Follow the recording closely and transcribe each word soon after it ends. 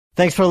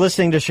Thanks for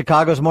listening to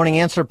Chicago's Morning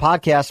Answer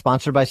podcast,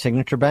 sponsored by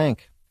Signature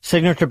Bank.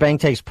 Signature Bank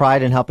takes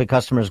pride in helping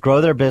customers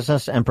grow their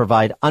business and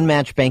provide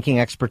unmatched banking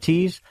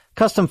expertise,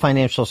 custom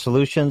financial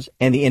solutions,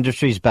 and the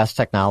industry's best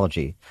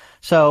technology.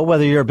 So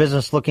whether you're a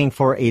business looking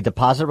for a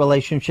deposit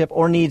relationship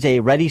or needs a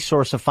ready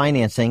source of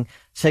financing,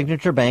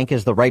 Signature Bank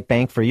is the right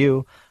bank for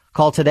you.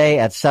 Call today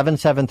at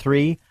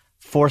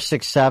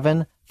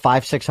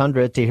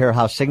 773-467-5600 to hear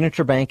how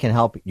Signature Bank can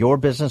help your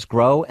business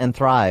grow and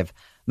thrive.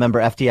 Member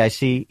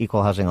FDIC,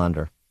 Equal Housing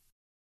Lender.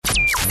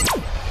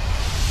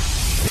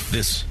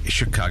 This is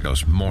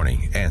Chicago's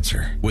Morning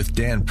Answer with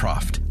Dan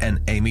Proft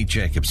and Amy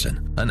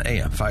Jacobson on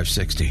AM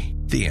 560.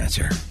 The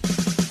Answer.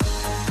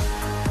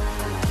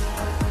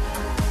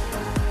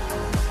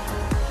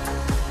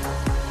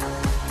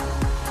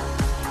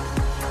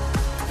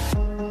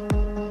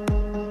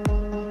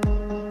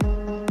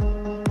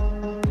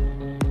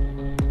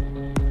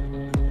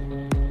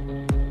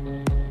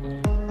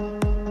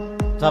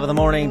 Top of the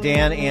morning,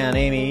 Dan and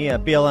Amy.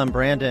 BLM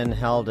Brandon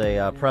held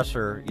a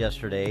presser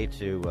yesterday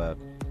to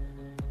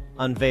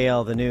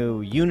unveil the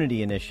new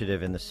Unity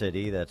initiative in the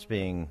city that's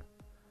being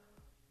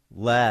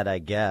led, I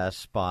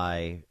guess,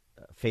 by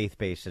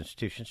faith-based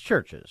institutions,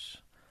 churches.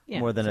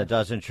 Yeah, more than a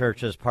dozen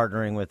churches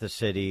partnering with the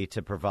city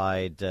to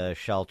provide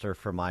shelter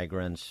for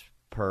migrants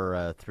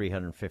per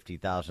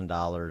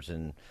 $350,000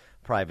 in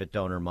private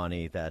donor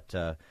money that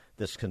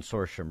this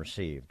consortium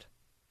received.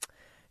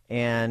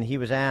 And he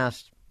was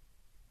asked,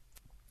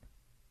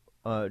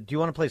 do you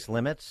want to place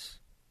limits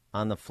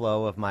on the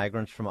flow of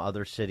migrants from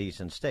other cities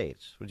and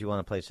states? Would you want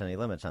to place any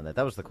limits on that?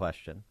 That was the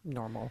question.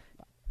 Normal.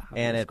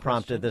 And it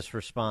prompted this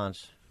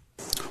response.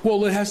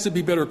 Well, it has to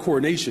be better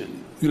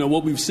coordination. You know,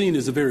 what we've seen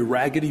is a very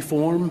raggedy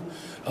form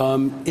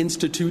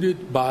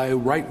instituted by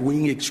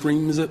right-wing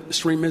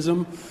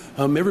extremism.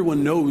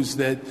 Everyone knows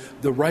that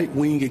the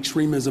right-wing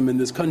extremism in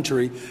this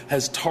country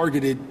has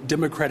targeted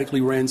democratically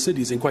ran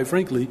cities. And quite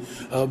frankly,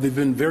 they've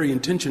been very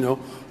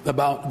intentional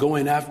about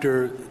going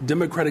after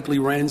democratically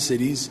ran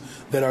cities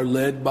that are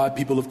led by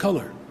people of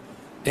color.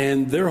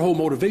 And their whole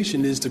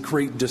motivation is to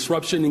create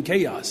disruption and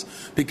chaos,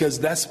 because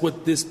that's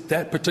what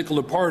that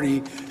particular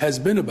party has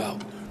been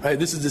about. Right?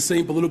 This is the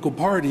same political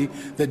party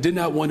that did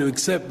not want to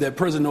accept that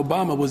President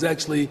Obama was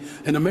actually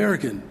an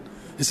American.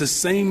 It's the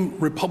same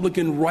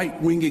Republican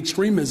right-wing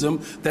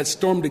extremism that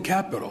stormed the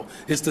Capitol.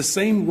 It's the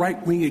same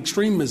right-wing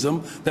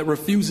extremism that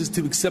refuses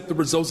to accept the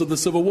results of the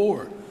Civil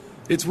War.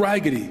 It's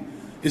raggedy.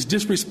 It's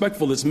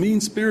disrespectful. It's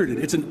mean-spirited.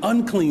 It's an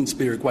unclean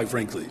spirit, quite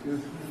frankly.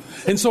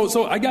 And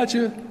so I got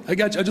you. I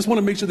just want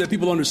to make sure that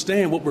people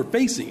understand what we're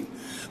facing.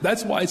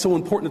 That's why it's so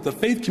important that the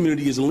faith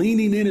community is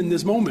leaning in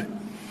this moment.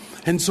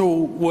 And so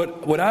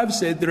what I've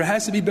said, there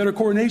has to be better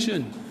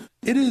coordination.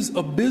 It is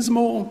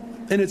abysmal,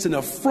 and it's an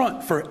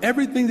affront for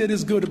everything that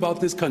is good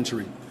about this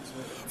country,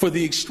 for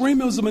the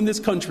extremism in this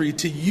country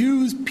to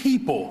use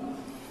people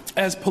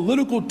as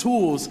political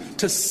tools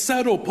to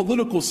settle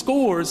political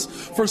scores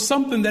for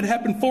something that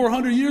happened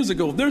 400 years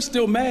ago. They're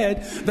still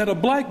mad that a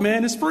black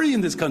man is free in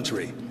this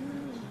country.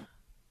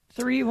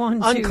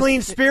 312.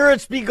 Unclean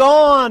spirits, be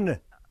gone.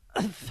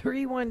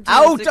 312.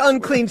 Out,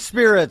 unclean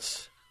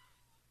spirits.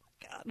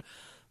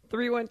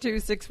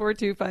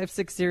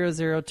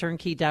 312-642-5600,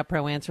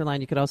 turnkey.pro answer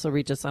line. You could also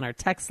reach us on our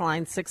text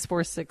line,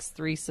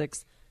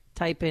 64636.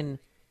 Type in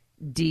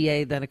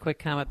DA, then a quick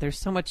comment. There's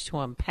so much to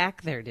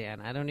unpack there, Dan.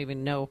 I don't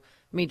even know.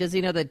 I mean, does he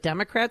know that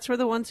Democrats were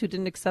the ones who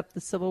didn't accept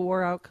the Civil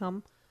War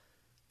outcome,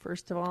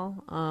 first of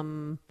all?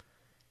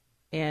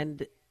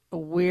 And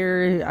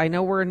I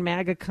know we're in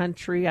MAGA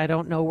country. I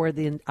don't know where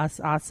the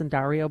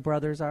Ascendario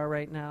brothers are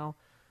right now,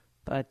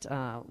 but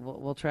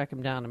we'll track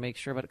him down and make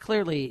sure. But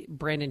clearly,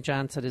 Brandon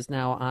Johnson is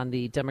now on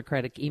the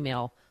Democratic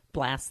email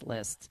blast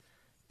list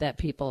that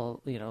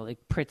people, like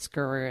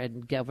Pritzker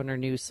and Governor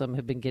Newsom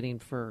have been getting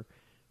for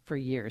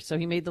years. So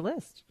he made the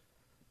list.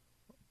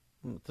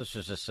 This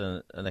is just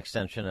an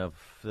extension of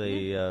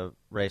the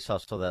race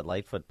hustle that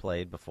Lightfoot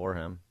played before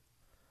him.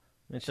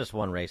 It's just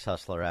one race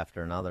hustler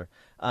after another.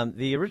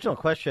 The original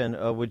question,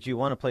 would you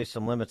want to place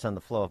some limits on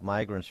the flow of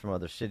migrants from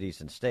other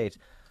cities and states?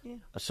 Yeah.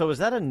 So is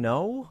that a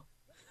no?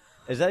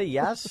 Is that a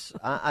yes?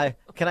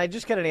 Can I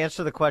just get an answer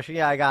to the question?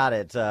 Yeah, I got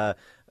it.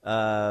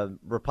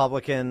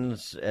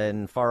 Republicans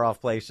in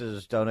far-off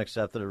places don't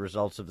accept the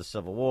results of the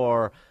Civil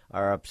War,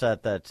 are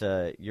upset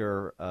that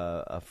you're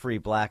a free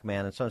black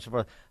man, and so on and so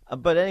forth.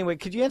 But anyway,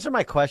 could you answer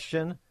my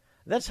question?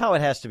 That's how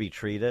it has to be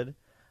treated.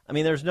 I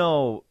mean, there's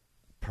no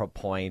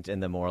point in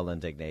the moral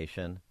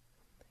indignation.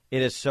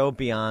 It is so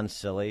beyond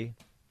silly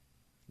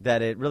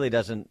that it really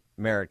doesn't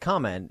merit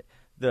comment.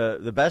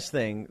 The best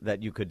thing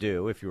that you could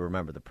do, if you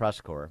remember the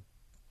press corps,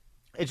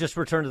 is just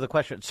return to the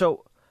question.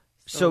 So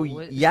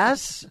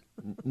yes,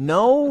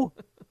 no,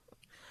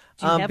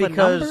 do you have a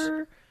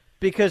number?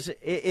 Because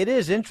it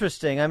is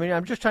interesting. I mean,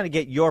 I'm just trying to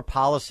get your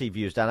policy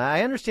views down.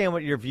 I understand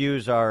what your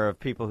views are of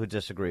people who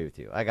disagree with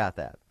you. I got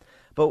that.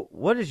 But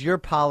what is your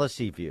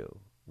policy view?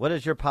 What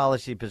is your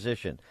policy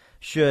position?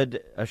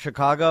 Should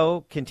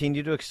Chicago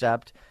continue to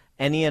accept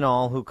any and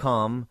all who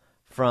come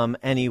from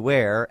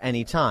anywhere,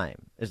 anytime?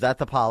 Is that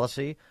the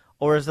policy?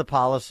 Or is the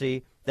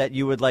policy that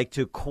you would like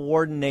to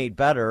coordinate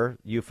better,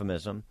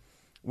 euphemism,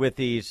 with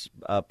these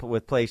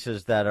with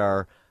places that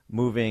are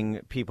moving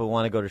people who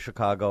want to go to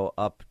Chicago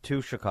up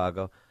to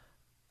Chicago.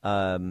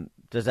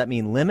 Does that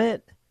mean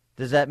limit?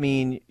 Does that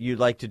mean you'd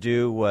like to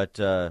do what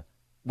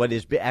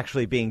is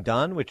actually being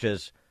done, which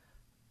is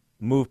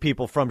move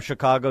people from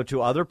Chicago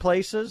to other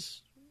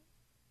places?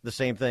 The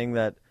same thing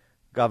that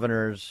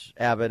Governors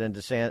Abbott and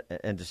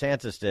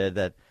DeSantis did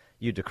that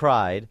you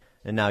decried,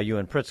 and now you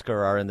and Pritzker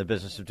are in the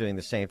business of doing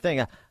the same thing.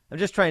 I'm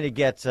just trying to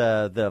get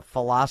the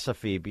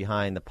philosophy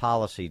behind the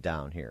policy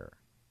down here,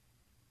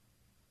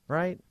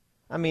 right?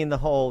 I mean, the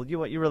whole,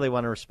 you really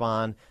want to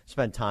respond,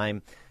 spend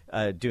time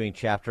doing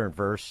chapter and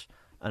verse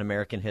on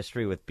American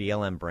history with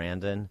BLM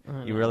Brandon.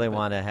 You really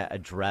want to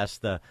address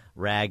the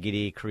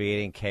raggedy,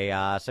 creating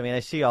chaos. I mean,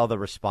 I see all the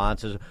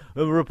responses.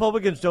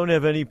 Republicans don't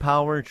have any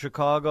power in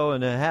Chicago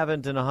and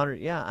haven't in 100.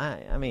 Yeah,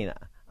 I mean,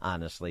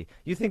 honestly,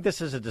 you think this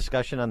is a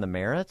discussion on the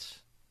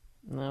merits?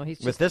 No, he's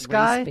just with this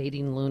guy?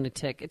 race-baiting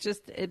lunatic.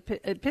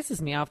 It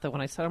pisses me off, though,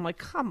 when I saw it. I'm like,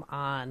 come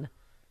on,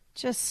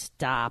 just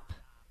stop.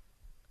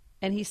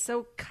 And he's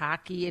so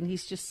cocky, and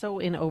he's just so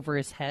in over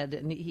his head.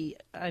 And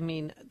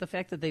the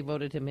fact that they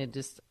voted him in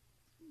just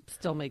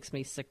still makes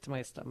me sick to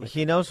my stomach.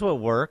 He knows what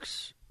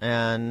works,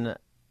 and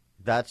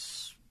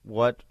that's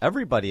what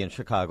everybody in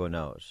Chicago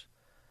knows.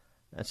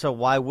 And so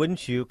why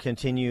wouldn't you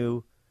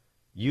continue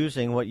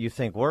using what you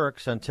think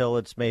works until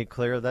it's made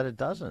clear that it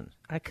doesn't?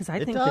 Because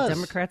I think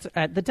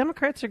the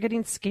Democrats are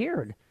getting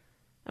scared.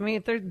 I mean,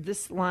 if they're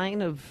this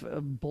line of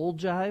bull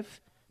jive.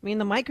 I mean,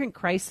 the migrant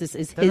crisis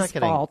is his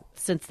fault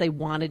since they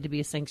wanted to be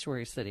a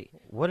sanctuary city.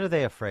 What are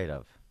they afraid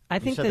of? I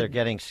think they're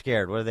getting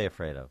scared. What are they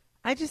afraid of?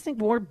 I just think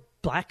more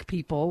black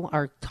people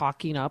are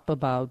talking up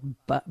about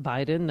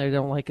Biden. They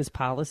don't like his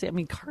policy. I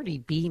mean, Cardi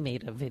B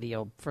made a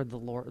video for the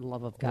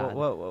love of God.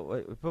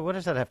 But what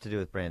does that have to do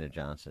with Brandon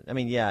Johnson? I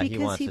mean, yeah, because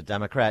he wants a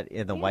Democrat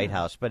in the White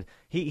House, but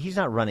he's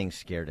not running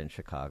scared in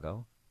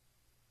Chicago.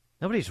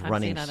 Nobody's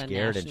running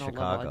scared in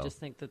Chicago. Level, I just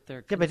think that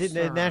they're concerned. But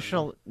at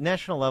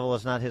national level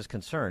is not his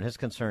concern. His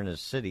concern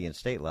is city and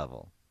state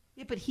level.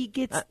 Yeah, but he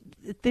gets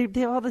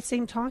they're all the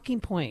same talking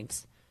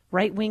points.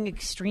 Right-wing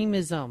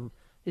extremism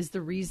is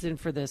the reason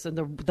for this, and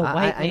the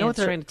white man's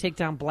trying to take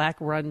down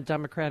black-run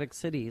democratic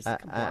cities.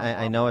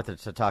 I know what the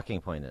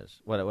talking point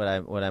is. What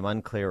I'm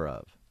unclear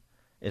of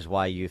is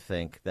why you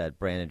think that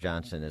Brandon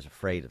Johnson is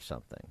afraid of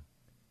something.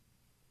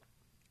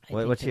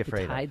 What's he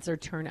afraid of? The tides are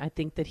turning. I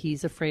think that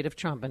he's afraid of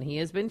Trump, and he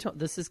has been told.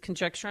 This is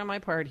conjecture on my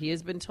part. He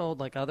has been told,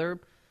 like other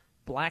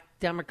black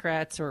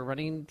Democrats who are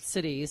running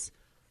cities,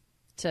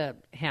 to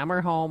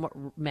hammer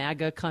home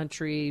MAGA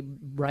country,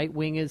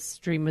 right-wing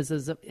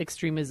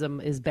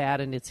extremism is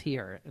bad, and it's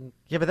here. And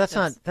yeah, but that's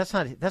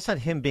not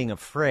him being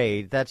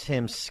afraid. That's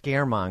him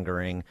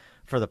scaremongering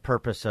for the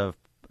purpose of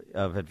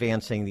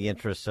advancing the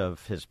interests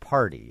of his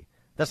party.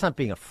 That's not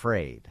being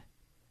afraid.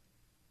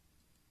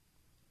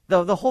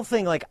 The whole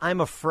thing, like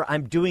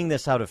I'm doing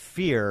this out of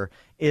fear,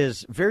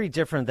 is very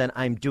different than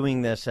I'm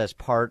doing this as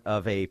part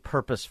of a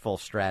purposeful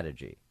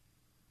strategy.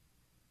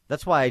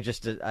 That's why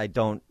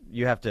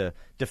you have to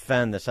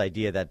defend this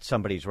idea that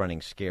somebody's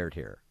running scared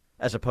here,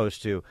 as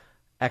opposed to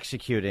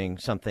executing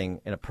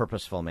something in a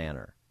purposeful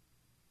manner.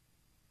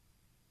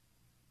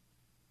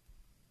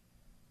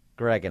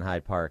 Greg in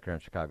Hyde Park on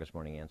Chicago's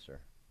Morning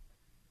Answer.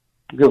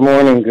 Good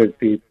morning, good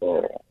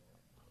people.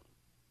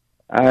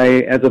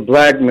 As a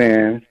black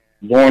man,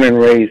 born and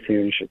raised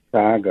here in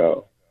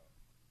Chicago,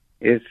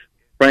 it's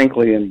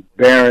frankly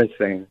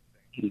embarrassing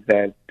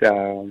that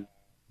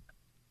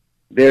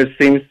there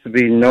seems to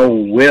be no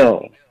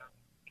will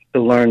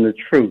to learn the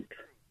truth.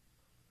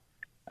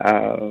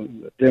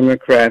 The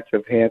Democrats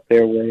have had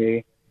their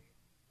way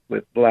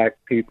with black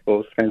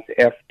people since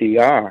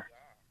FDR.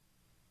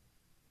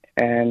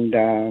 And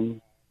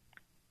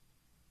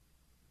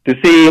to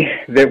see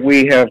that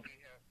we have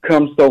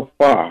come so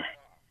far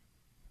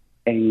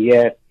and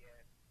yet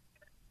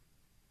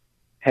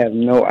have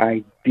no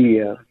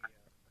idea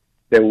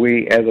that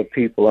we as a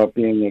people are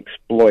being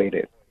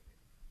exploited.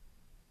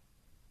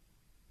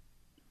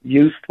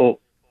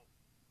 Useful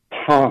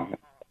pawns,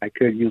 I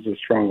could use a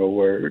stronger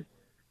word,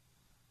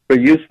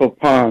 but useful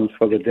pawns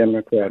for the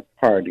Democrat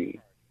Party.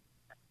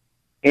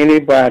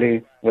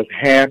 Anybody with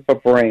half a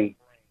brain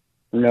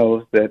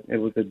knows that it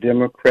was the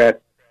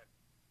Democrat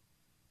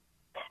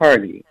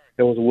Party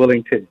that was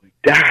willing to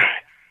die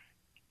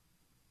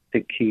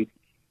to keep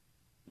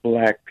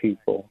black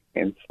people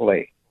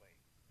enslaved.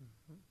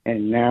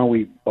 And now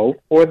we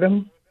vote for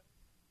them?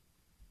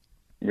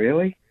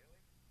 Really?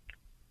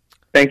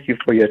 Thank you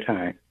for your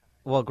time.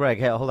 Well, Greg,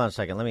 hey, hold on a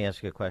second. Let me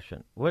ask you a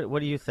question. What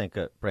do you think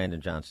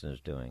Brandon Johnson is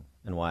doing,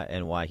 and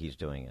why he's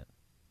doing it?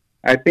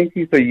 I think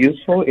he's a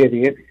useful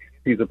idiot.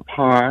 He's a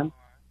pawn.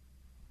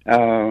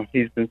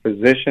 He's been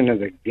positioned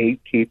as a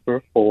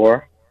gatekeeper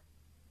for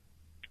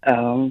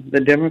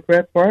the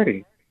Democrat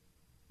Party.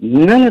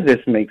 None of this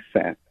makes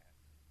sense.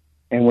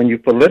 And when you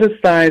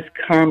politicize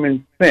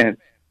common sense,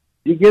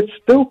 you get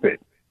stupid.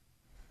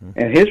 Mm-hmm.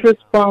 And his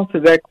response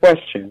to that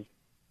question,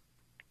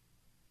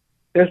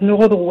 there's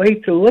no other way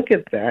to look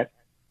at that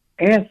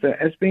answer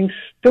as being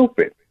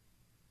stupid.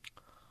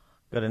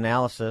 Good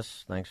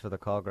analysis. Thanks for the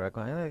call, Greg.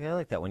 I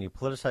like that. When you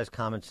politicize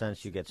common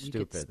sense, you get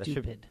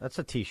stupid. That's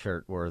a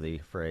T-shirt worthy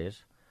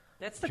phrase.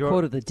 That's the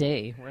quote of the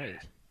day, right?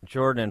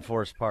 Jordan in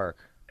Forest Park.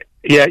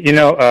 Yeah,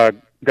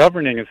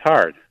 governing is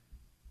hard.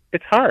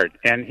 It's hard,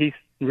 and he's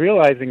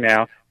realizing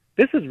now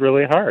this is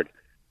really hard.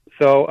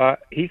 So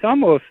he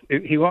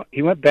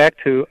went back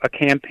to a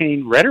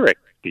campaign rhetoric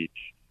speech.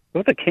 It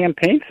was a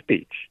campaign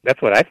speech.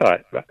 That's what I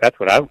thought. That's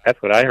what I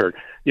heard.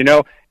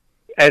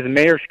 As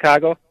mayor of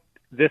Chicago,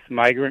 this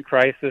migrant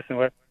crisis and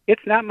what,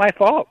 it's not my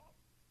fault.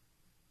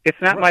 It's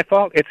not my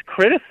fault. It's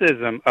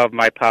criticism of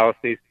my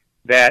policies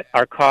that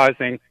are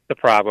causing the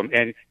problem.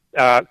 And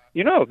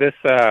this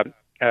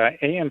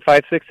AM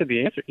 560,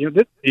 The Answer.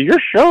 Your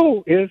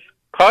show is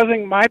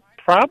causing my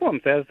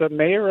problems as the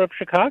mayor of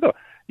Chicago.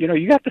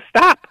 You have to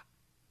stop.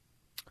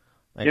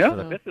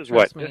 This is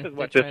what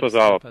this was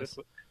all.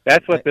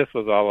 That's what this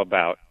was all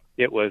about.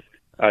 It was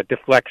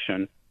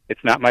deflection.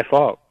 It's not my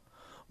fault.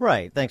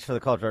 Right. Thanks for the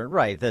call, Jordan.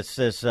 Right. This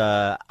is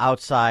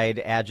outside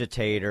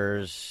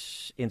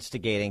agitators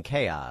instigating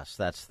chaos.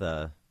 That's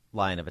the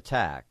line of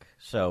attack.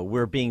 So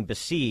we're being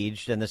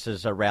besieged, and this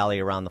is a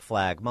rally around the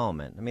flag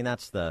moment. I mean,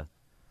 that's the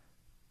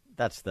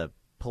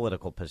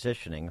political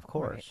positioning, of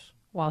course. Right.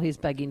 While he's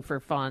begging for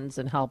funds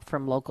and help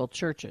from local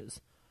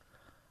churches.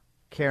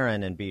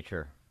 Karen and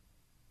Beecher.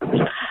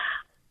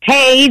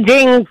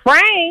 Paging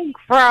Frank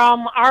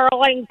from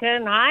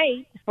Arlington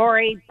Heights for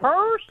a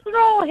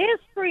personal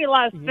history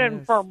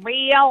lesson for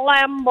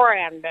BLM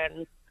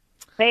Brandon.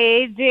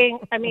 Paging,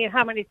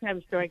 how many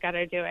times do I got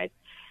to do it?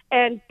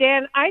 And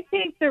Dan, I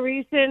think the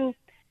reason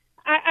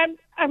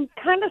I'm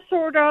kind of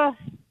sort of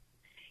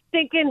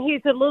thinking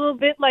he's a little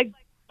bit like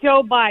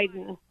Joe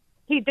Biden.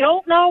 He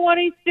don't know what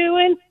he's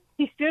doing.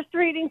 He's just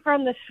reading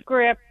from the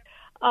script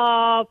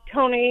of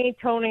Tony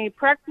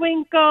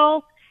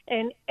Preckwinkle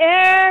and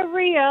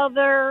every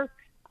other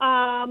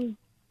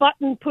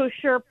button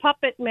pusher,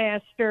 puppet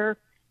master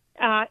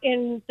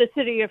in the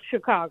city of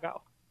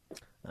Chicago.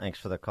 Thanks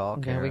for the call,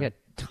 Okay, Karen. we got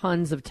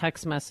tons of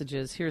text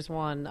messages. Here's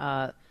one.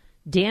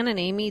 Dan and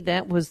Amy,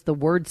 that was the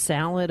word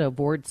salad of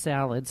word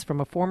salads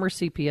from a former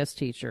CPS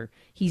teacher.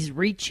 He's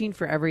reaching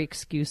for every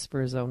excuse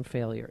for his own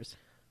failures.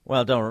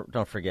 Well,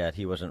 don't forget,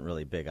 he wasn't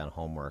really big on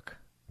homework.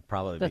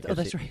 Probably because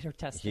that's right, or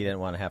testing. He didn't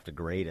want to have to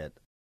grade it.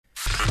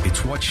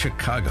 It's what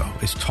Chicago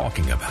is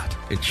talking about.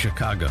 It's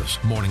Chicago's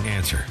Morning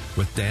Answer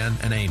with Dan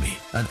and Amy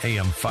on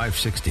AM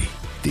 560.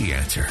 The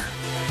Answer.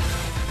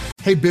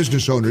 Hey,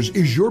 business owners,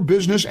 is your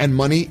business and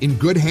money in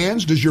good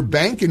hands? Does your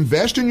bank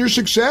invest in your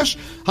success?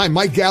 Hi,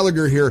 Mike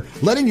Gallagher here,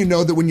 letting you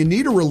know that when you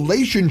need a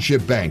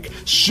relationship bank,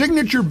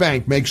 Signature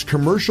Bank makes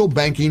commercial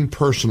banking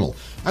personal.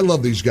 I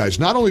love these guys.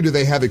 Not only do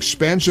they have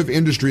expansive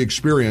industry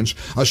experience,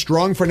 a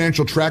strong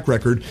financial track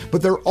record,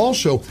 but they're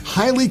also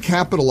highly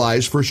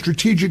capitalized for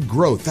strategic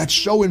growth. That's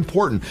so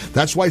important.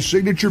 That's why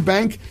Signature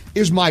Bank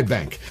is my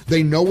bank.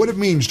 They know what it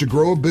means to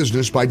grow a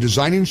business by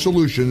designing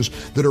solutions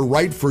that are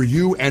right for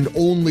you and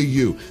only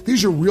you.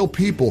 These are real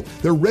people.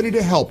 They're ready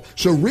to help.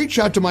 So reach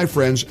out to my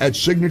friends at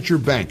Signature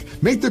Bank.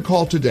 Make the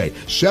call today,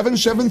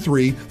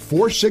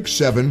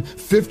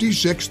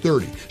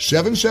 773-467-5630,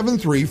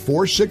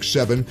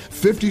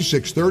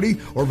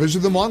 773-467-5630, or visit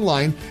them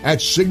online at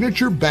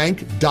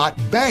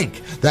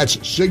signaturebank.bank. That's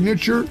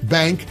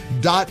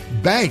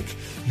signaturebank.bank.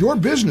 Your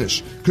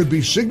business could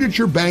be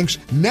Signature Bank's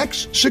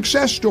next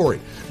success story.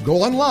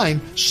 Go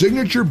online,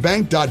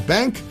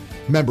 signaturebank.bank,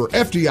 member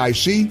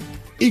FDIC,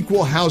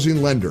 equal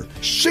housing lender.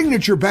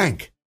 Signature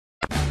Bank.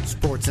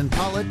 Sports and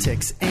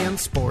politics and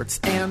sports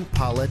and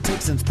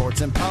politics and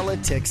sports and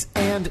politics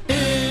and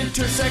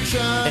intersection.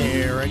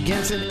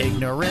 Arrogance and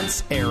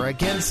ignorance.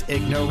 Arrogance,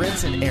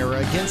 ignorance, and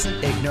arrogance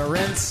and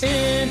ignorance.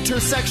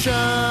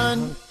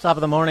 Intersection. Top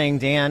of the morning,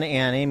 Dan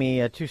and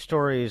Amy. Two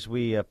stories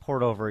we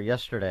poured over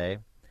yesterday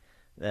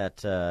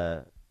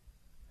that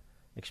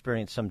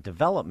experienced some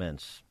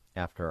developments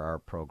after our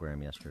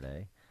program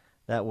yesterday.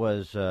 That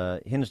was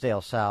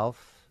Hinsdale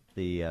South,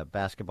 the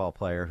basketball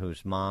player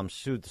whose mom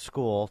sued the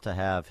school to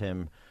have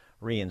him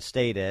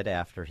reinstated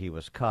after he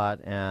was cut,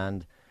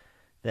 and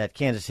that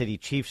Kansas City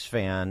Chiefs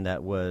fan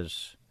that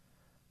was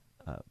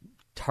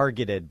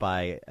targeted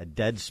by a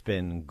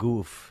Deadspin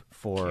goof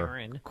for,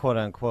 Karen,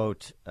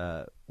 quote-unquote,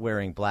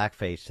 wearing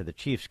blackface to the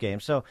Chiefs game.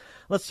 So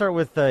let's start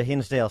with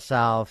Hinsdale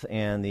South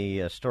and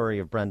the story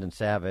of Brendan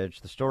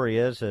Savage. The story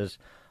is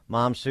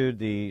mom sued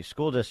the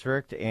school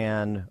district,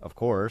 and, of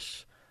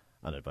course,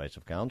 on advice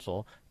of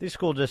counsel, the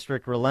school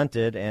district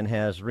relented and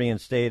has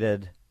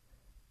reinstated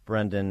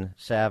Brendan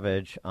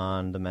Savage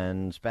on the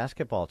men's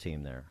basketball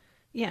team there.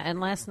 Yeah, and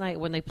last night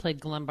when they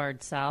played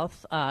Glenbard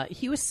South,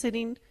 he was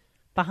sitting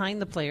behind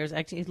the players.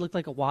 Actually, he looked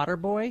like a water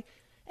boy,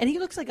 and he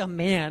looks like a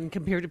man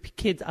compared to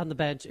kids on the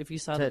bench, if you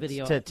saw the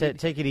video.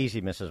 Take it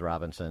easy, Mrs.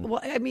 Robinson. Well,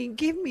 I mean,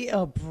 give me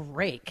a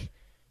break.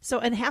 So,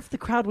 and half the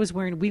crowd was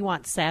wearing "We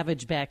Want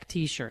Savage Back"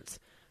 T-shirts.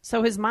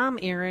 So his mom,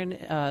 Erin,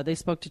 they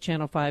spoke to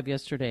Channel 5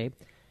 yesterday,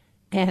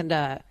 and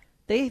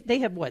They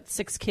have,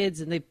 6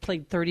 kids, and they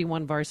played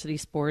 31 varsity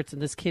sports,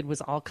 and this kid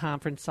was all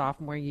conference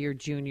sophomore year,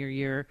 junior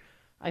year.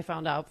 I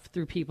found out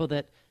through people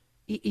that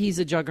he's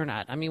a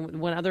juggernaut. I mean,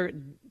 when other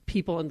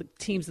people and the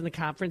teams in the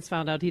conference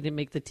found out he didn't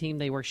make the team,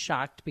 they were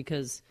shocked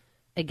because,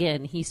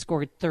 again, he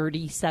scored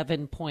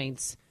 37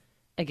 points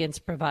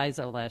against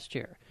Proviso last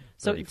year.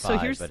 So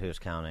here's, but who's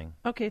counting?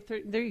 Okay,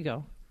 there you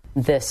go.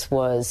 This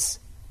was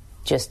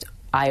just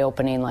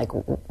eye-opening, like,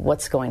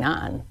 what's going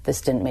on?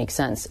 This didn't make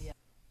sense.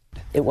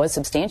 It was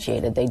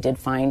substantiated. They did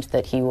find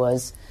that he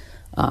was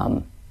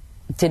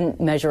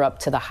didn't measure up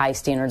to the high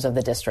standards of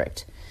the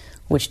district,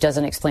 which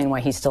doesn't explain why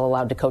he's still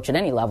allowed to coach at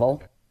any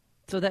level.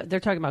 So they're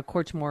talking about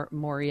Coach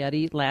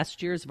Morietti,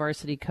 last year's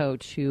varsity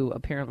coach, who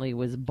apparently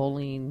was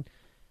bullying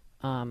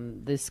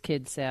this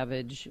kid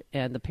Savage,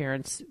 and the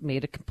parents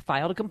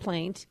filed a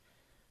complaint.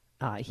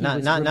 Not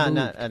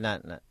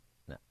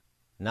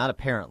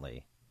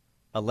apparently,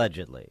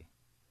 allegedly,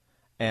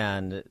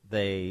 and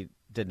they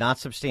did not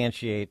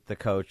substantiate the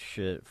coach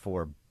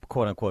for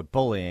quote unquote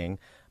bullying,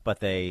 but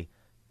they,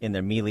 in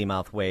their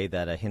mealy-mouthed way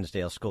that a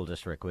Hinsdale school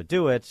district would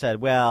do it,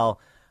 said, well,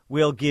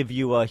 we'll give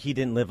you he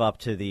didn't live up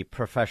to the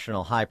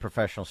high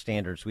professional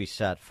standards we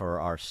set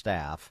for our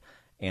staff.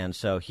 And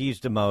so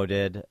he's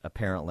demoted,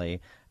 apparently.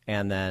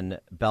 And then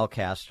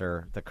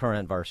Belcaster, the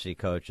current varsity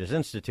coach, is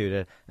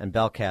instituted, and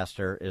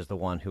Belcaster is the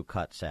one who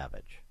cut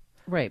Savage.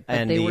 Right.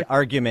 And the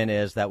argument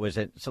is that was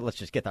it. So let's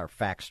just get our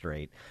facts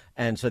straight.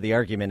 And so the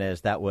argument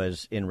is that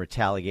was in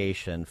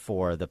retaliation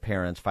for the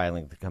parents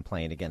filing the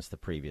complaint against the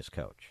previous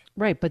coach.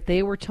 Right. But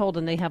they were told,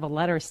 and they have a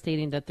letter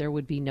stating that there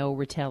would be no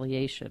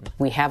retaliation.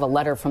 We have a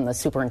letter from the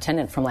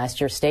superintendent from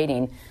last year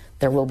stating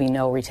there will be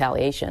no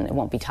retaliation. It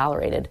won't be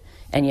tolerated.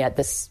 And yet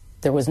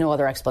there was no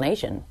other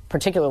explanation,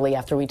 particularly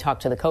after we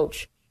talked to the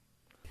coach.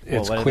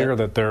 It's clear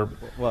that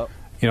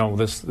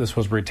this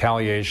was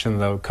retaliation.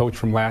 The coach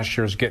from last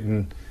year is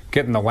getting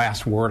the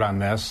last word on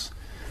this.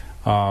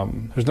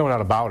 There's no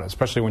doubt about it,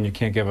 especially when you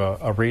can't give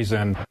a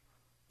reason.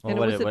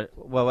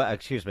 Well,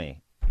 excuse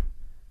me,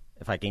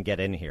 if I can get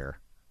in here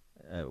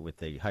with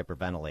the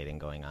hyperventilating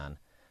going on.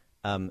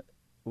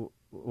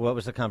 What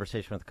was the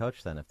conversation with the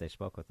coach then, if they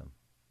spoke with him?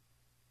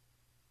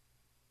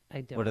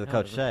 I don't know. What did the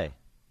coach say?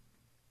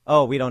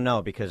 Oh, we don't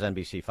know because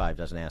NBC5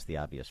 doesn't ask the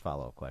obvious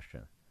follow-up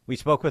question. We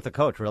spoke with the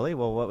coach, really?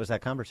 Well, what was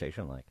that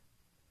conversation like?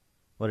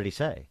 What did he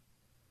say?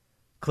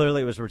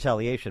 Clearly it was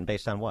retaliation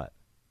based on what?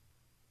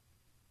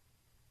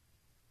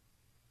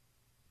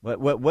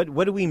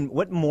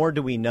 What more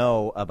do we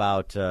know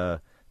about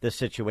this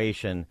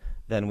situation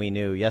than we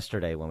knew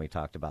yesterday when we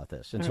talked about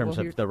this in terms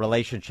of the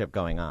relationship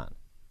going on?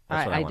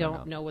 I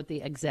don't know what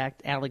the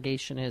exact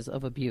allegation is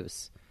of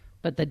abuse.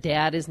 But the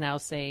dad is now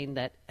saying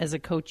that as a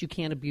coach, you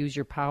can't abuse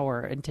your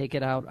power and take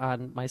it out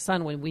on my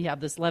son when we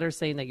have this letter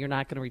saying that you're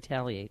not going to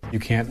retaliate. You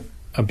can't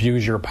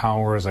abuse your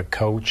power as a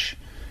coach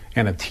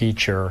and a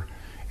teacher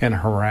and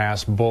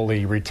harass,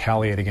 bully,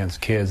 retaliate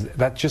against kids.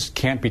 That just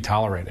can't be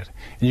tolerated.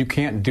 And you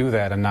can't do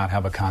that and not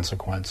have a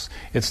consequence.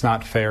 It's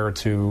not fair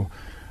to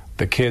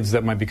the kids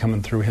that might be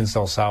coming through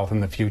Hinsdale South in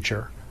the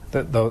future.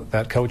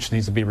 That coach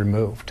needs to be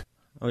removed.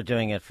 We're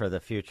doing it for the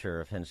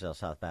future of Hinsdale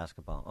South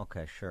basketball.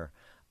 Okay, sure.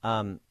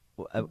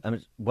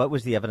 What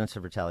was the evidence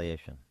of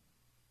retaliation?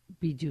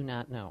 We do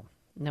not know.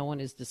 No one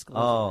is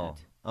disclosing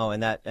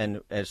that.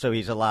 And so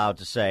he's allowed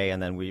to say,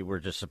 and then we were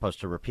just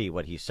supposed to repeat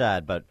what he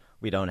said, but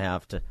we don't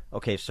have to.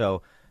 Okay,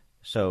 so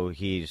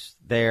he's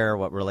there.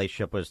 What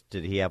relationship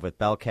did he have with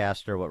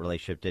Belcaster? What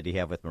relationship did he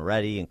have with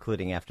Moretti,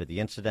 including after the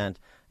incident?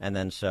 And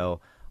then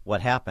so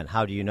what happened?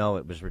 How do you know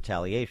it was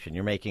retaliation?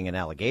 You're making an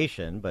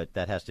allegation, but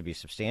that has to be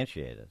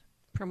substantiated.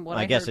 From what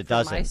I guess heard it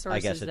doesn't. From my sources, I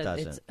guess it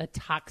doesn't. It's a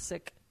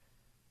toxic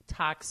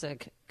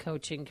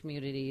coaching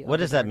community. What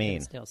does that mean?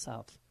 Hinsdale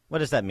South. What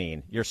does that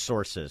mean? Your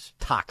sources,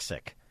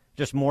 toxic.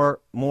 Just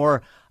more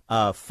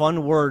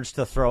fun words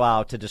to throw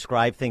out to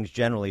describe things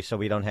generally, so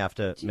we don't have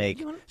to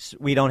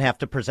we don't have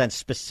to present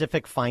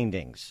specific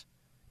findings.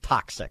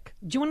 Toxic.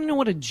 Do you want to know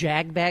what a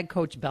jagbag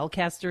Coach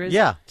Belcaster is?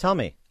 Yeah, tell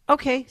me.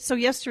 Okay, so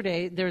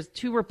yesterday there's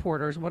 2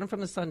 reporters, one from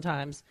the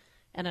Sun-Times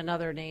and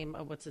another name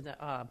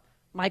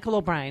Michael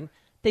O'Brien.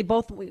 They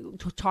both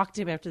talked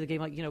to him after the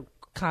game,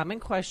 common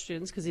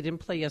questions, because he didn't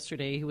play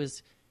yesterday. He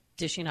was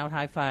dishing out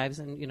high fives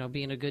and,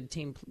 being a good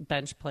team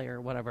bench player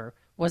or whatever.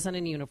 Wasn't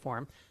in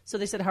uniform. So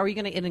they said, how are you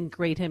going to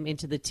integrate him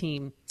into the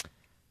team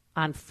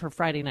for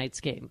Friday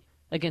night's game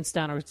against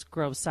Downers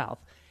Grove South?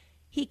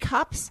 He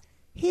cups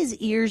his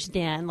ears,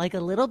 Dan, like a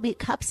little bit,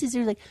 cups his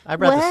ears like, I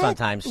read the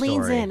Sun-Times story.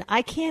 Leans in.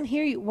 I can't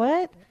hear you.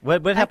 What?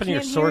 What happened to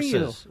your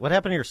sources? What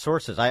happened to your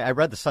sources? I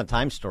read the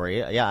Sun-Times story.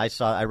 Yeah,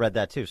 I read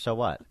that too. So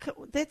what?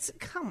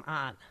 Come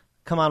on.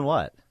 Come on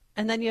what?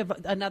 And then you have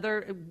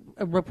another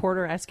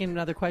reporter asking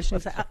another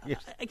question.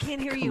 I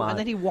can't hear you. And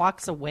then he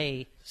walks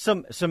away.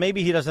 So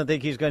maybe he doesn't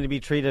think he's going to be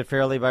treated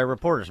fairly by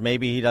reporters.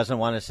 Maybe he doesn't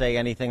want to say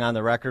anything on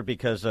the record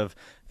because of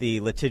the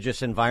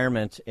litigious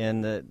environment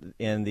in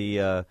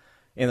the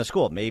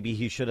school. Maybe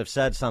he should have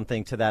said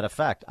something to that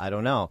effect. I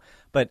don't know.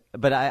 But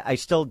I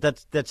still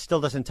that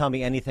still doesn't tell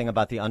me anything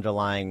about the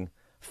underlying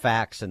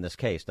facts in this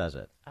case, does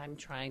it? I'm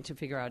trying to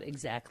figure out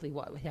exactly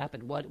what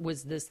happened. What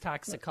was this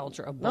toxic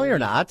culture of No, bullying? you're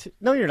not.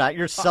 No, you're not.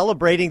 You're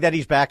celebrating that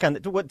he's back on.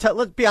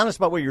 Let's be honest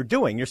about what you're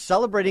doing. You're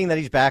celebrating that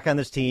he's back on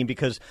this team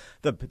because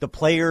the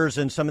players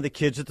and some of the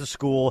kids at the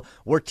school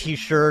wore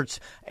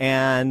T-shirts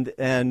and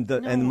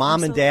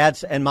mom and dad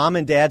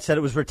said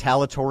it was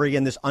retaliatory,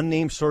 and this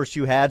unnamed source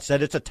you had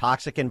said it's a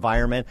toxic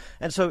environment.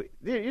 And so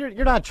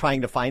you're not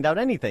trying to find out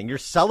anything. You're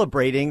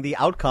celebrating the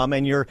outcome,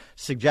 and you're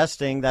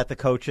suggesting that the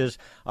coaches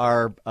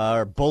are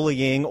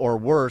bullying or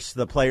worse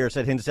the players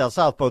at Hinsdale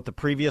South, both the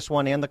previous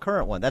one and the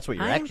current one. That's what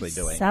you're actually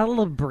doing.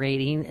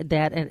 Celebrating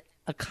that an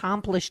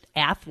accomplished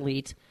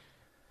athlete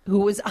who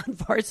was on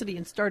varsity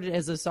and started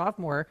as a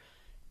sophomore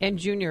and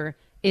junior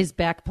is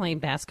back playing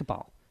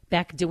basketball,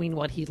 back doing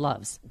what he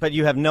loves. But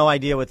you have no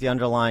idea what the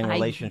underlying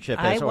relationship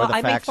is or the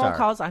I facts make phone are.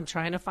 calls. I'm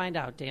trying to find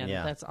out, Dan.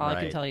 Yeah, that's all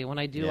I can tell you. When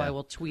I do, I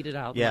will tweet it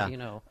out. Yeah.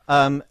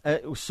 And let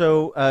you know.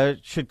 So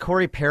should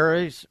Corey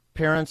Perry's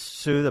parents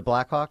sue the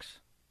Blackhawks?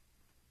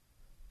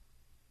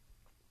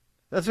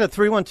 That's at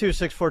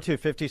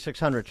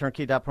 312-642-5600,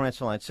 turnkey.pro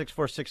answer line,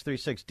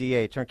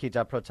 64636-DA,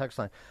 turnkey.pro text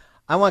line.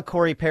 I want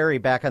Corey Perry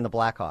back on the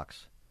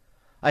Blackhawks.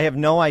 I have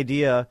no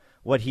idea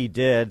what he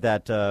did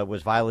that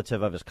was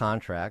violative of his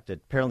contract. It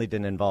apparently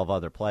didn't involve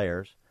other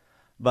players.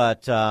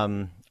 But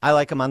I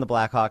like him on the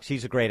Blackhawks.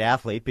 He's a great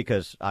athlete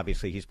because,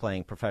 obviously, he's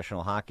playing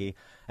professional hockey.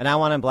 And I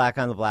want him back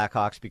on the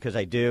Blackhawks because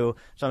I do.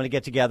 So I'm going to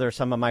get together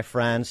some of my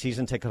friends,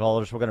 season ticket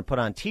holders. We're going to put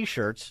on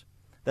T-shirts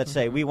that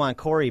say, we want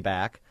Corey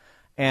back.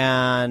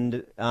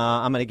 And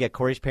I'm going to get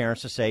Corey's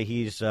parents to say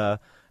he's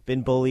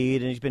been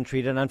bullied and he's been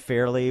treated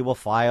unfairly. We'll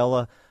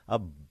file a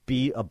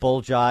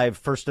bull jive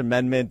First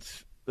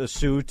Amendment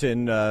suit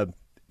in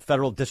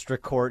federal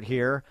district court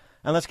here.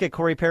 And let's get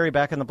Corey Perry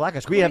back in the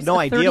Blackhawks. We have no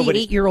idea what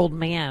 38-year-old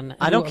man.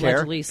 I don't who care.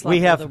 Allegedly slept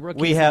with the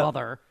rookie's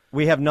mother.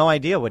 We have no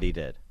idea what he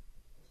did.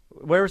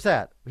 Where was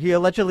that? He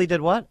allegedly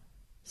did what?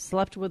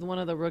 Slept with one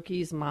of the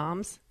rookie's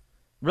moms.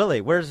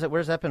 Really? Where's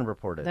that been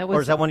reported? That was,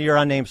 or is that one of your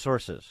unnamed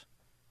sources?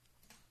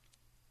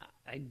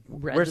 I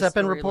read Where's that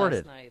been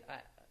reported? Last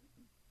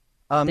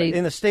night.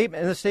 In the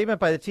statement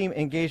by the team,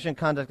 engaged in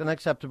conduct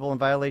unacceptable in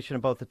violation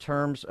of both the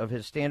terms of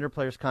his standard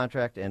player's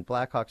contract and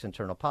Blackhawks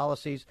internal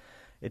policies.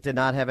 It did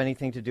not have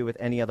anything to do with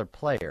any other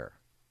player.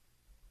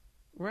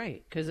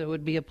 Right, because it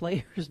would be a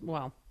player's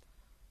mom.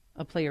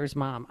 All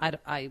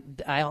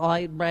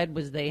I read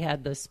was they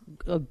had this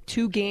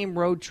 2-game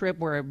road trip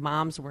where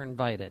moms were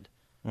invited.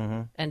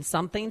 Mm-hmm. And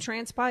something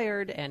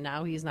transpired, and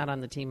now he's not on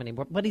the team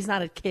anymore. But he's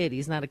not a kid.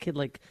 He's not a kid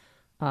like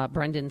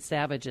Brendan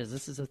Savage is.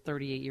 This is a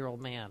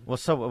 38-year-old man. Well,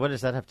 so what does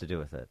that have to do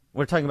with it?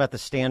 We're talking about the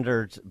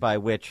standards by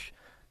which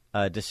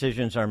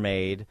decisions are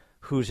made,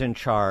 who's in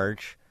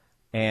charge,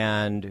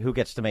 and who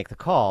gets to make the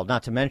call,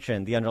 not to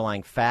mention the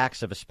underlying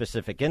facts of a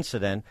specific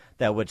incident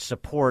that would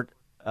support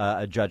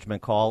a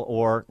judgment call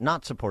or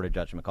not support a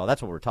judgment call.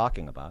 That's what we're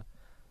talking about.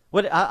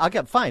 I'll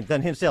get fine.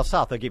 Then Hinsdale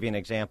South, I'll give you an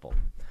example.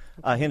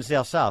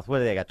 Hinsdale South, what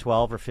do they got,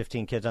 12 or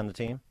 15 kids on the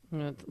team?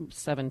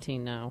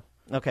 17 now.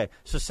 Okay,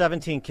 so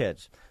 17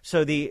 kids.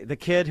 So the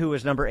kid who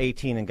was number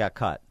 18 and got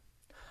cut,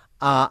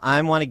 I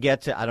want to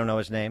get to, I don't know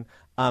his name,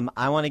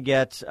 I want to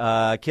get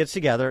kids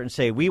together and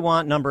say, we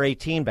want number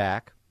 18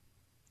 back,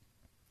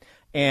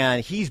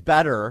 and he's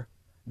better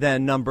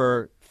than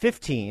number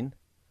 15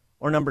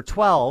 or number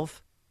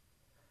 12,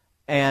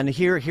 and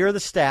here are the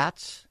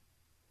stats,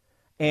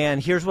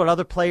 and here's what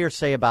other players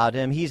say about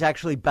him. He's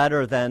actually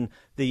better than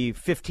the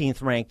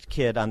 15th ranked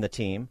kid on the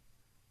team.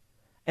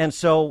 And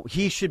so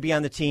he should be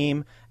on the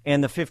team,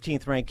 and the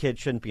 15th ranked kid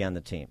shouldn't be on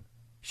the team.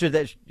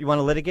 You want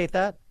to litigate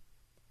that?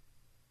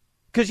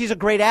 Because he's a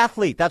great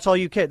athlete. That's all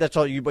you care. That's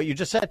all you. What you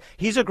just said.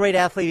 He's a great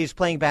athlete. He's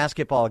playing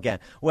basketball again.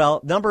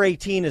 Well, number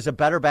 18 is a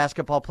better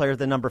basketball player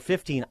than number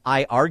 15.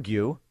 I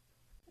argue,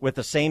 with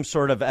the same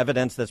sort of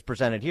evidence that's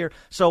presented here.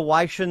 So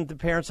why shouldn't the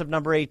parents of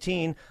number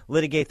 18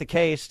 litigate the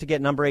case to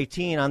get number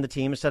 18 on the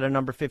team instead of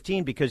number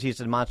 15 because he's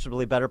a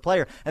demonstrably better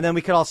player? And then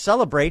we could all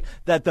celebrate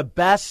that the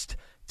best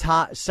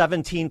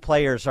 17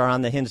 players are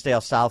on the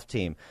Hinsdale South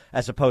team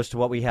as opposed to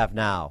what we have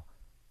now,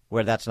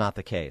 where that's not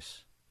the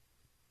case.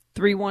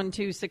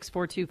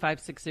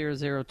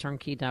 312-642-5600,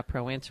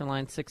 turnkey.pro, answer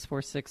line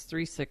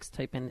 64636,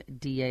 type in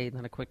DA,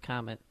 then a quick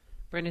comment.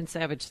 Brendan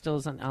Savage still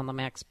isn't on the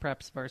Max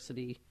Preps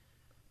varsity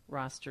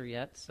roster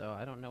yet, so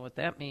I don't know what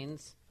that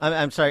means.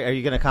 I'm sorry, are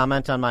you going to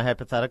comment on my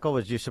hypothetical?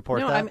 Would you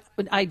support that? No,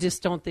 I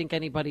just don't think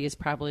anybody is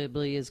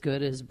probably as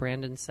good as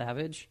Brendan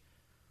Savage.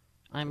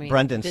 I mean,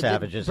 Brendan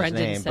Savage is his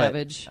name.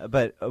 Savage.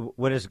 But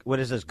what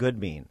does this good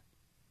mean?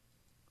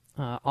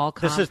 All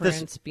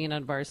conference, being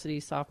on varsity,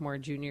 sophomore,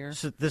 junior.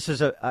 So this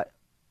is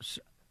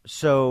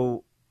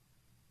so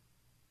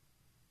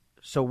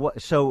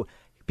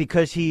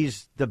because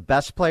he's the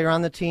best player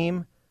on the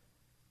team,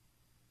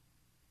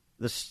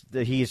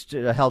 he's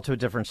held to a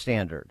different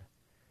standard.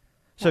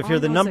 So if you're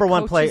the number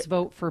one player,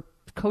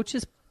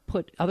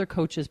 other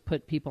coaches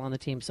put people on the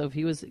team. So if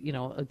he was,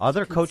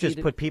 other coaches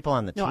put people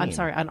on the team. No, I'm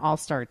sorry, on all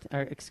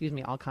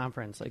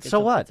conference. Like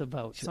so what? It's a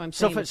vote. So I'm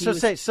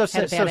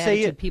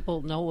saying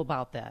people know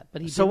about that.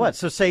 But so what?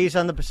 So say he's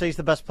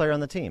the best player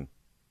on the team.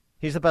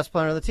 He's the best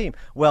player on the team.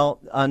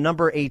 Well,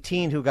 number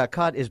 18 who got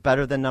cut is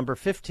better than number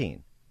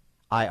 15,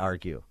 I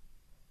argue.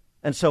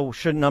 And so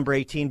should number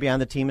 18 be on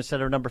the team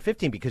instead of number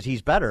 15 because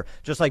he's better?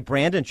 Just like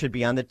Brendan should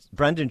be on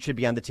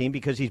the team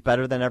because he's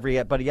better than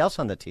everybody else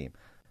on the team.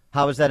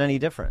 How is that any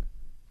different?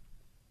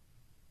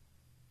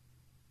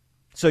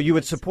 So you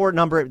would support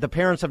the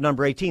parents of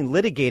number 18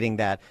 litigating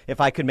that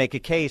if I could make a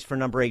case for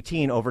number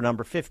 18 over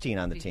number 15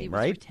 on the team, he was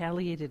right?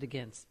 Retaliated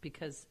against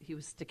because he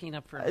was sticking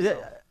up for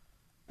himself.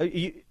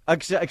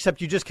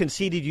 Except you just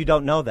conceded you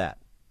don't know that.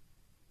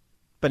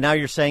 But now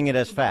you're saying it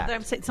as fact.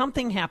 I'm saying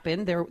something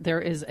happened.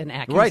 There is an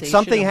accusation. Right,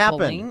 something of happened,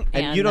 bullying,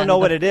 and you don't know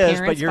what it is,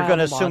 but you're going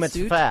to assume it's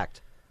lawsuit.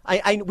 fact.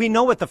 We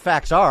know what the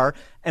facts are,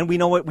 and we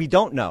know what we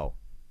don't know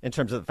in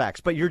terms of the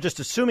facts. But you're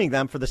just assuming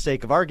them for the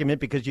sake of argument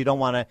because you don't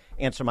want to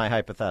answer my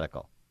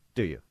hypothetical,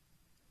 do you?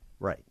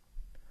 Right.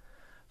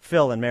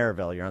 Phil in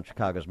Maryville, you're on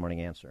Chicago's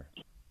Morning Answer.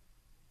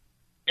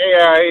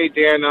 Hey,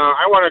 Dan.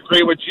 I want to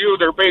agree with you.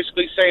 They're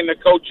basically saying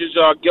the coach is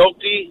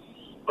guilty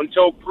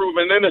until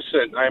proven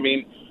innocent. I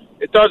mean,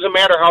 it doesn't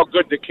matter how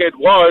good the kid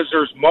was.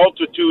 There's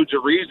multitudes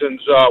of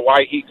reasons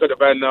why he could have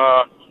been,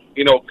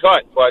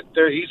 cut. But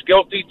he's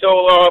guilty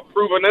till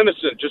proven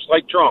innocent, just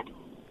like Trump.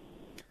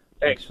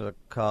 Thanks for the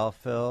call,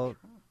 Phil.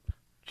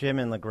 Jim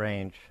in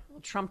LaGrange.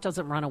 Well, Trump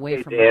doesn't run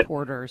away from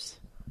reporters.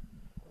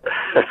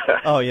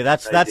 Oh, yeah,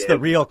 that's the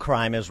real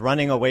crime, is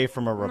running away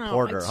from a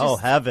reporter. Oh,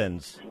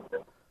 heavens.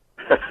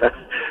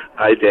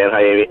 Hi, Dan. Hi,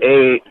 Amy.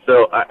 Amy,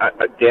 so,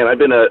 Dan, I've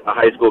been a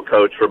high school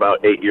coach for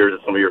about 8 years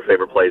at some of your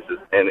favorite places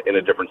and in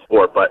a different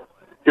sport. But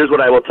here's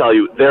what I will tell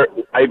you.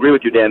 I agree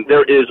with you, Dan.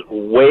 There is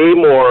way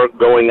more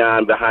going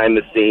on behind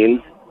the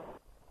scenes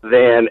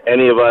than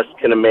any of us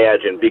can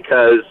imagine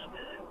because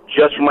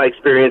just from my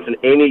experience, and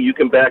Amy, you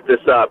can back this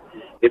up,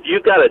 if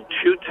you've got a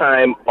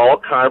two-time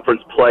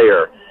all-conference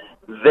player,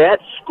 that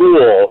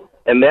school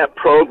and that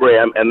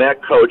program and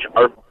that coach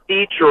are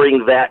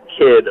featuring that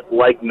kid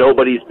like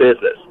nobody's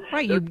business.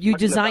 Right, you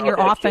design your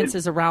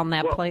offenses around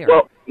that player.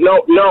 Well,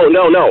 no.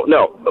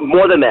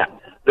 More than that.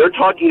 They're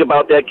talking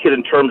about that kid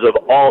in terms of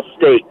all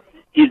state.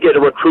 He's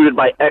getting recruited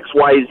by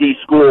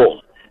XYZ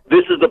schools.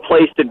 This is the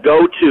place to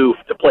go to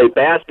play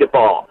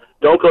basketball.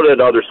 Don't go to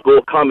another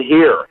school. Come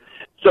here.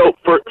 So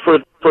for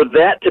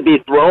that to be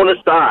thrown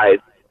aside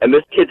and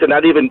this kid to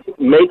not even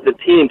make the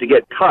team to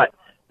get cut,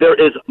 there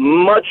is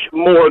much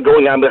more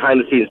going on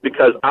behind the scenes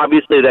because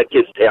obviously that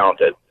kid's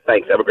talented.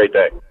 Thanks. Have a great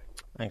day.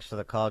 Thanks for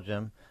the call,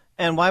 Jim.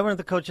 And why weren't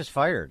the coaches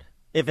fired?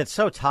 If it's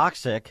so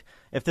toxic,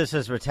 if this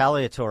is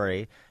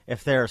retaliatory,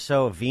 if they're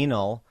so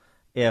venal,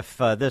 if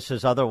this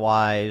is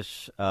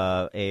otherwise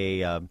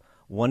a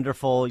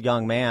wonderful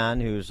young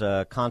man who's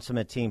a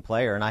consummate team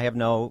player, and I have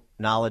no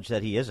knowledge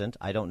that he isn't,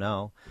 I don't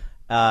know,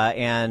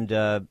 and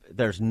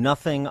there's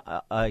nothing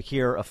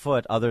here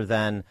afoot other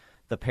than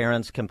the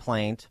parents'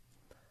 complaint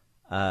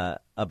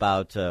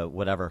about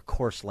whatever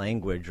coarse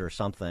language or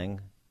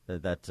something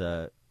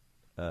that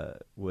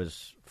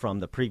was from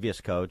the previous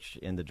coach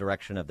in the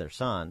direction of their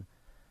son,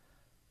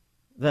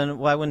 then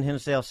why wouldn't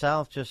Hinsdale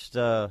South just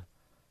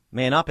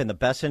man up in the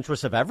best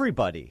interest of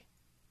everybody?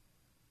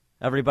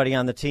 Everybody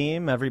on the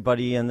team,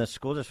 everybody in the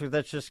school district,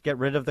 let's just get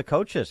rid of the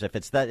coaches if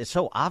it's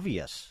so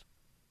obvious.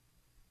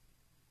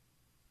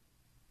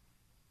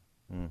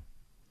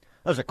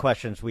 Those are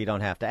questions we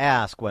don't have to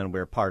ask when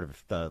we're part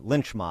of the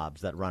lynch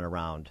mobs that run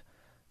around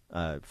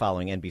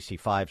following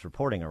NBC5's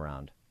reporting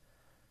around.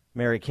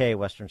 Mary Kay,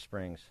 Western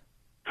Springs.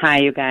 Hi,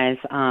 you guys.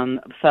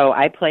 So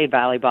I played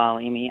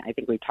volleyball, Amy. I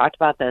think we talked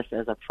about this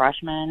as a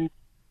freshman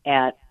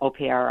at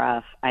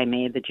OPRF. I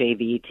made the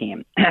JV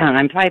team.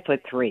 I'm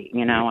 5'3",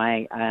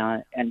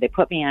 and they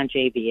put me on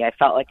JV. I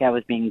felt like I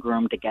was being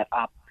groomed to get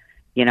up,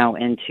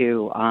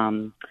 into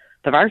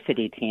the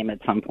varsity team at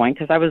some point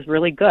because I was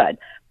really good.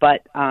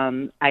 But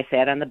I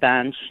sat on the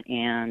bench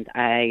and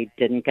I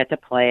didn't get to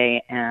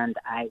play, and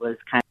I was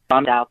kind of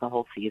bummed out the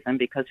whole season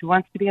because who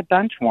wants to be a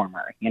bench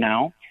warmer,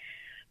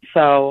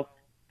 So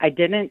I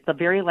didn't, the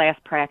very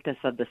last practice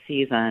of the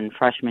season,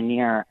 freshman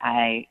year,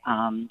 I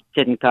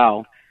didn't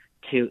go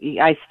to,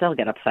 I still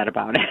get upset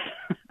about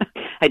it.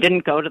 I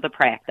didn't go to the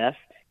practice.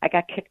 I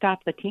got kicked off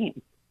the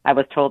team. I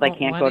was told I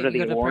can't go to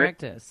the award.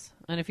 Practice?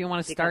 And if you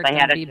want to start,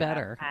 then be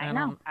better. I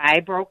know.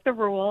 I broke the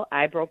rule. But,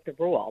 I broke the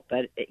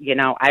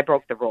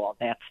rule.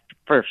 That's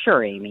for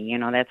sure, Amy.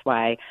 That's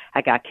why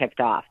I got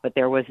kicked off. But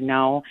there was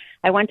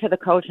I went to the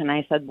coach and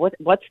I said,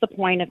 what's the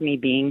point of me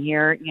being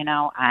here?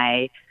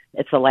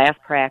 It's the last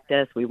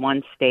practice. We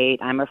won state.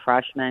 I'm a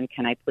freshman.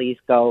 Can I please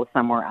go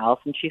somewhere else?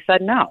 And she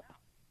said no.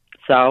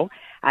 So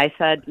I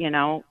said,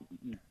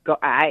 go.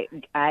 I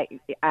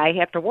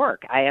have to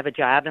work. I have a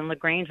job in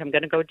LaGrange. I'm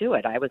going to go do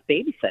it. I was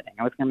babysitting.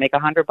 I was going to make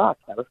 $100.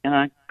 I was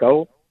going to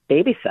go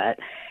babysit.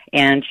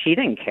 And she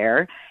didn't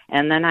care.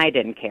 And then I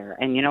didn't care.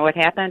 And you know what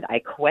happened? I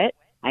quit.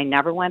 I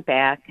never went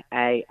back.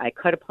 I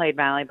could have played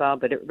volleyball,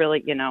 but it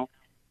really,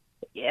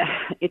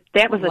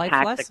 that was a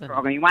toxic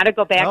program. You want to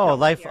go back? Oh,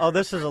 life! Oh,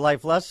 this is a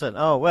life lesson.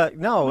 Oh, well,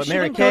 no, well,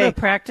 Mary Kay. Kay. Go to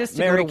practice to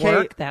Mary go to Kay.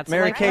 Work. That's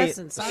Mary Kay.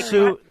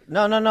 Sue.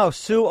 No.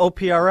 Sue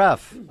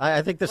OPRF.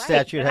 I think the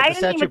statute. I the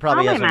statute didn't even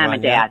probably tell hasn't my mom run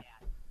and dad. yet.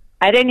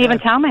 I didn't even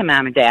tell my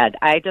mom and dad.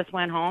 I just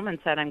went home and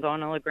said, I'm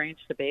going to LaGrange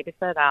to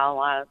babysit.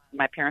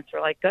 My parents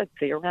were like, good,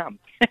 see you around.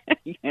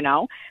 You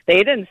know, they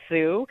didn't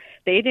sue.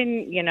 They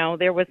didn't, you know,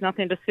 there was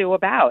nothing to sue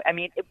about. I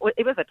mean, it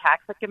was a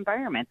toxic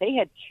environment. They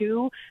had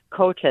two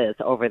coaches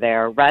over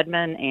there,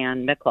 Redmond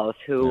and Miklos,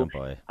 who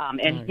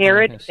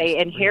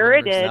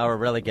inherited. Now we're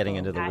really getting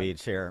into the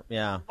weeds here.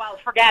 Yeah. Well,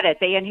 forget it.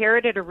 They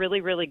inherited a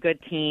really, really good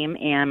team,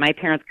 and my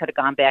parents could have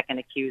gone back and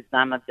accused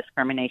them of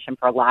discrimination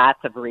for lots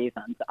of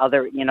reasons,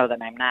 that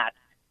I'm not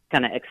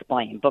going to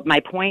explain. But my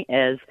point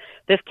is,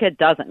 this kid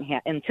doesn't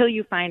have, until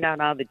you find out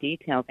all the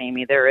details,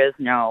 Amy, there is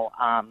no,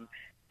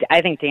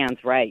 I think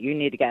Dan's right. You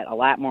need to get a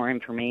lot more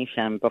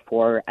information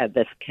before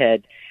this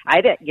kid,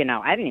 I didn't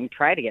even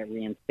try to get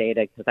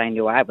reinstated because I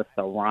knew I was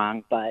so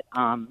wrong, but,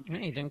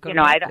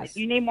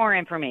 you need more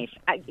information.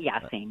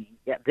 Yes, Amy.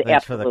 Yeah,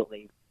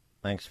 absolutely.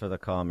 Thanks for the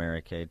call,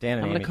 Mary Kay. Dan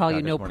and I'm going to call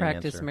you No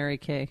Practice, Mary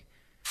Kay.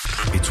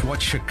 It's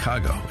what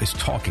Chicago is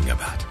talking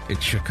about.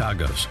 It's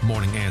Chicago's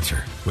Morning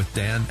Answer with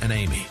Dan and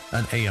Amy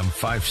on AM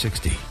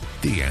 560.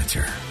 The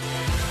Answer.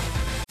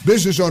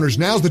 Business owners,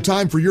 now's the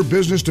time for your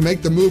business to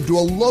make the move to a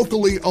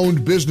locally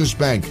owned business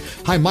bank.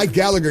 Hi, Mike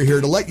Gallagher here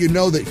to let you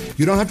know that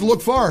you don't have to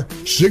look far.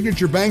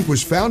 Signature Bank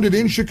was founded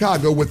in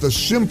Chicago with a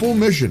simple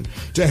mission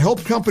to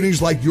help companies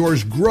like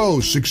yours grow,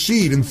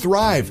 succeed, and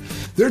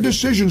thrive. Their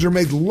decisions are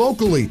made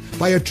locally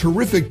by a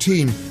terrific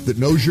team that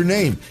knows your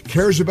name,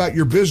 cares about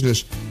your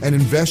business, and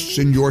invests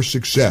in your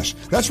success.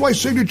 That's why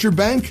Signature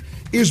Bank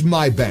is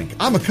my bank.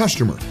 I'm a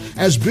customer.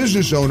 As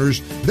business owners,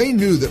 they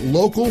knew that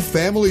local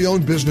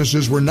family-owned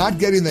businesses were not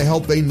getting the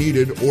help they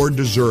needed or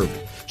deserved.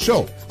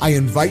 So I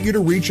invite you to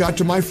reach out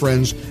to my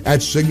friends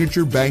at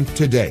Signature Bank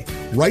today.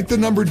 Write the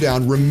number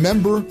down.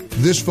 Remember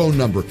this phone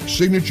number,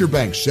 Signature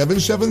Bank,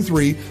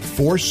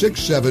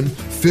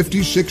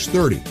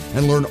 773-467-5630,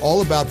 and learn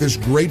all about this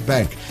great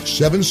bank,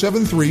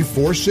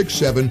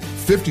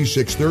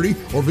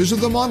 773-467-5630, or visit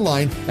them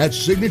online at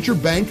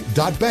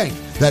signaturebank.bank.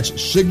 That's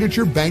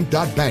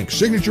signaturebank.bank.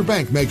 Signature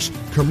Bank makes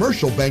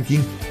commercial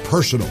banking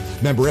personal.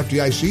 Member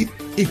FDIC,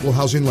 equal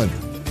housing lender.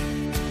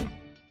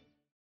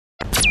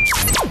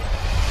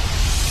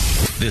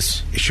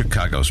 This is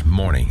Chicago's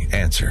Morning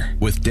Answer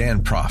with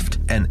Dan Proft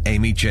and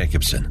Amy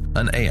Jacobson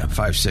on AM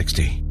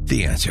 560.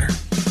 The Answer.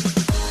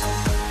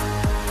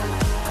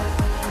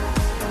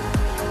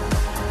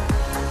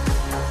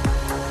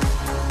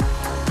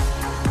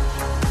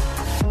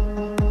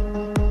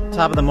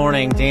 Top of the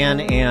morning, Dan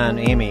and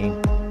Amy.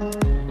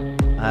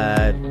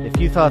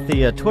 If you thought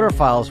the Twitter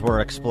files were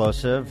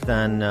explosive,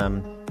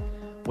 then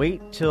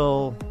wait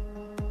till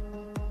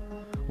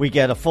we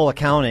get a full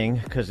accounting,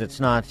 because it's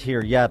not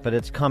here yet, but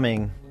it's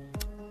coming,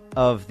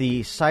 of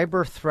the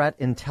Cyber Threat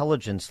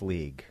Intelligence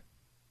League.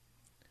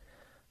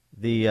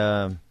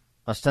 The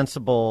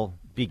ostensible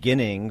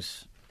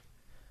beginnings,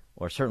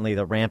 or certainly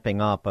the ramping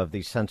up of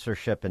the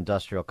censorship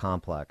industrial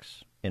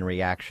complex in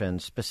reaction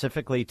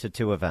specifically to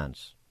two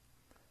events,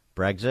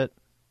 Brexit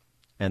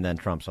and then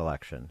Trump's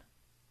election.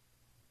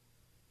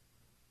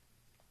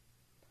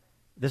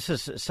 This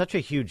is such a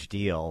huge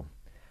deal.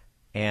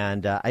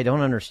 And I don't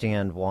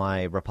understand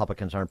why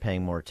Republicans aren't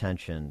paying more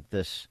attention.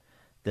 This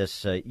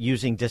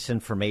using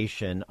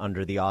disinformation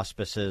under the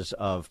auspices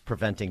of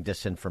preventing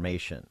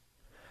disinformation,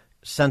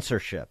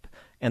 censorship,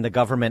 and the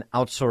government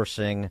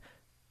outsourcing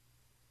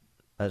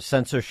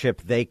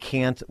censorship they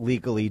can't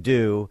legally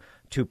do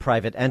to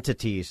private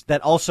entities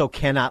that also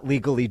cannot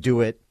legally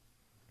do it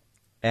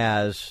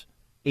as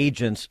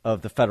agents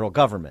of the federal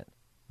government.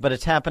 But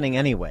it's happening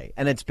anyway,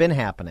 and it's been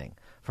happening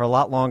for a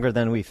lot longer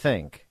than we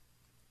think.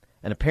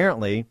 And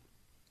apparently,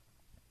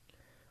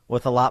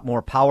 with a lot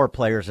more power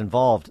players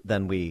involved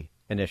than we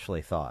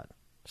initially thought.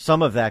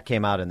 Some of that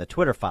came out in the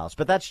Twitter files,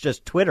 but that's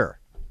just Twitter.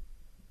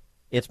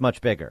 It's much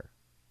bigger.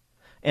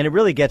 And it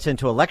really gets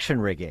into election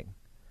rigging,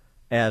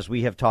 as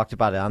we have talked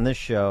about it on this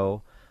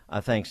show,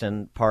 thanks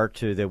in part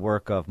to the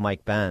work of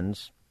Mike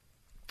Benz,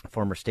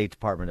 former State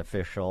Department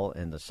official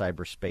in the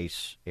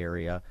cyberspace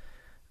area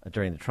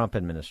during the Trump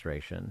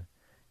administration.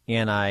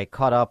 And I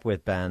caught up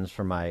with Benz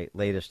for my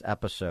latest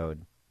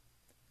episode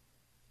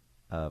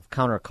of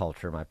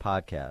Counterculture, my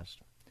podcast.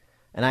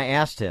 And I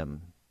asked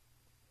him,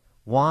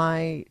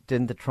 why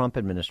didn't the Trump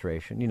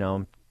administration,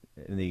 in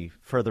the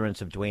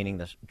furtherance of draining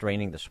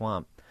the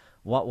swamp,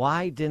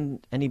 why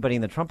didn't anybody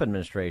in the Trump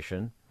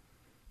administration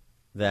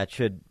that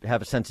should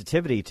have a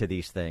sensitivity to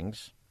these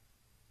things,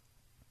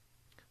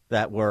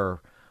 that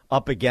were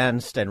up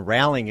against and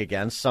rallying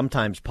against,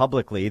 sometimes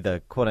publicly,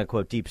 the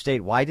quote-unquote deep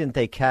state, why didn't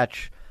they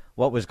catch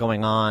what was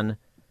going on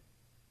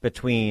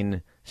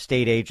between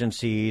state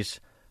agencies,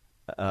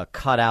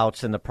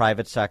 cutouts in the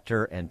private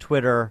sector, and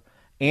Twitter,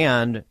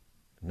 and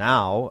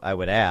now, I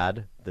would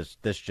add,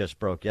 this just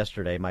broke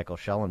yesterday, Michael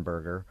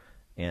Schellenberger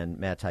and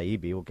Matt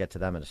Taibbi, we'll get to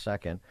them in a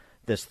second,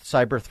 this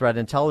Cyber Threat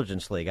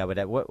Intelligence League. I would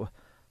add,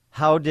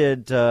 how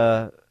did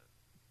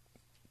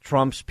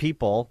Trump's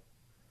people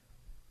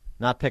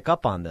not pick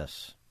up on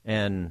this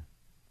and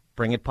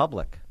bring it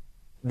public?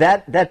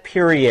 That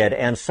period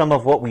and some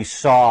of what we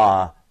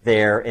saw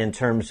there in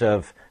terms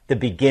of the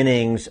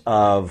beginnings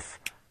of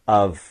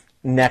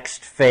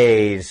next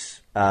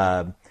phase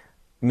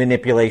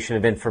manipulation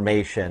of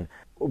information?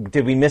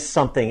 Did we miss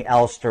something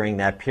else during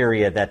that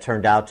period that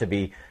turned out to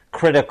be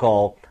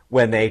critical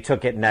when they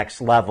took it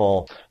next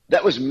level?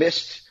 That was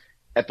missed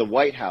at the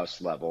White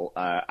House level.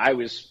 I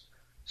was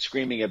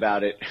screaming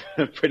about it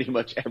pretty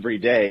much every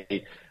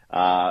day,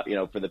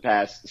 for the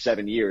past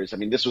 7 years. I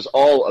mean, this was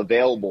all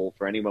available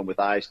for anyone with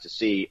eyes to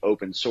see,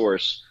 open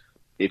source,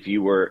 if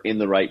you were in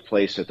the right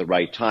place at the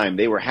right time.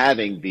 They were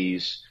having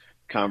these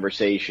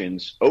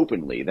conversations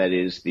openly. That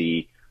is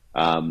the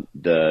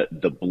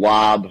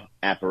blob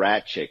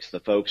apparatchiks, the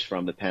folks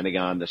from the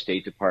Pentagon, the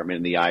State Department,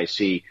 and the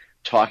IC,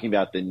 talking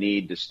about the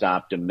need to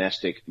stop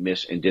domestic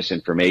mis- and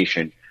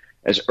disinformation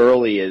as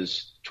early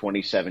as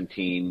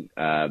 2017,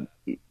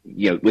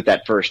 with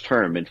that first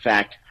term. In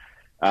fact,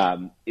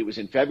 it was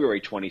in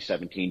February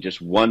 2017,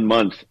 just 1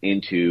 month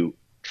into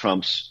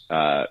Trump's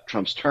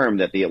term,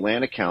 that the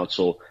Atlantic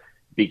Council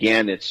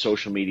began its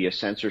social media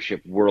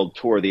censorship world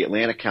tour. The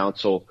Atlantic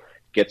Council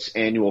gets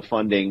annual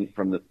funding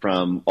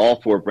from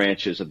all four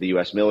branches of the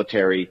U.S.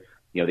 military,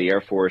 the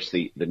Air Force,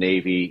 the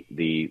Navy,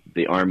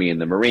 the Army, and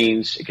the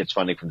Marines. It gets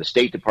funding from the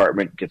State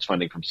Department. It gets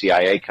funding from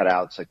CIA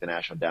cutouts like the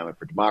National Endowment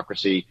for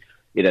Democracy.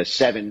 It has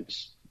 7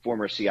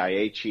 former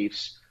CIA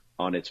chiefs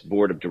on its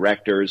board of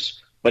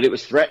directors. But it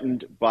was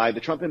threatened by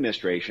the Trump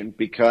administration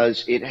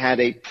because it had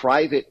a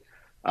private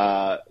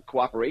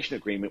cooperation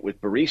agreement with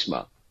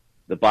Burisma,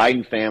 the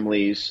Biden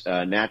family's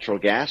natural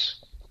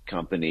gas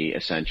company,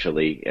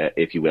 essentially,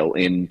 if you will,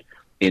 in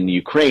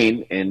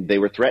Ukraine. And they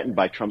were threatened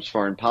by Trump's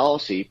foreign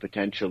policy,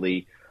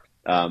 potentially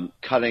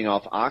cutting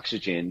off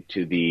oxygen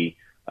to the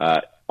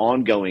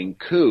ongoing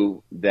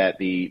coup that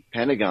the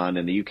Pentagon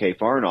and the UK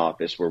Foreign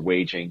Office were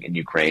waging in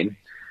Ukraine.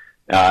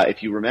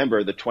 If you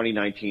remember, the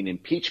 2019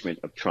 impeachment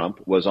of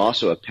Trump was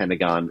also a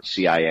Pentagon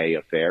CIA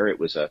affair. It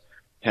was a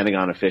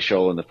Pentagon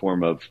official in the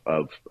form of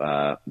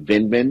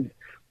Vindman,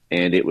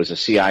 and it was a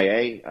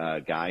CIA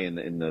guy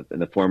in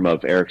the form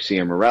of Eric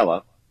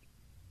Ciamarella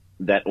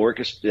that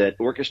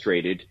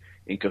orchestrated,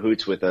 in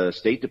cahoots with a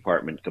State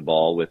Department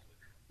cabal with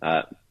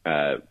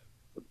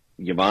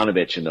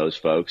Yovanovitch and those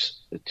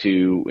folks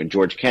and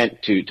George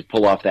Kent to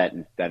pull off that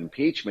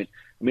impeachment.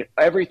 I mean,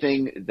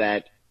 everything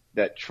that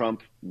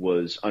Trump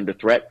was under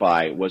threat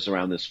by was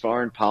around this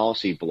foreign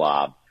policy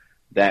blob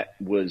that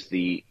was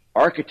the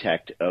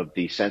architect of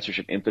the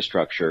censorship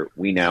infrastructure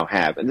we now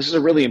have. And this is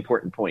a really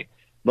important point.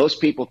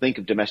 Most people think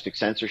of domestic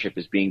censorship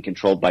as being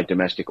controlled by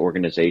domestic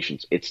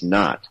organizations. It's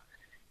not.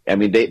 I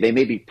mean, they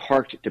may be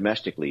parked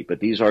domestically, but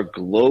these are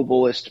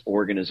globalist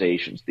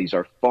organizations. These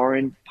are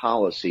foreign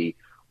policy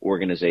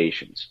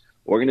organizations.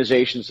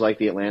 Organizations like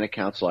the Atlantic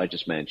Council I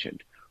just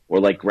mentioned, or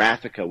like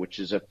Graphica, which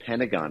is a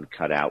Pentagon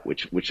cutout,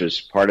 which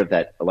is part of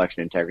that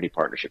election integrity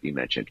partnership you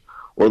mentioned,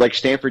 or like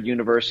Stanford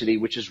University,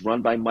 which is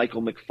run by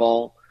Michael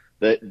McFaul,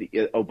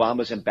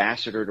 Obama's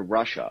ambassador to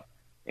Russia,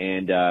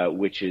 and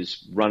which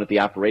is run at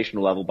the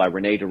operational level by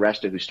Renee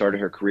DiResta, who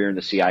started her career in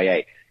the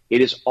CIA.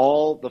 It is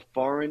all the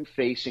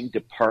foreign-facing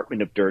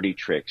Department of Dirty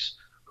Tricks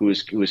who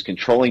is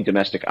controlling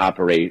domestic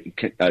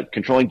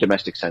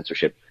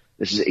censorship.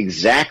 This is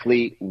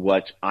exactly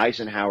what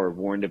Eisenhower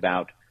warned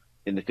about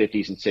in the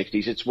 50s and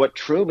 60s. It's what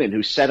Truman,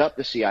 who set up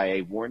the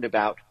CIA, warned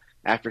about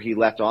after he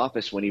left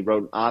office, when he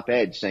wrote an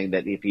op-ed saying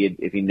that if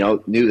he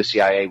knew the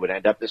CIA would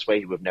end up this way,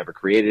 he would have never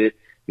created it.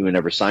 He would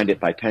have never signed it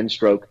by pen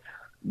stroke.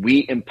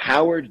 We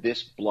empowered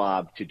this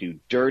blob to do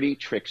dirty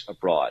tricks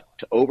abroad,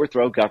 to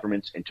overthrow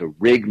governments and to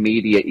rig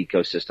media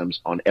ecosystems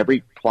on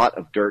every plot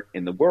of dirt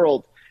in the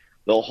world.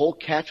 The whole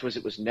catch was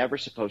it was never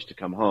supposed to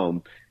come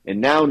home.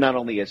 And now not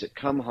only has it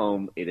come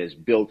home, it has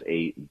built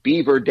a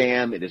beaver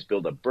dam, it has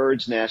built a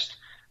bird's nest,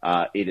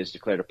 it has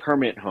declared a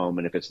permanent home,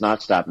 and if it's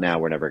not stopped now,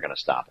 we're never going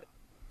to stop it.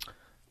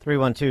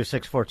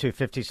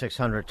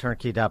 312-642-5600,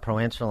 turnkey.pro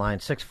answer line,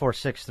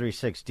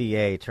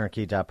 64636DA,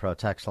 turnkey.pro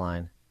text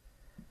line.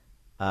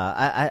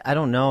 I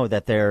don't know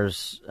that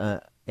there's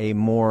a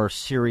more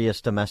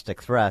serious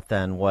domestic threat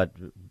than what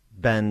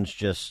Ben's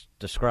just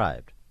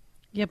described.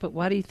 Yeah, but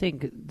why do you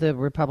think the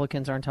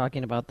Republicans aren't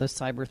talking about the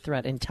Cyber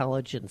Threat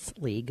Intelligence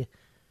League?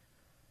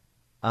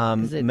 I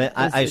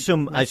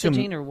assume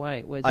or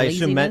what?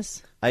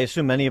 I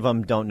assume many of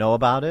them don't know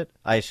about it.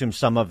 I assume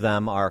some of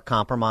them are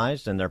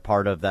compromised and they're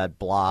part of that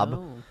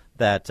blob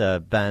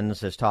that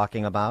Ben's is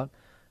talking about.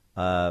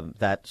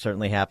 That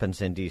certainly happens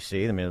in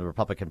D.C. I mean, the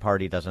Republican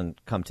Party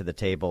doesn't come to the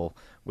table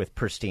with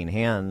pristine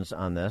hands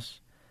on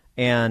this,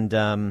 and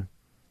all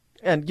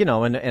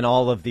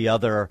of the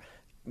other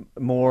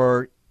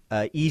more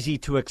easy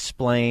to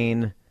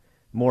explain,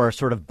 more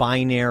sort of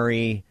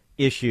binary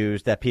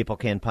issues that people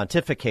can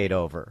pontificate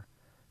over.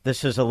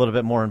 This is a little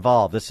bit more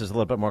involved. This is a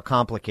little bit more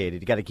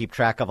complicated. You got to keep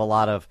track of a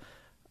lot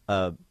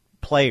of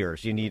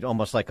players. You need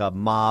almost like a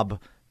mob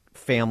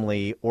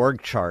family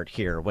org chart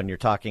here when you're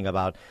talking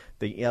about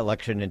the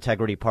Election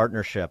Integrity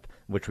Partnership,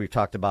 which we've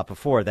talked about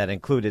before, that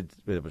included,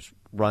 it was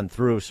run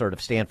through sort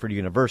of Stanford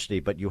University,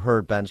 but you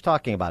heard Ben's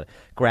talking about it,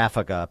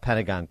 Graphica,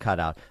 Pentagon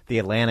Cutout, the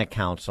Atlantic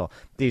Council,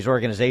 these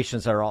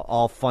organizations that are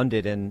all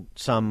funded in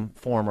some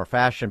form or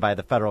fashion by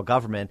the federal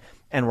government,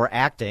 and were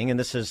acting, and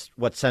this is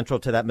what's central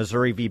to that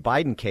Missouri v.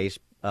 Biden case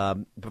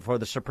before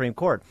the Supreme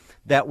Court,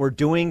 that were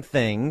doing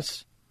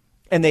things.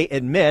 And they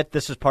admit,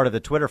 this is part of the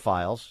Twitter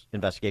Files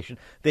investigation,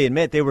 they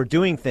admit they were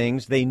doing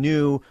things they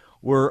knew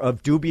were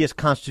of dubious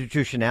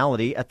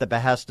constitutionality at the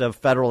behest of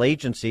federal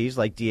agencies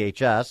like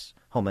DHS,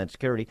 Homeland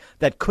Security,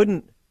 that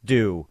couldn't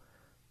do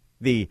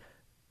the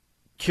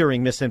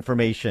curing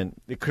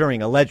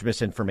alleged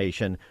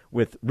misinformation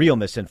with real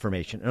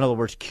misinformation. In other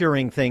words,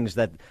 curing things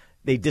that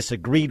they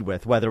disagreed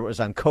with, whether it was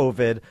on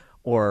COVID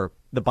or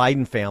the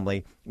Biden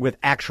family, with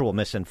actual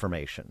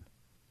misinformation.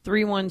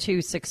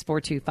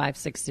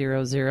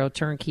 312-642-5600,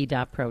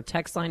 turnkey.pro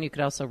text line. You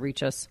could also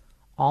reach us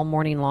all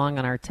morning long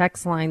on our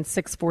text line,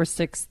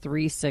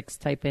 64636.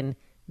 Type in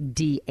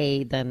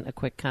DA, then a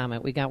quick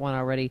comment. We got one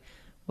already.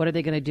 What are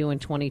they going to do in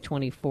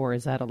 2024?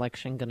 Is that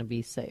election going to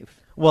be safe?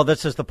 Well,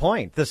 this is the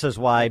point. This is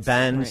why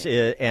Benz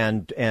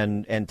and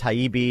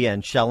Taibbi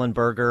and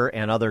Schellenberger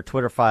and other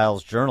Twitter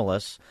Files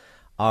journalists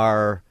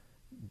are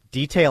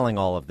detailing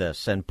all of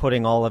this and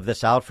putting all of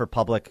this out for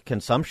public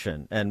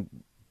consumption. And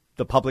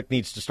the public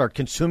needs to start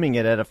consuming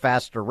it at a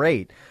faster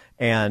rate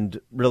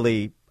and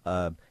really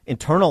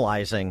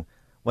internalizing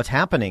what's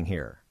happening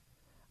here.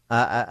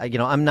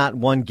 I'm not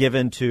one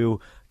given to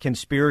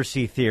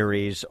conspiracy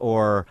theories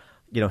or,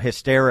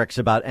 hysterics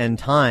about end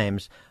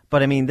times.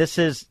 But I mean, this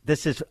is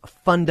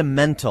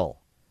fundamental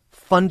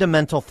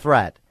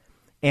threat,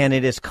 and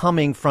it is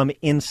coming from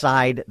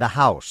inside the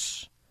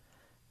House.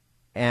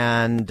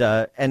 And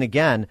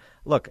again,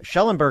 look,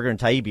 Schellenberger and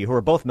Taibbi, who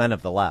are both men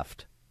of the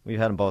left, we've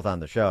had them both on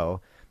the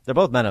show. They're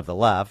both men of the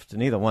left.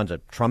 Neither one's a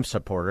Trump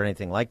supporter or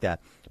anything like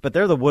that. But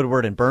they're the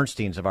Woodward and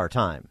Bernsteins of our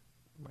time.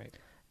 Right.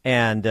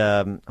 And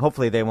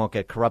hopefully they won't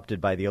get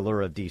corrupted by the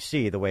allure of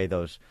D.C. the way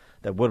that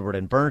Woodward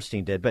and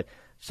Bernstein did. But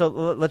so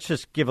let's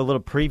just give a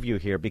little preview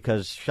here,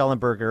 because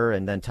Schellenberger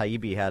and then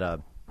Taibbi had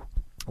a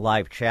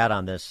live chat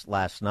on this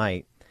last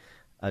night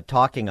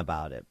talking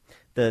about it.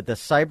 The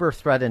Cyber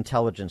Threat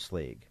Intelligence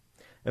League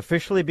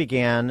officially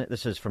began,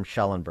 this is from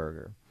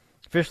Schellenberger,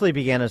 officially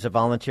began as a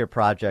volunteer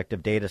project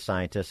of data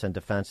scientists and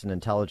defense and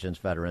intelligence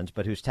veterans,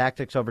 but whose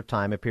tactics over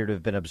time appear to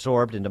have been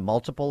absorbed into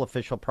multiple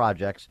official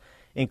projects,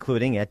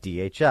 including at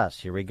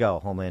DHS. Here we go,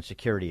 Homeland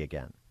Security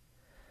again.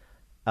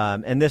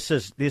 And this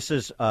is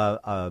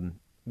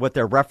what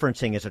they're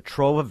referencing is a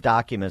trove of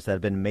documents that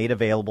have been made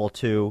available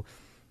to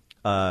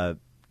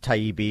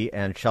Taibbi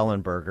and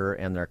Schellenberger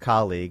and their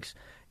colleagues,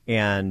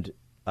 and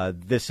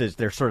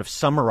they're sort of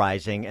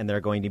summarizing, and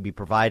they're going to be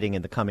providing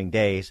in the coming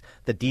days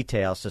the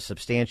details to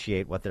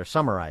substantiate what they're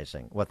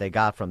summarizing, what they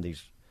got from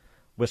these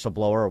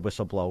whistleblower or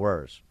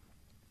whistleblowers.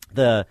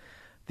 The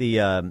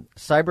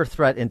Cyber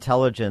Threat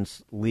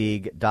Intelligence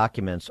League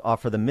documents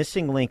offer the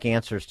missing link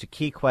answers to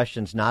key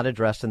questions not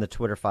addressed in the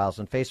Twitter Files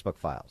and Facebook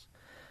Files.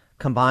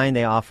 Combined,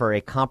 they offer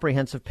a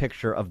comprehensive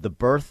picture of the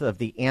birth of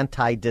the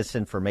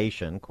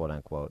anti-disinformation, quote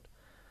unquote,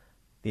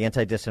 the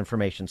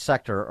anti-disinformation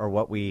sector, or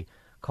what we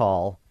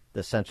call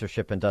the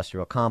censorship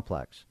industrial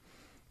complex.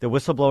 The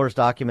whistleblowers'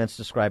 documents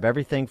describe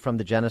everything from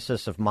the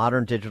genesis of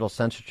modern digital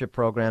censorship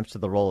programs to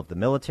the role of the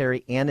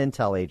military and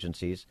intel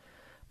agencies,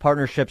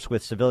 partnerships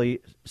with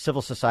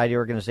civil society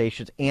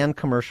organizations and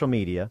commercial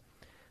media,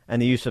 and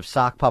the use of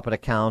sock puppet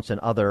accounts and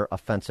other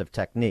offensive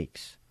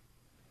techniques.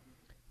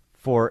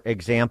 For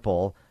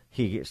example,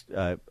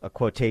 a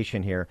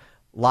quotation here,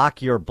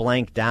 "Lock your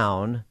blank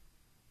down,"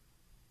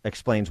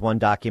 explains one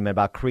document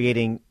about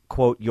creating,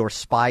 quote, "your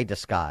spy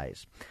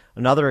disguise."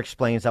 Another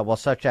explains that while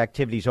such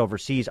activities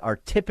overseas are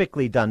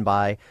typically done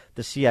by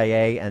the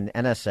CIA and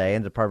NSA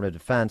and the Department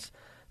of Defense,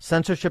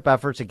 censorship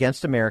efforts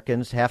against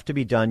Americans have to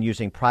be done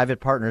using private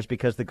partners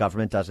because the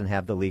government doesn't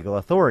have the legal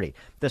authority.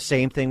 The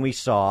same thing we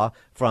saw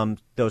from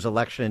those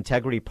election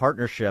integrity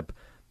partnership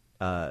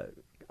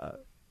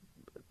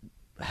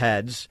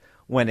heads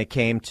when it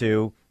came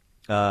to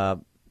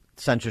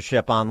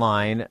censorship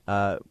online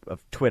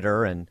of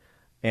Twitter and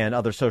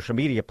other social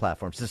media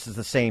platforms. This is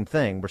the same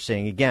thing we're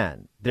seeing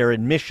again. Their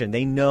admission,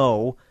 they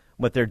know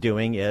what they're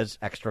doing is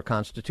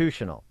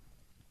extra-constitutional,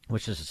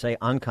 which is to say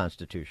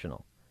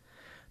unconstitutional.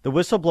 The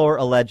whistleblower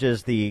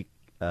alleges the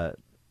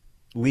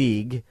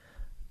league,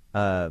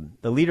 the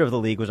leader of the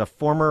league was a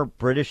former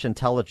British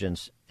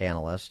intelligence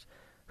analyst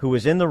who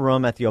was in the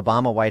room at the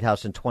Obama White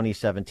House in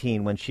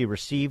 2017 when she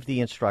received the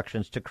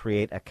instructions to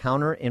create a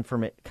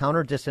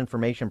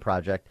counter-disinformation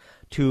project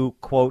to,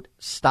 quote,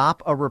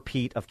 "stop a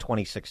repeat of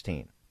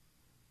 2016.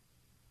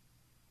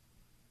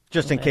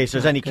 Just in case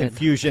there's any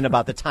confusion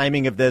about the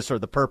timing of this or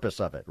the purpose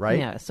of it, right?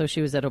 Yeah, so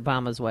she was at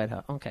Obama's White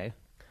House. Okay.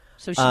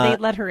 So they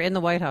let her in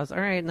the White House.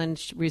 All right, and then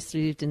she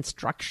received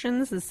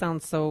instructions? This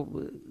sounds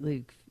so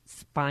like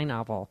spy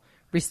novel.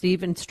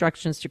 Receive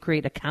instructions to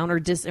create a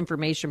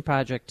counter-disinformation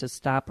project to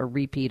stop a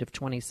repeat of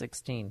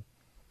 2016.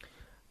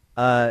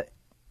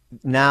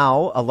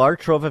 Now, a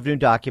large trove of new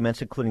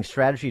documents, including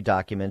strategy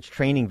documents,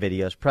 training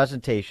videos,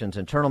 presentations,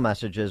 internal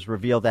messages,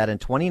 reveal that in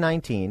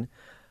 2019,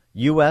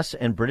 U.S.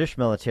 and British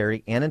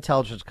military and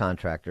intelligence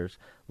contractors,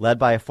 led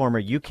by a former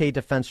UK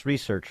defense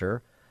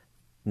researcher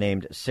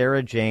named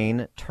Sarah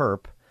Jane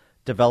Terp,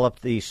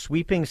 developed the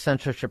sweeping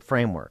censorship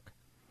framework.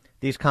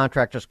 These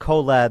contractors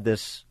co-led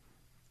this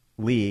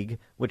league,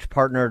 which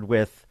partnered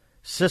with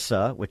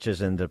CISA, which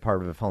is in the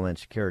Department of Homeland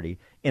Security,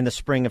 in the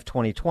spring of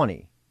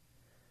 2020.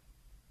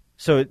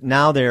 So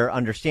now they're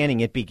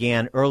understanding it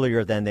began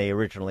earlier than they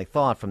originally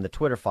thought from the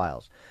Twitter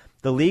files.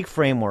 The league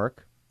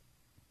framework,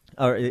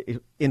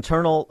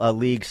 internal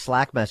league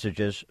Slack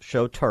messages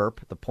show Terp,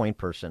 the point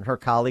person, her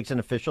colleagues and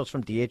officials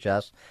from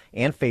DHS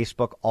and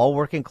Facebook all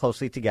working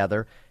closely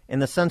together in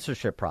the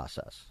censorship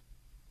process.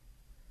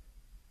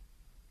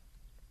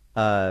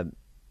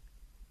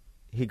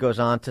 He goes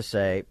on to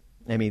say,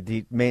 I mean,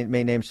 he may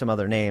name some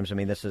other names. I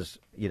mean, this is,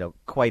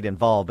 quite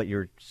involved, but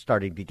you're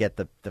starting to get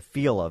the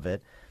feel of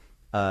it.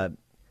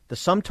 The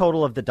sum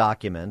total of the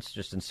documents,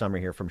 just in summary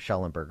here from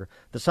Schellenberger,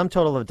 the sum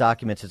total of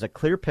documents is a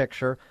clear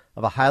picture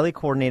of a highly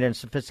coordinated and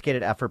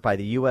sophisticated effort by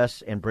the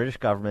U.S. and British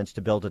governments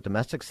to build a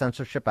domestic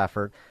censorship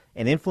effort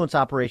and influence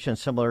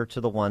operations similar to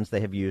the ones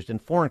they have used in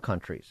foreign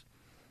countries.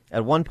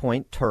 At one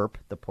point, Terp,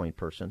 the point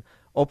person,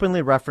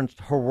 openly referenced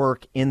her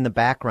work in the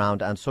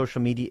background on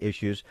social media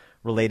issues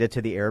related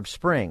to the Arab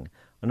Spring.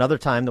 Another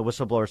time, the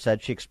whistleblower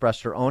said she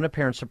expressed her own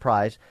apparent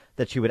surprise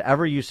that she would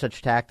ever use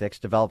such tactics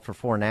developed for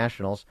foreign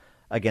nationals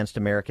against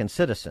American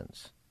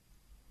citizens.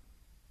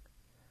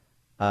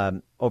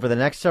 Over the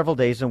next several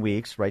days and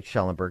weeks, writes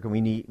Schellenberger,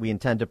 we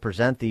intend to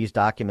present these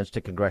documents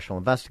to congressional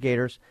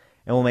investigators,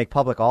 and we'll make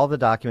public all the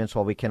documents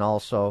while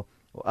while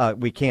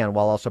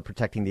also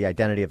protecting the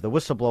identity of the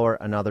whistleblower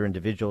and other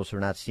individuals who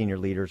are not senior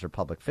leaders or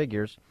public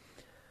figures.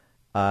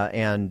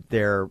 And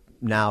they're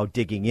now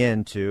digging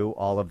into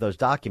all of those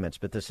documents.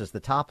 But this is the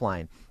top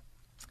line.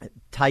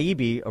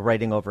 Taibbi,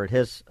 writing over at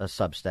his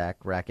Substack,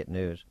 Racket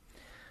News,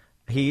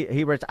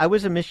 he writes, I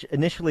was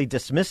initially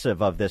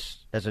dismissive of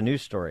this as a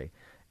news story,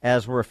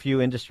 as were a few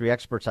industry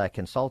experts I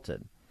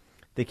consulted.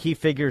 The key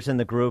figures in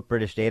the group,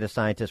 British data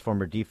scientist,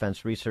 former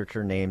defense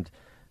researcher named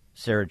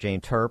Sarah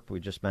Jane Terp, we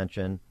just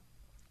mentioned,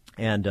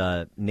 and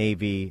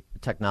Navy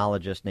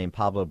technologist named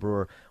Pablo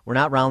Brewer, were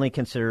not roundly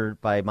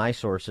considered by my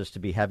sources to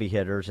be heavy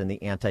hitters in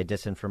the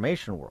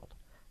anti-disinformation world.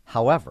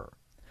 However,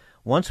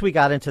 once we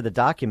got into the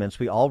documents,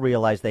 we all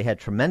realized they had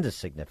tremendous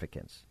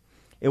significance.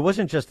 It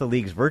wasn't just the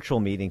League's virtual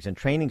meetings and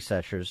training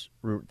sessions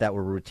that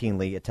were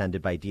routinely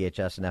attended by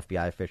DHS and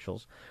FBI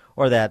officials,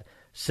 or that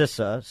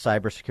CISA,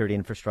 Cybersecurity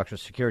Infrastructure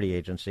Security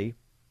Agency,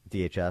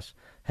 DHS,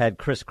 had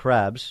Chris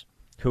Krebs,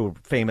 who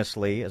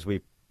famously, as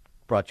we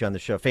brought you on the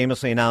show,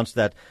 famously announced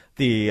that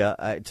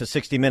to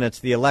 60 Minutes,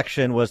 the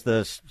election was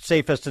the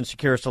safest and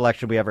securest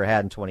election we ever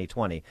had in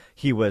 2020.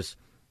 He was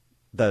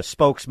the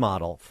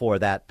spokesmodel for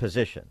that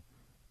position.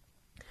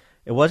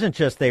 It wasn't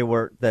just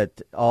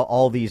that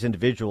all these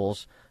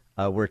individuals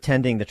were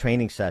attending the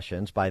training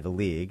sessions by the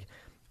League,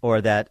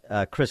 or that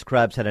Chris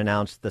Krebs had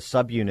announced the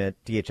DHS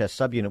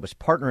subunit was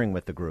partnering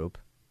with the group,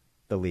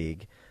 the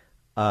League,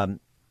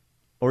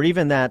 or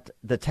even that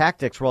the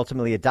tactics were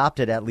ultimately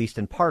adopted, at least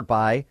in part,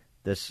 by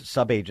this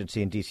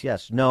sub-agency in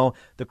DCS. No,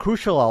 the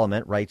crucial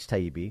element, writes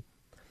Taibbi,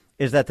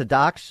 is that the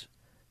docs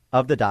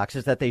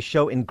is that they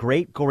show in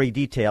great gory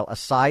detail a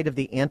side of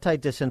the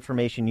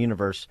anti-disinformation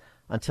universe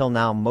until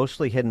now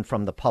mostly hidden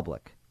from the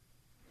public.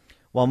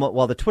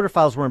 While the Twitter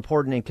files were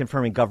important in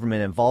confirming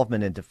government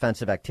involvement in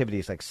defensive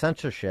activities like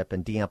censorship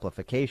and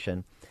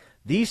de-amplification,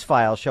 these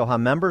files show how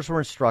members were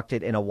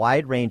instructed in a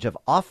wide range of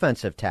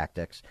offensive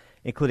tactics,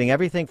 including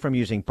everything from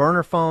using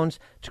burner phones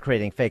to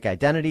creating fake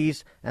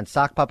identities and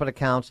sock puppet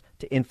accounts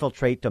to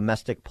infiltrate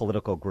domestic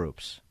political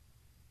groups.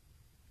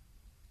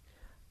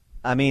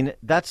 I mean,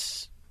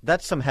 that's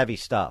some heavy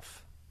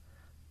stuff.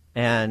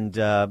 And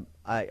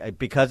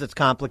because it's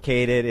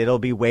complicated, it'll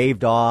be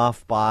waved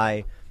off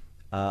by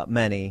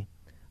many.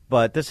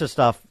 But this is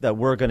stuff that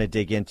we're going to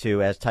dig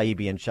into as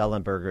Taibbi and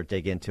Schellenberger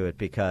dig into it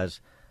because,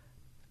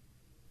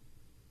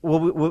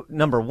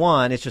 number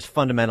one, it's just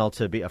fundamental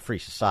to be a free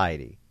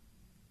society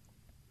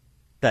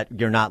that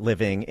you're not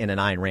living in an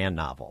Ayn Rand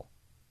novel,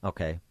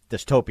 okay,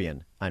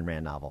 dystopian Ayn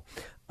Rand novel.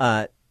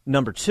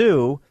 Number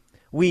two,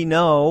 we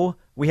know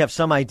we have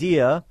some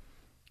idea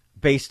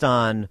based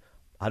on,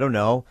 I don't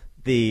know,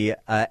 the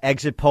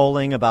exit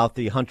polling about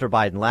the Hunter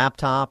Biden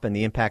laptop and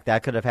the impact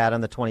that could have had on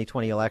the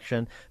 2020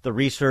 election, the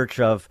research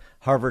of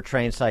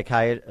Harvard-trained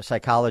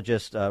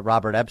psychologist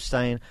Robert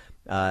Epstein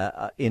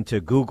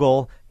into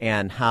Google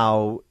and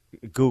how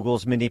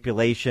Google's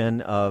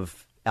manipulation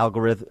of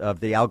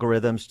the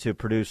algorithms to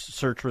produce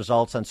search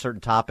results on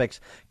certain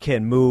topics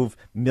can move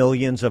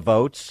millions of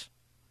votes,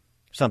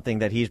 something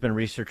that he's been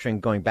researching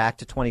going back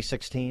to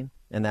 2016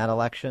 in that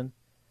election.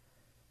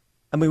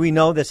 I mean, we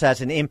know this has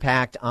an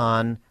impact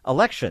on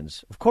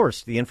elections. Of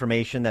course, the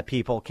information that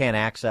people can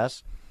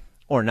access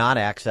or not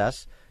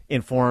access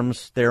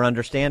informs their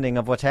understanding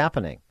of what's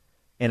happening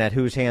and at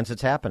whose hands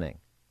it's happening.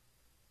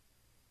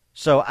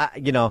 So,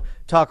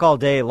 talk all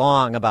day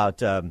long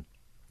about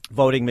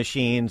voting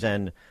machines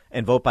and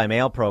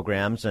vote-by-mail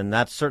programs, and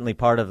that's certainly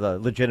part of the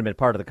legitimate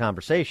part of the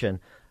conversation.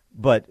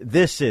 But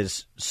this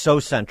is so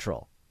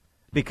central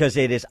because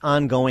it is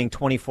ongoing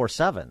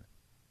 24/7.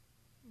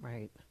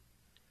 Right.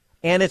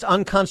 And it's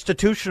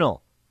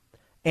unconstitutional.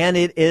 And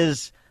it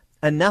is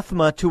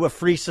anathema to a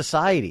free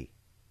society.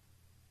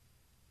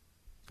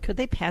 Could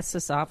they pass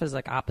this off as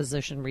like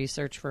opposition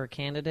research for a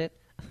candidate?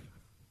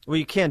 Well,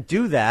 you can't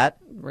do that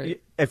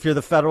if you're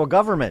the federal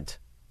government.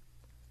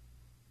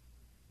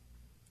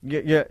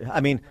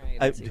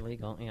 It's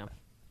illegal, yeah.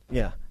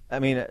 Yeah. I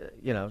mean,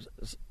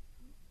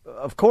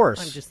 of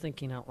course. I'm just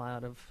thinking out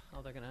loud of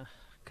how they're going to,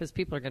 because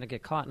people are going to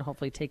get caught and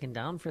hopefully taken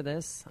down for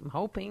this. I'm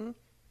hoping.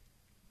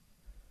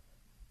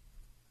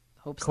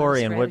 Hope's not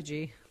a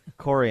strategy.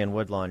 Corey and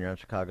Woodlawn, you're on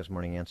Chicago's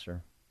Morning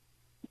Answer.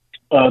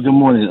 Good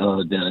morning,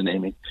 Dan and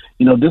Amy.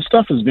 This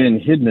stuff has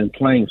been hidden in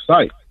plain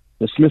sight.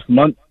 The Smith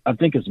Munt, I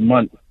think it's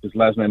Munt, his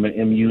last name is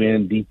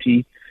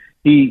M-U-N-D-T.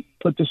 He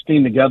put this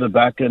thing together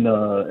back in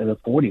the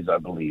 40s, I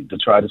believe, to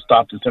try to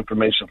stop this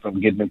information from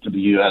getting into the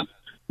U.S.,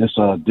 this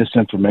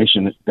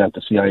disinformation that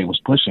the CIA was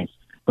pushing.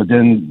 But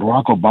then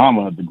Barack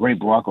Obama, the great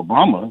Barack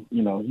Obama,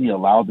 he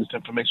allowed this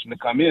information to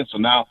come in. So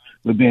now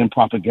we're being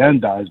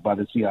propagandized by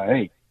the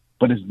CIA.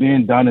 But it's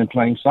being done in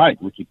plain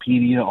sight.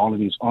 Wikipedia, all of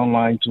these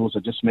online tools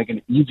are just making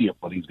it easier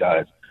for these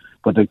guys.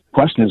 But the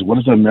question is, what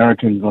is the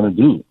American going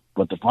to do?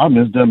 But the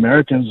problem is the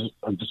Americans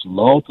are just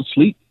lulled to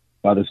sleep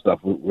by this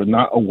stuff. We're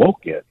not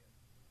awoke yet.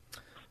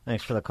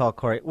 Thanks for the call,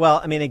 Corey. Well,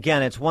 I mean,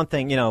 again, it's one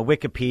thing,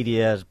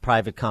 Wikipedia is a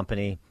private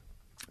company.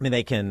 I mean,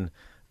 they can,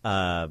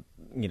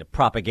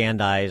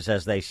 propagandize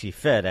as they see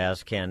fit,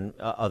 as can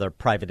other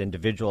private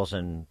individuals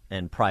and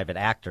private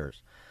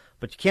actors.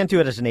 But you can't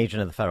do it as an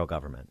agent of the federal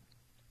government.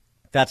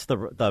 That's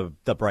the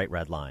bright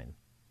red line.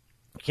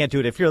 You can't do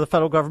it if you're the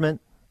federal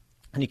government,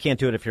 and you can't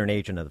do it if you're an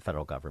agent of the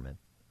federal government.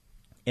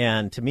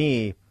 And to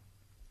me,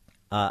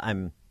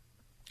 I'm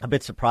a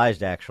bit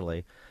surprised,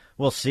 actually.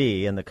 We'll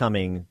see in the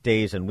coming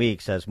days and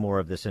weeks as more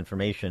of this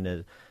information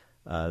is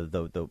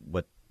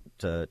what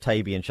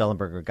Taibbi and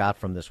Schellenberger got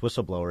from this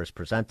whistleblower is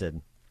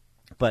presented.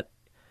 But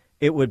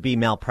it would be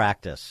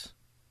malpractice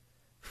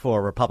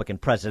for Republican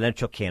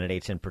presidential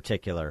candidates in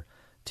particular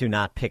to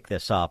not pick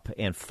this up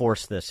and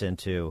force this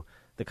into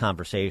the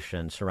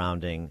conversation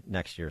surrounding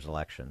next year's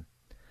election.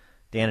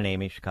 Dan and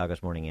Amy,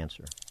 Chicago's Morning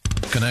Answer.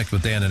 Connect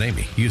with Dan and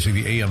Amy using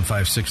the AM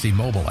 560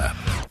 mobile app.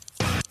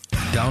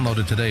 Download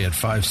it today at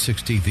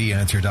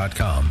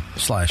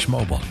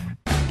 560theanswer.com/mobile.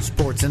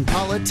 Sports and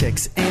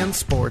politics and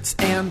sports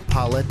and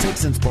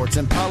politics and sports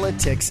and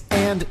politics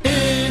and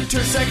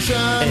intersection.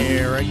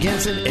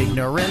 Arrogance and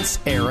ignorance.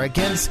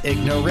 Arrogance,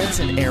 ignorance,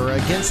 and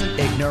arrogance and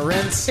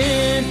ignorance.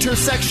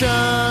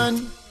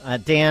 Intersection.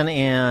 Dan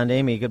and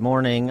Amy, good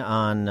morning.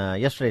 On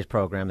yesterday's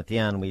program, at the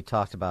end, we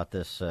talked about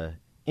this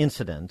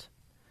incident.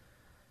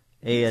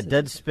 A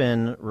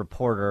Deadspin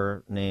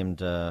reporter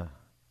named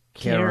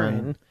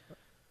Karen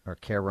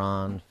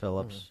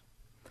Phillips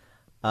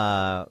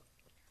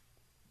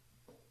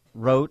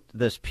wrote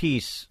this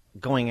piece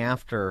going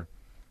after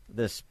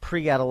this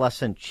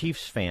pre-adolescent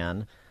Chiefs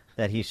fan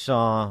that he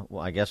saw,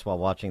 well, I guess while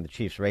watching the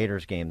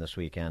Chiefs-Raiders game this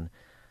weekend,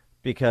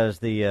 because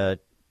the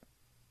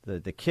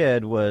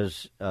kid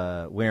was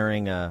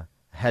wearing a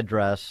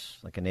headdress,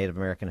 like a Native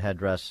American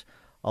headdress,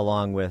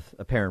 along with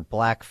apparent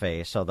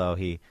blackface, although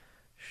he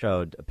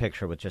showed a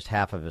picture with just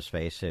half of his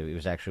face. So he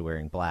was actually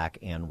wearing black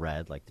and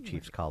red, like the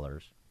Chiefs'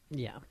 colors.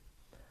 Yeah.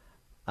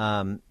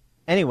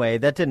 Anyway,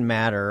 that didn't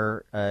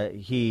matter.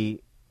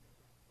 He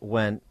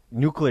went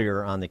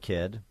nuclear on the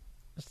kid,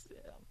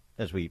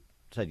 as we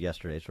said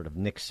yesterday, sort of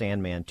Nick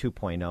Sandmann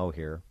 2.0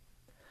 here.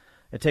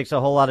 It takes a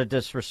whole lot of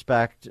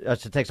disrespect.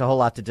 It takes a whole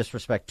lot to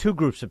disrespect two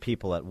groups of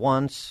people at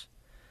once,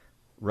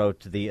 wrote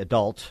the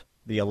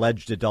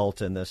alleged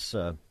adult in this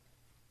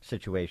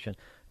situation.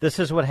 This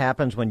is what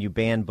happens when you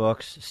ban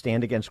books,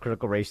 stand against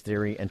critical race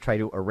theory, and try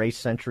to erase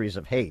centuries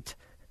of hate.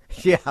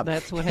 Yeah,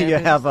 that's what happens. You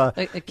have a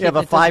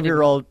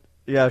 5-year-old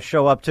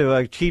show up to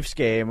a Chiefs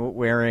game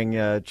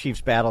wearing Chiefs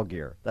battle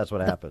gear. That's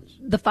what happens.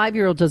 The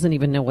 5-year-old doesn't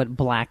even know what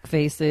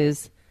blackface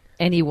is,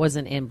 and he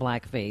wasn't in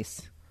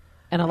blackface.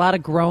 And a lot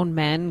of grown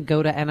men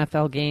go to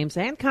NFL games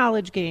and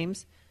college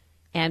games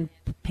and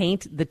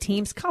paint the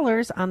team's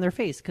colors on their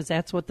face because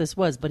that's what this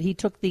was. But he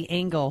took the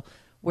angle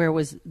where it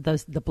was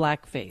the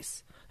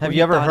blackface. Have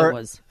you ever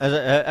heard?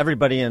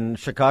 Everybody in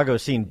Chicago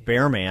has seen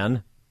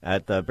Bearman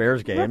at the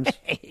Bears games.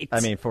 Right. I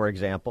mean, for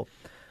example,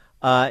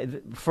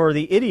 for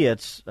the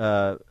idiots,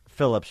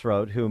 Phillips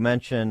wrote, who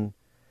mentioned,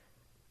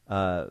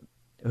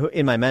 who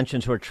in my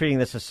mentions, who are treating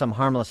this as some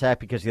harmless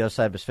act because the other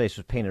side of his face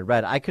was painted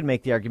red. I could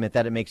make the argument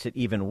that it makes it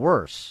even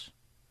worse.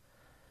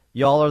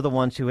 Y'all are the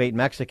ones who hate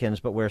Mexicans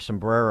but wear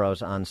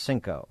sombreros on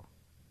Cinco.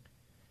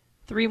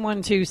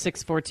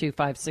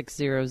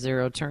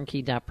 312-642-5600,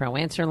 turnkey.pro.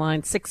 Answer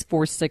line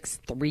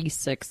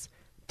 64636.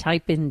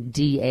 Type in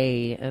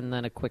DA and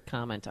then a quick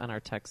comment on our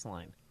text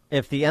line.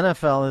 If the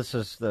NFL, this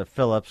is the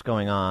Phillips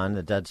going on,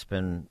 the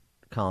Deadspin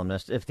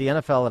columnist, if the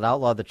NFL had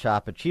outlawed the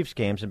chop at Chiefs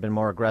games and been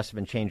more aggressive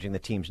in changing the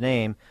team's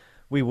name,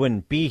 we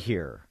wouldn't be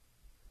here.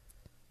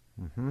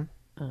 Mm-hmm.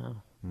 Oh.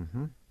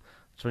 Mm-hmm.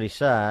 That's what he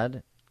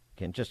said.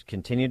 Can just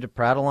continue to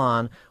prattle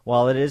on.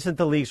 While it isn't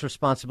the league's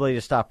responsibility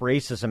to stop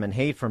racism and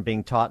hate from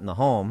being taught in the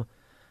home,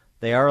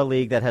 they are a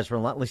league that has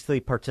relentlessly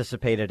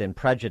participated in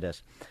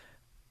prejudice.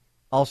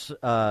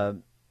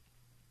 Also,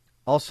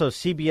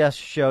 CBS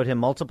showed him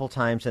multiple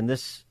times, and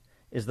this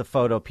is the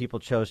photo people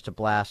chose to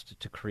blast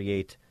to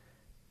create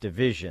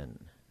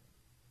division.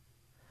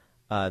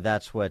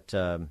 That's what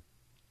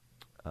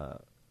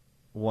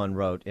one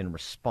wrote in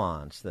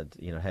response, that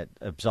had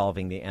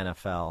absolving the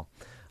NFL.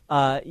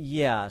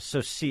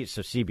 So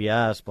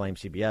CBS, blame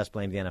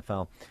the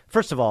NFL.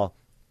 First of all,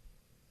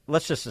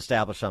 let's just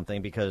establish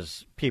something,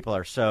 because people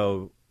are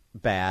so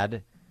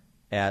bad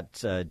at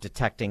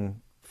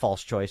detecting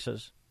false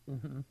choices.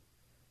 Mm-hmm.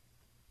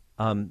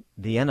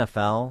 The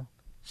NFL,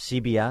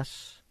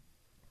 CBS,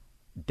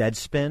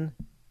 Deadspin,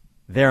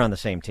 they're on the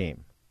same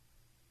team.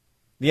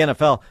 The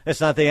NFL,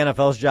 it's not the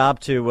NFL's job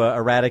to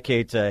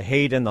eradicate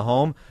hate in the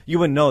home. You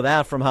wouldn't know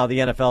that from how the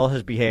NFL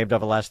has behaved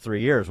over the last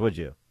 3 years, would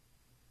you?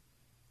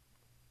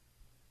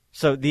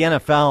 So the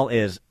NFL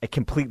is a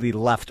completely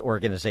left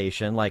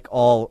organization, like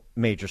all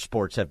major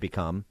sports have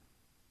become,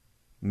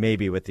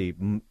 maybe with the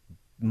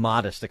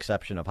modest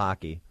exception of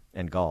hockey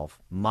and golf.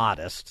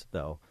 Modest,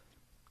 though.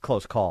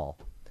 Close call.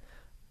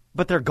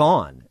 But they're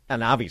gone.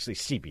 And obviously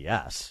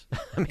CBS.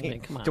 I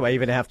mean, do I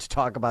even have to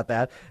talk about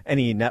that?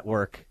 Any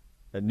network,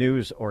 a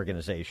news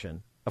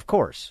organization, of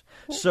course.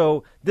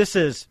 So this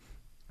is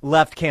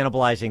left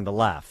cannibalizing the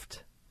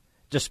left,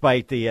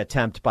 despite the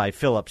attempt by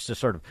Phillips to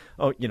sort of,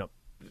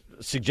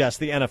 suggest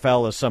the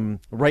NFL is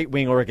some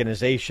right-wing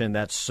organization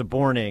that's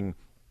suborning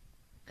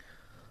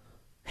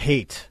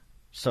hate,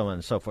 so on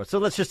and so forth. So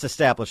let's just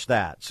establish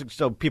that,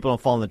 so people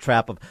don't fall in the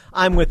trap of,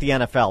 I'm with the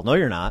NFL. No,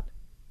 you're not.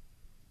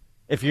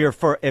 If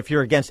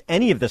you're against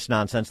any of this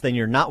nonsense, then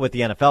you're not with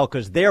the NFL,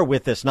 because they're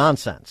with this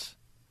nonsense.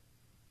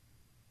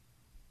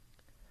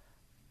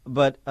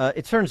 But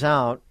it turns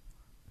out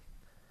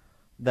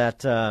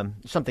that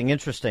something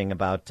interesting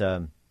about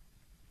the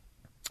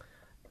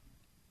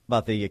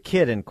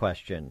kid in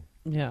question.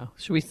 Yeah.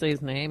 Should we say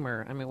his name?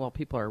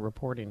 People are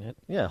reporting it.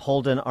 Yeah,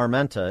 Holden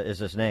Armenta is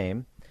his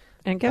name.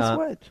 And guess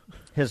what?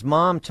 His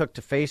mom took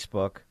to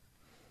Facebook.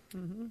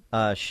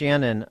 Mm-hmm.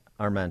 Shannon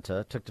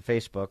Armenta took to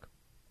Facebook.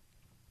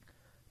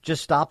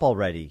 Just stop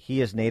already. He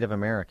is Native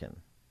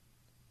American.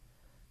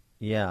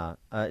 Yeah.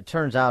 It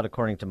turns out,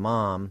 according to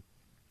Mom,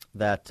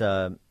 that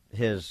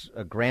his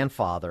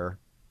grandfather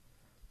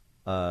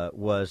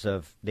was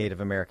of Native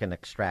American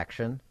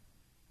extraction.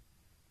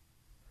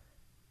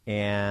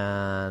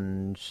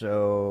 And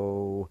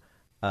so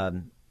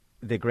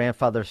the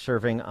grandfather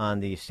serving on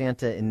the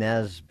Santa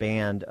Ynez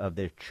Band of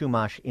the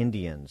Chumash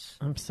Indians.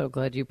 I'm so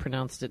glad you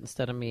pronounced it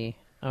instead of me.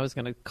 I was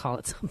going to call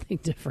it something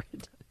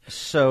different.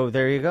 So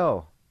there you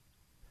go.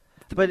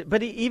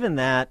 But even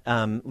that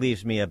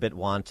leaves me a bit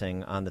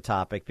wanting on the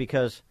topic,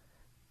 because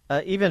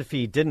even if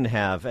he didn't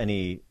have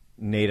any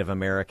Native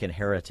American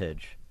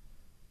heritage,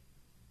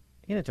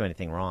 he didn't do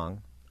anything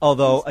wrong.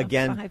 Although, He's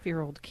again, a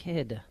 5-year-old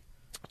kid.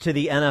 To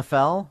the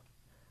NFL,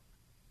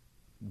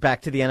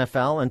 back to the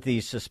NFL and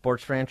these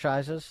sports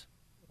franchises,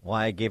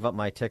 why I gave up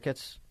my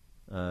tickets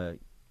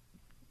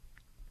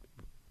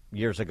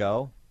years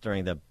ago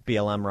during the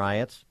BLM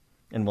riots,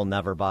 and will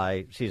never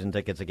buy season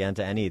tickets again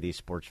to any of these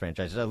sports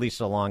franchises, at least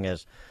so long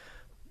as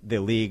the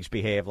leagues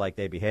behave like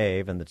they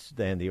behave, and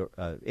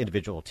the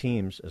individual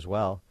teams as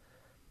well.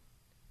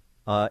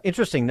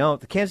 Interesting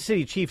note, the Kansas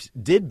City Chiefs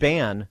did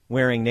ban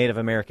wearing Native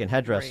American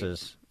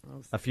headdresses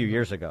a few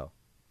years ago.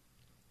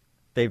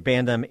 They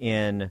banned them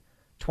in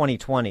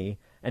 2020,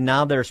 and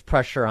now there's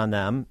pressure on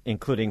them,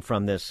 including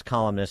from this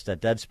columnist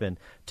at Deadspin,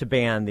 to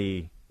ban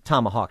the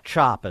tomahawk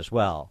chop as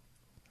well.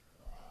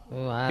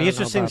 Ooh, I don't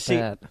know about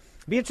that.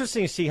 Be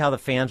interesting to see how the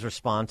fans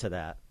respond to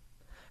that.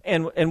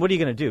 And what are you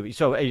going to do?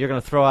 So you're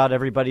going to throw out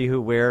everybody who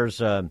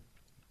wears a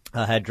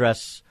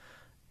headdress,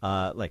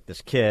 like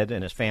this kid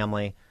and his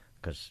family,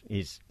 because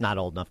he's not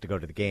old enough to go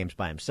to the games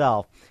by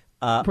himself,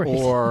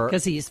 or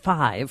because he's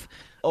 5.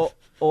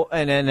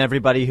 And then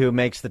everybody who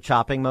makes the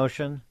chopping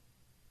motion.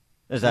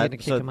 Is that going to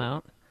kick him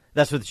out?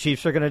 That's what the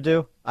Chiefs are going to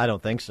do? I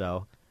don't think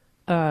so.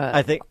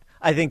 I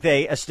think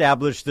they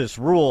established this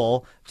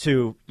rule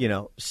to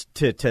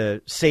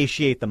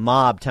satiate the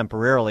mob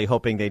temporarily,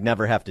 hoping they'd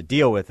never have to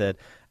deal with it,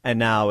 and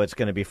now it's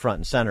going to be front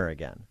and center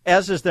again,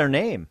 as is their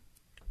name,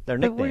 their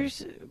nickname.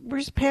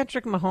 Where's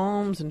Patrick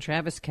Mahomes and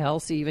Travis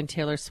Kelce, even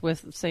Taylor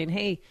Swift, saying,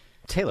 "Hey,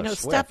 Swift,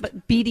 stop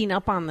beating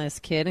up on this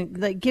kid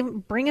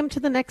and bring him to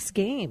the next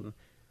game,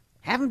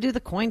 have him do the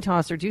coin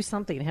toss or do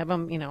something, have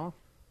him,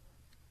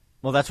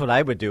 Well, that's what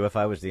I would do if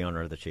I was the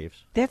owner of the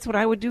Chiefs. That's what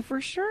I would do for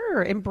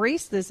sure.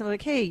 Embrace this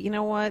and hey, you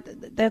know what?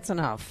 That's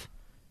enough.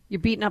 You're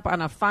beating up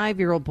on a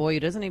 5-year-old boy who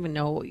doesn't even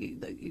know,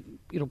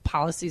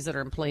 policies that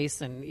are in place,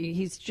 and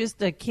he's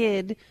just a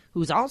kid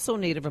who's also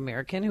Native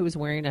American, who is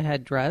wearing a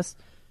headdress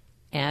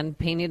and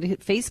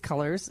painted face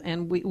colors.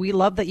 And we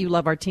love that you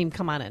love our team.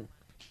 Come on in.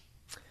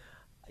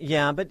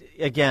 Yeah, but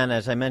again,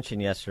 as I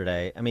mentioned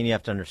yesterday, I mean, you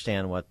have to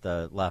understand what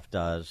the left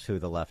does, who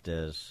the left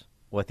is,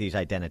 what these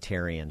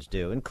identitarians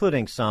do,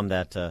 including some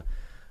that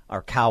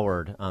are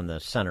cowered on the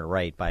center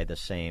right by the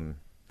same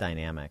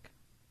dynamic.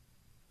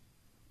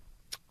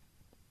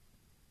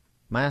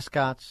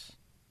 Mascots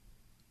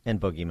and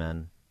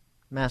boogeymen.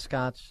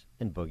 Mascots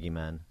and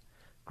boogeymen.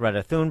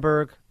 Greta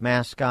Thunberg,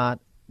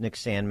 mascot. Nick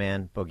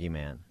Sandmann,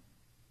 boogeyman.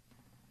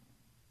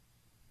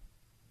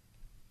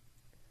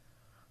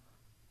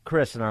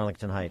 Chris in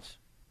Arlington Heights.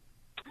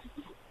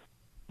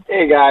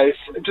 Hey, guys.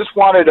 Just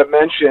wanted to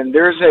mention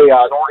there's an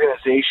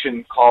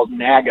organization called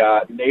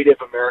NAGA, Native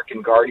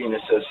American Guardian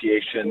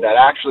Association, that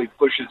actually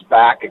pushes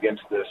back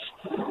against this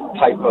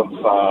type of,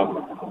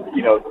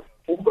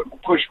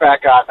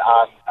 pushback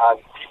on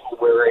people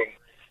wearing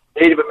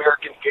Native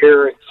American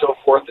gear and so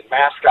forth and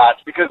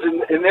mascots, because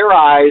in their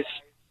eyes,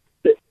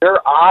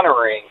 they're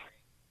honoring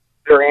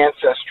their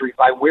ancestry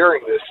by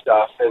wearing this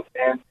stuff, and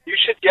you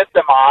should get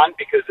them on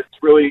because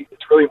it's really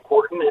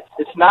important.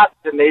 It's not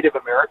the Native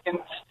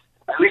Americans,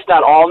 at least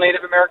not all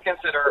Native Americans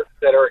that are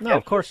against. No,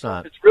 of course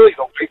not. It's really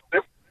the white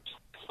liberals.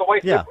 It's the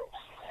white liberals.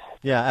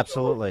 Yeah,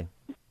 absolutely.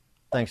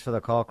 Thanks for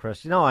the call,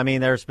 Chris. I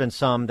mean, there's been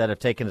some that have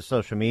taken to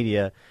social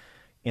media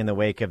in the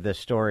wake of this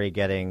story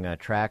getting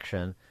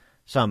traction.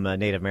 Some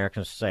Native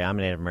Americans say, I'm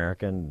a Native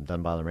American,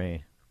 doesn't bother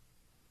me.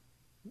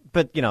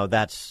 But,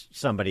 that's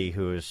somebody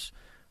who's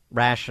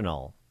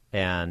rational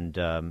and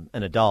an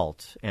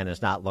adult and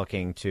is not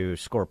looking to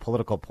score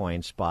political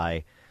points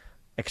by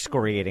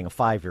excoriating a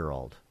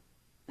 5-year-old.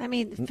 I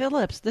mean,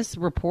 Phillips, this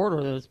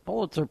reporter, this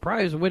Pulitzer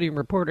Prize-winning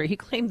reporter, he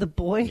claimed the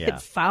boy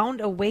had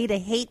found a way to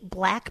hate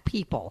black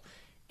people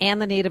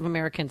and the Native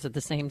Americans at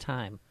the same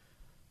time.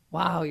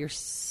 Wow, you're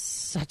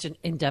such an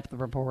in-depth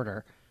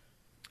reporter.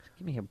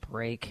 Give me a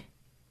break.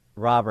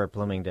 Robert,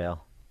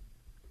 Bloomingdale.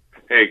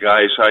 Hey,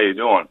 guys, how you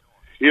doing?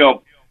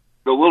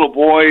 The little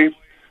boy,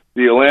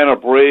 the Atlanta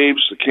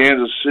Braves, the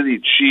Kansas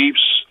City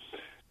Chiefs,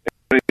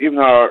 and even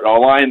our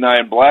Line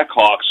 9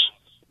 Blackhawks,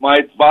 my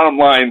bottom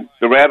line,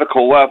 the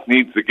radical left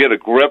needs to get a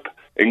grip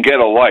and get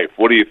a life.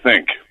 What do you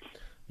think?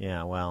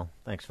 Yeah, well,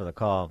 thanks for the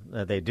call.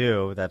 They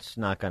do. That's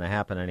not going to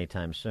happen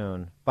anytime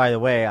soon. By the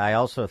way, I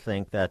also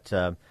think that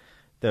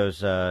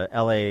those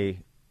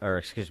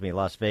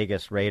Las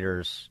Vegas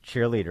Raiders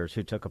cheerleaders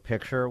who took a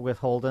picture with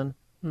Holden,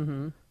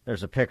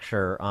 there's a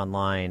picture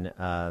online,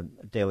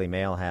 Daily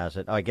Mail has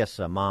it. I guess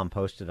a mom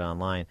posted it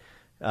online.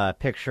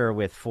 Picture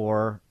with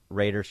 4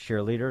 Raiders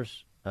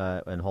cheerleaders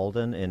and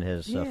Holden in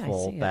his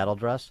full battle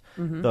dress.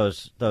 Mm-hmm.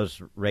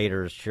 Those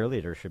Raiders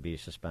cheerleaders should be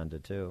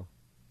suspended too,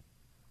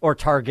 or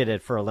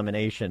targeted for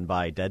elimination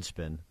by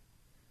Deadspin.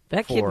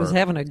 That kid was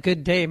having a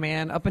good day,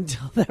 man, up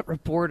until that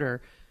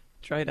reporter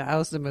tried to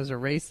oust him as a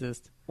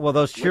racist. Well,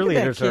 those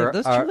cheerleaders are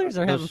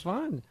having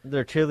fun.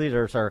 Their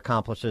cheerleaders are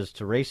accomplices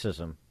to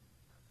racism.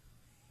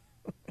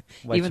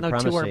 Even though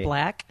 2 are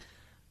black?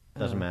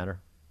 Doesn't matter.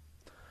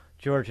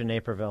 George in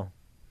Naperville.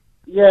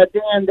 Yeah,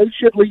 Dan, they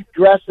should leave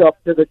dress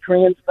up to the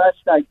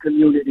transvestite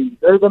community.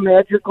 They're the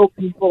magical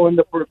people and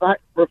the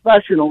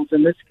professionals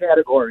in this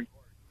category.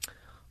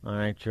 All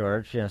right,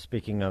 George. Yeah,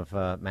 speaking of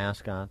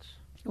mascots.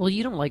 Well,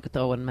 you don't like it,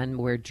 though, when men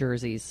wear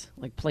jerseys,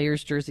 like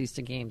players' jerseys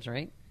to games,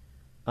 right?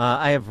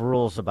 I have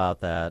rules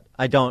about that.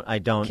 I don't.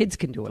 Kids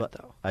can do it,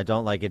 though. I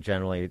don't like it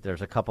generally.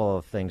 There's a couple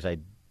of things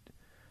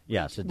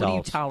yes, adults. What do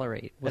you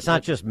tolerate? It's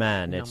not just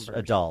men, it's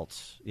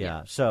adults.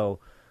 Yeah. So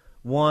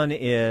one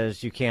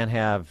is you can't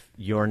have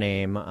your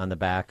name on the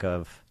back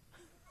of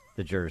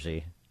the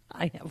jersey.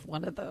 I have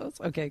one of those.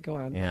 Okay, go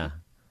on. Yeah.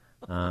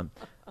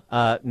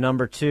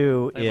 Number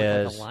 2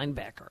 is like a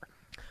linebacker.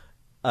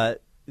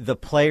 The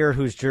player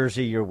whose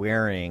jersey you're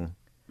wearing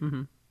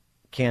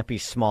can't be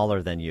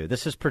smaller than you.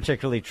 This is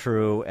particularly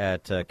true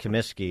at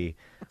Comiskey,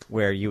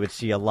 where you would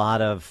see a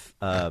lot of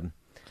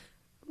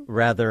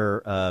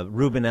rather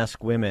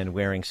Rubenesque women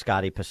wearing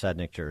Scotty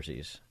Pasednik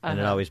jerseys, and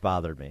it always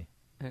bothered me.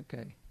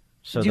 Okay.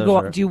 So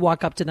do you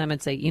walk up to them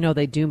and say,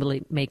 they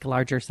do make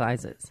larger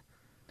sizes?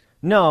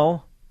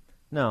 No,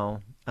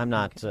 I'm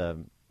not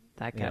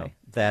that guy.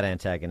 That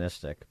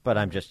antagonistic. But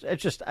I'm just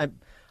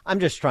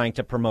trying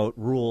to promote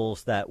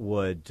rules that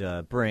would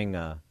bring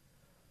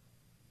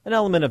an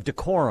element of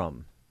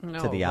decorum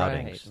to the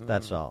outings. Right.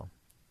 That's all.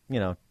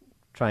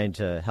 Trying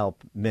to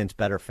help mint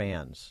better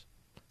fans.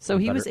 So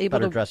he was able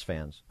to dress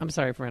fans. I'm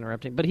sorry for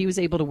interrupting, but he was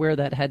able to wear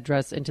that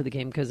headdress into the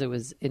game because it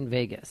was in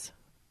Vegas.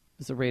 It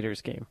was a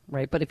Raiders game,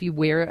 right? But if you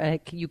wear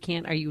you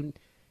can't.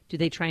 Do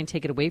they try and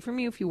take it away from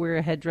you if you wear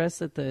a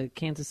headdress at the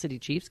Kansas City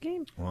Chiefs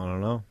game? Well, I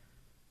don't know.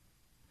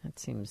 That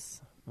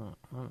seems. I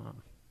don't know.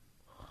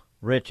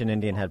 Rich in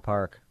Indian Head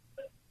Park.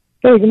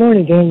 Hey, good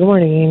morning, Dan. Good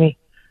morning, Amy.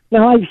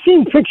 Now I've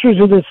seen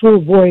pictures of this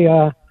little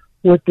boy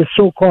with the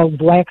so-called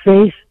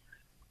blackface,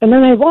 and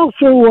then I've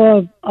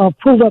also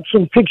pulled up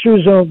some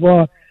pictures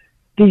of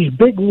these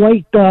big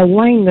white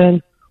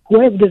linemen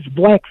who have this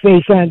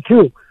blackface on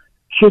too.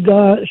 Should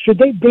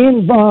they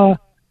ban the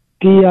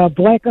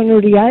black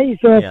under the eyes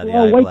for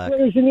all white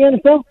players in the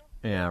NFL?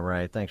 Yeah,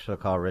 right. Thanks for the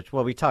call, Rich.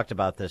 Well, we talked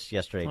about this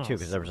yesterday too,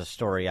 because there was a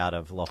story out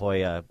of La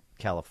Jolla,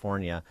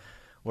 California,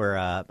 where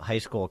a high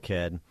school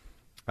kid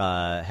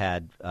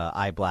had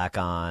eye black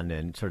on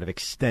and sort of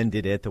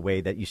extended it the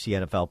way that you see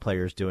NFL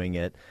players doing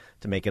it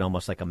to make it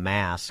almost like a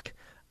mask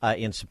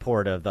in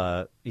support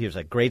of he was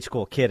a grade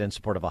school kid in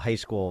support of a high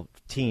school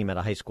team at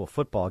a high school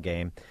football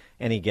game,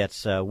 and he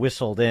gets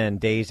whistled in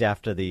days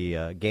after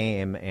the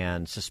game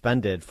and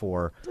suspended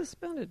for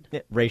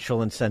racial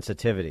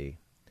insensitivity.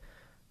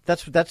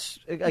 That's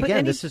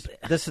again.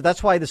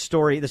 That's why the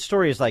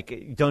story is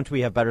like, don't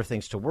we have better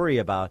things to worry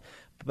about?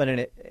 But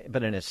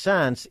in a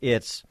sense,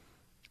 it's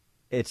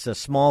a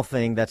small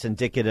thing that's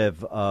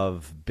indicative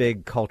of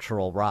big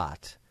cultural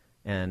rot,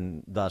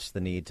 and thus the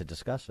need to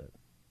discuss it.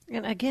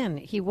 And again,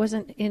 he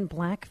wasn't in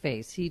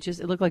blackface.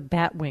 It looked like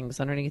bat wings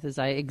underneath his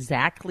eye,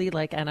 exactly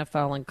like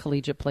NFL and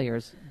collegiate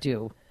players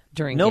do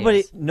during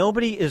games.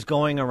 Nobody is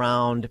going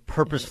around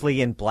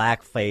purposefully in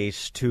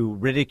blackface to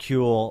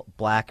ridicule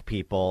black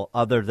people,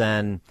 other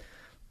than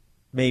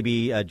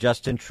maybe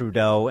Justin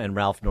Trudeau and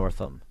Ralph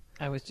Northam.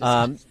 I was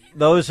just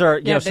those are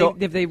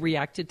have they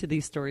reacted to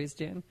these stories,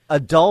 Dan?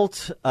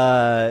 Adult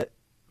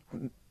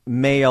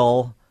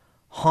male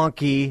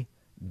honky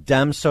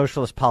Dem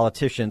socialist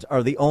politicians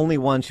are the only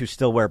ones who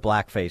still wear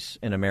blackface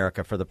in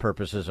America for the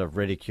purposes of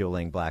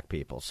ridiculing black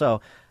people.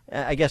 So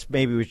I guess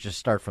maybe we should just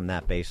start from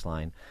that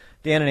baseline.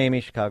 Dan and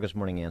Amy, Chicago's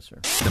Morning Answer.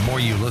 The more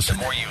you listen,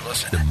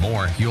 the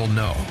more you'll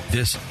know.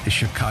 This is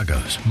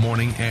Chicago's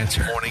Morning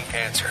Answer. Morning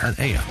Answer on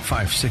AM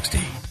 560.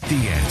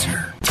 The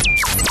Answer.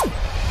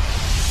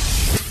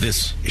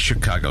 This is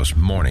Chicago's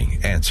Morning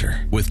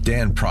Answer with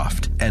Dan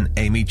Proft and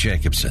Amy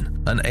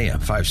Jacobson on AM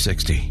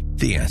 560.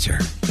 The Answer.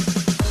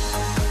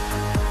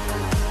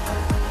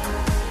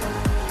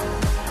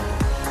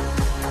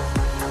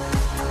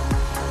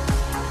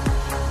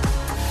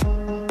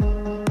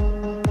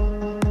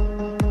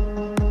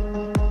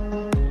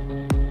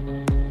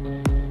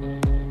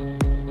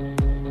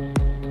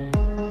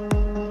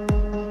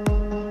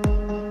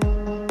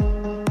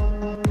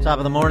 Top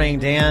of the morning,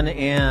 Dan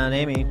and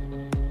Amy.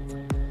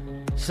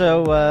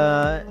 So,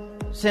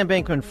 Sam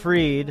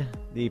Bankman-Fried,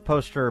 the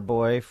poster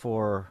boy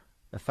for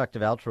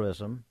effective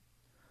altruism,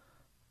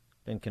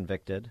 been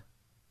convicted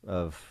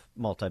of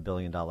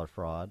multi-billion-dollar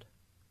fraud.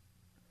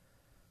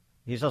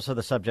 He's also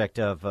the subject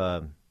of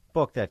a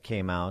book that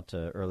came out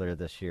earlier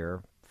this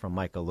year from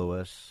Michael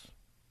Lewis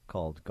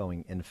called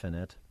Going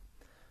Infinite.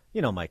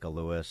 You know Michael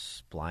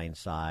Lewis,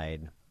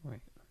 Blindside,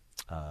 right.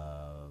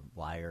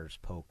 Liar's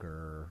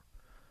Poker,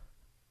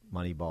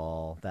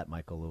 Moneyball, that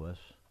Michael Lewis.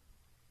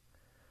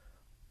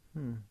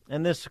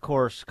 And this, of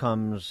course,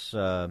 comes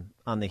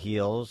on the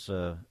heels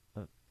a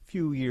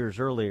few years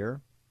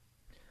earlier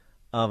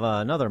of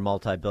another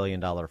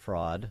multi-billion-dollar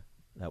fraud.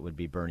 That would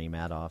be Bernie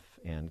Madoff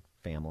and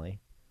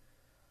family.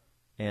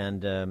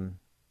 And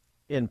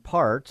in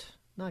part,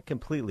 not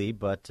completely,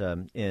 but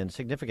in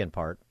significant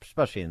part,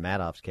 especially in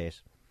Madoff's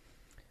case,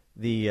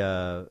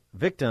 the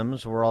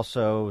victims were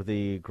also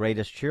the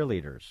greatest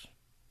cheerleaders,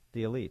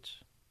 the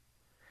elites.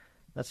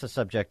 That's the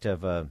subject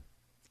of a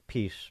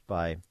piece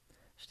by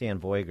Stan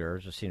Voiger,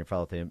 who's a senior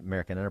fellow at the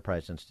American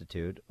Enterprise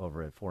Institute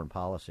over at Foreign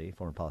Policy,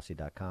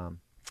 foreignpolicy.com.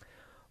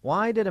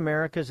 Why did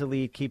America's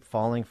elite keep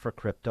falling for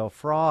crypto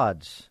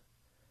frauds?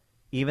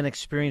 Even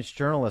experienced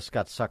journalists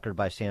got suckered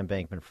by Sam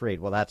Bankman-Fried.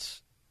 Well,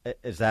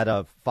 is that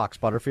a Fox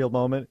Butterfield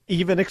moment?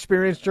 Even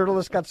experienced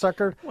journalists got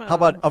suckered? Well, how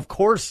about, of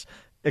course,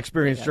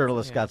 experienced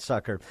journalists got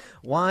suckered?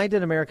 Why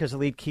did America's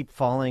elite keep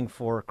falling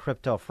for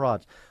crypto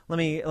frauds? Let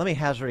me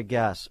hazard a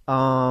guess.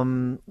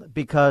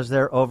 Because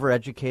they're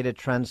overeducated,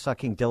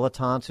 trend-sucking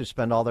dilettantes who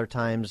spend all their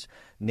times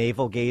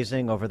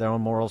navel-gazing over their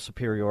own moral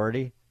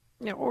superiority?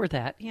 Yeah, or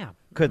that, yeah.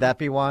 Could that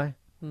be why?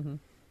 Mm-hmm.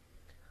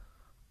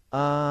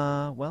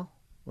 Well,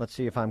 let's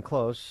see if I'm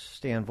close.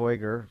 Stan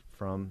Voiger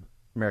from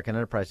American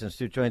Enterprise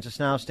Institute joins us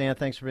now. Stan,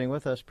 thanks for being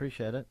with us.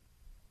 Appreciate it.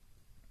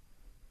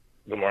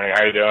 Good morning.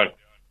 How you doing?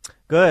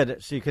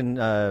 Good. So you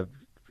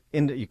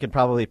can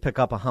probably pick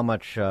up on how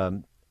much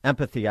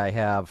empathy I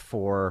have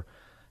for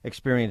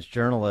experienced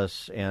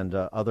journalists and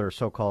other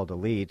so-called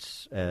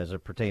elites as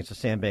it pertains to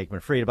Sam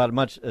Bankman-Fried.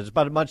 About as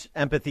much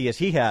empathy as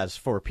he has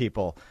for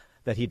people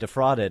that he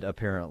defrauded,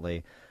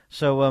 apparently.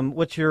 So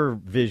what's your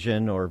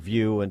vision or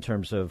view in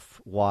terms of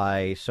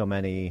why so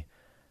many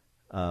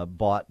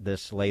bought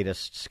this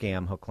latest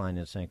scam hook, line,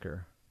 and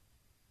sinker?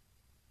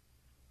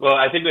 Well,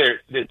 I think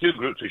there are two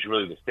groups we should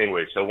really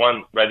distinguish. So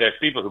one, right, there's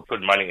people who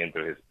put money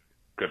into his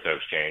crypto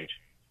exchange,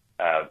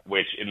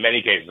 which in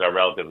many cases are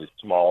relatively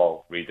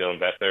small retail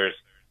investors.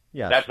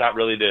 Yes. That's not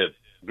really the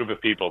group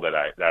of people that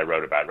I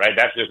wrote about, right?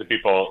 That's just the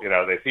people,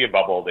 they see a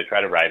bubble, they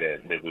try to ride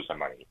it, they lose some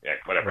money,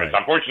 whatever. Right. It's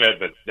unfortunate,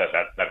 but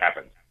that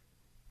happens.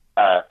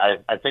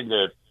 I think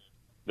the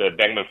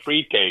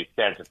Bankman-Fried case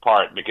stands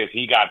apart because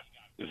he got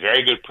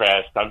very good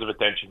press, tons of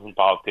attention from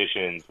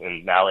politicians,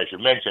 and now, as you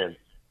mentioned,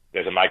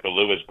 there's a Michael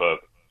Lewis book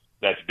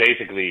that's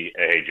basically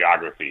a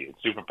geography.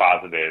 It's super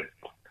positive.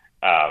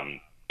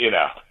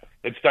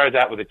 It starts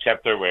out with a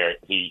chapter where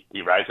he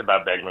writes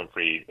about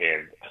Bankman-Fried,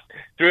 and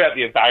throughout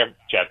the entire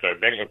chapter,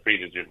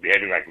 Bankman-Fried is just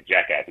behaving like a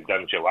jackass. He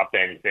doesn't show up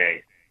to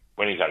anything.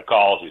 When he's on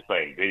calls, he's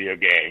playing video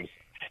games.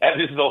 And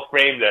this is all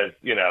framed as,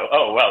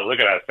 oh, well, look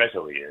at how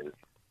special he is.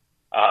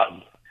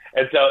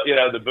 And so,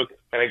 the book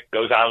kind of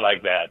goes on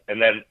like that.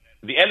 And then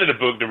at the end of the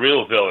book, the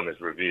real villain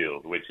is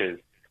revealed, which is,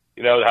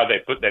 how they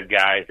put that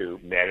guy who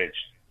managed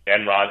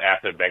Enron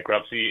after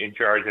bankruptcy in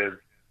charge of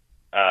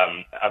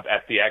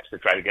FTX to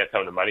try to get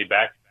some of the money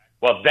back.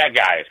 Well, that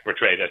guy is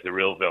portrayed as the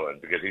real villain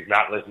because he's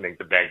not listening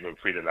to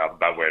Bankman-Fried enough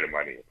about where the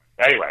money is.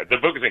 Anyway, the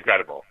book is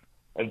incredible.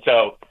 And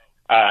so,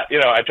 I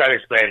try to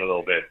explain a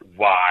little bit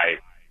why,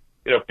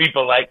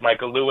 people like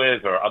Michael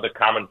Lewis or other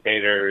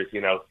commentators,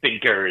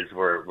 thinkers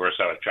were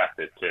so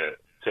attracted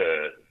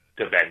to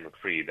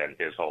Bankman-Fried and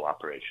his whole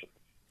operation.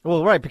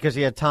 Well, right, because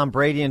he had Tom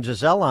Brady and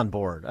Giselle on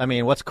board. I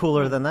mean, what's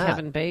cooler than that?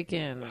 Kevin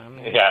Bacon.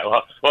 Yeah,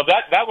 well,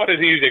 that one is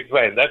easy to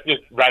explain. That's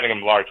just writing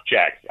him large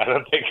checks. I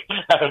don't think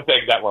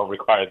that one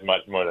requires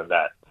much more than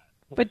that.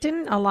 But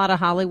didn't a lot of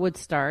Hollywood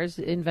stars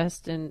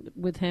invest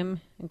with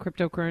him in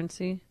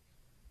cryptocurrency?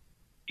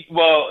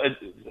 Well,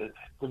 it's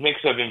a mix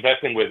of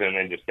investing with him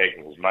and just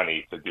taking his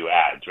money to do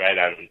ads, right?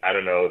 I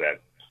don't know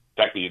that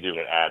exactly you doing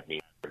an ad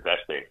means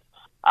investing.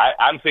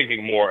 I'm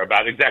thinking more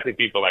about exactly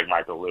people like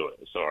Michael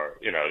Lewis or,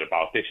 the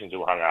politicians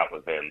who hung out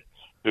with him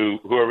who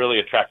are really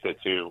attracted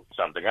to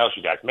something else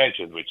you guys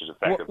mentioned, which is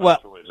effective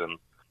altruism.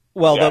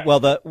 Well, yeah.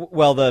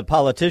 the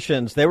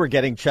politicians, they were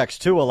getting checks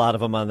too, a lot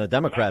of them on the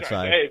Democrat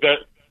side. Hey,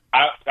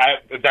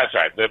 that's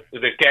right.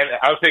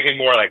 I was thinking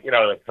more like,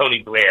 like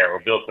Tony Blair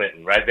or Bill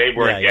Clinton, right? They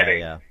weren't getting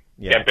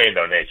campaign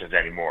donations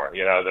anymore.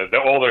 The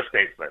older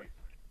statesmen.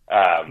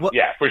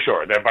 For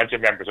sure. There are a bunch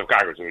of members of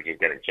Congress who are just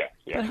getting checks.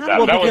 Yeah. That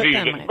was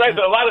easy. Right,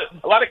 so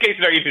a lot of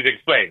cases are easy to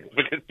explain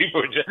because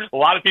a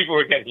lot of people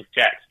were getting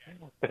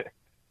checks.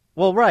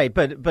 Well, right,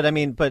 but the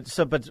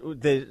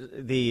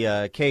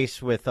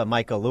case with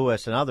Michael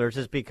Lewis and others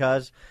is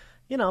because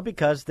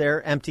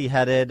they're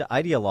empty-headed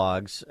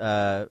ideologues.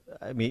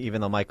 Even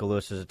though Michael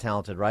Lewis is a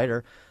talented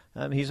writer,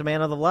 he's a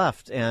man of the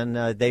left, and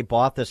they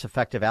bought this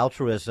effective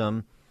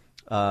altruism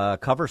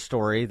cover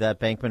story that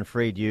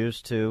Bankman-Fried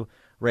used to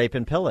rape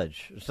and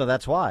pillage. So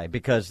that's why,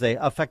 because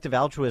effective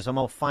altruism.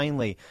 Oh,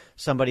 finally,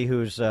 somebody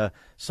who's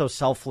so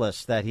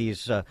selfless that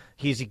he's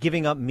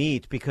giving up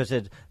meat because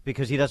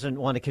he doesn't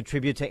want to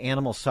contribute to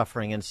animal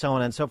suffering and so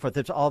on and so forth.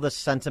 There's all this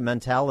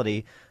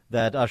sentimentality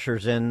that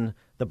ushers in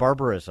the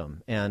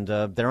barbarism, and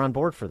they're on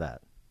board for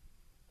that.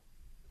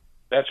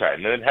 That's right,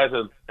 and it has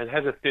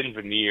a thin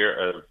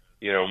veneer of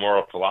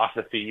moral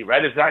philosophy.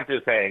 Right, it's not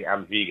just saying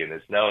I'm vegan.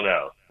 It's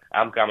no.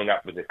 I'm coming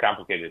up with this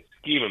complicated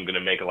scheme. I'm going to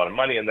make a lot of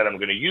money, and then I'm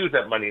going to use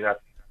that money not,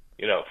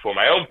 for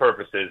my own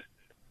purposes,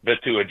 but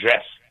to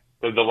address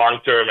the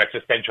long-term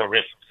existential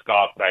risks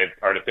caused by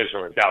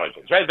artificial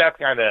intelligence. Right? That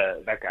kind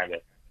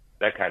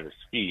of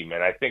scheme,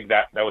 and I think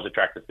that was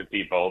attractive to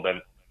people. Then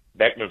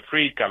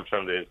Bankman-Fried comes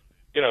from this,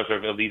 sort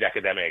of elite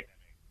academic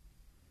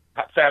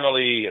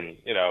family, and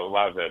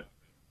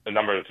a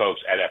number of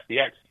folks at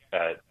FTX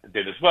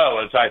did as well,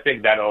 and so I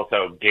think that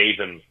also gave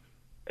him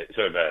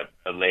sort of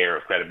a layer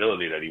of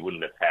credibility that he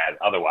wouldn't have had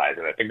otherwise,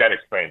 and I think that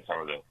explains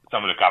some of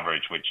the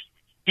coverage, which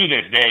to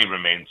this day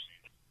remains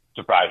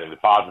surprisingly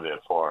positive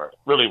for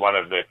really one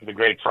of the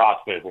great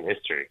fraudsters in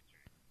history.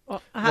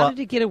 Well, how did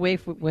he get away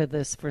with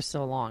this for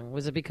so long?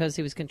 Was it because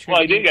he was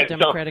contributing to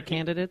Democratic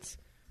candidates?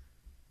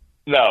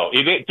 No,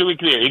 he didn't. To be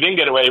clear, he didn't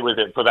get away with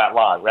it for that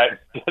long, right?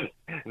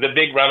 The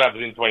big run-up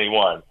is in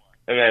 21,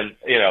 and then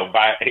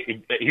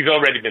he's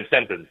already been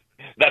sentenced.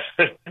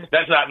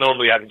 That's not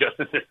normally how the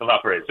justice system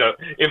operates. So,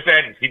 in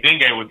fairness, he didn't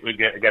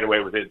get away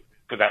with it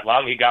for that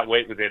long. He got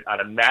away with it on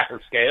a massive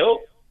scale,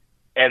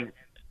 and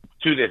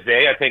to this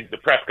day, I think the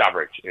press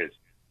coverage is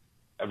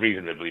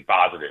reasonably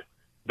positive.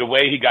 The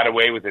way he got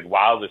away with it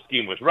while the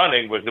scheme was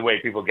running was the way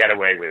people get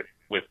away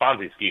with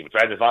Ponzi schemes,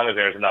 right? As long as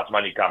there's enough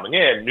money coming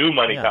in, new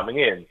money coming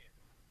in,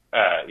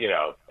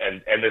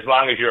 and as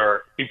long as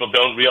people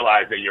don't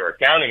realize that your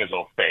accounting is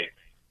all fake,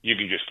 you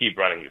can just keep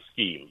running your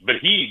scheme. But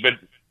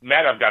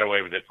Madoff got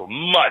away with it for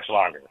much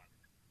longer.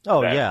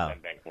 Oh, yeah.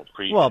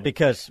 Well,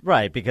 because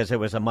it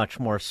was a much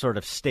more sort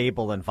of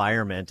stable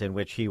environment in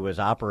which he was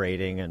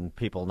operating, and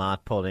people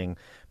not pulling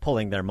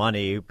their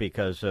money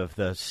because of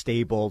the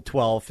stable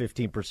 12,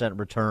 15%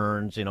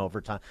 returns,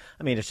 over time.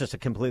 I mean, it's just a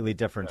completely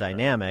different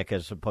dynamic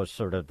as opposed to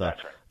sort of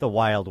the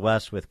Wild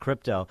West with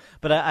crypto.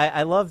 But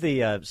I love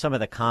some of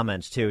the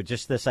comments, too,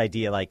 just this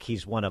idea like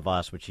he's one of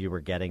us, which you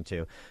were getting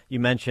to. You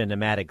mentioned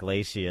Matt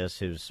Iglesias,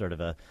 who's sort of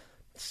a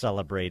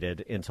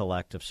celebrated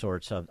intellect of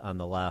sorts on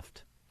the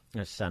left.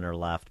 Center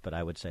left, but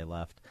I would say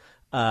left.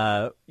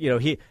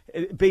 He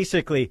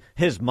basically,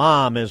 his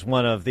mom is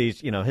one of these.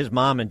 His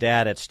mom and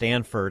dad at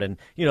Stanford, and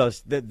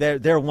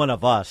they're one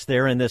of us.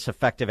 They're in this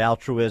effective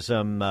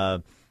altruism.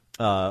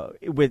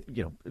 With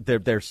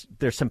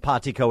they're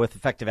simpatico with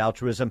effective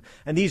altruism,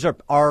 and these are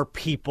our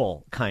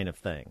people kind of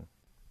thing.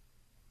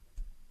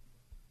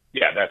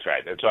 Yeah, that's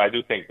right. And so I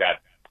do think that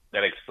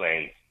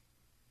explains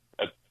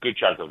a good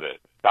chunk of the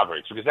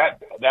coverage, because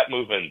that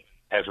movement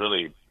has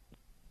really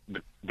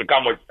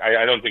become what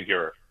I don't think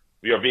you're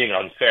being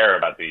unfair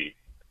about the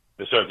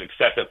sort of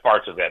excessive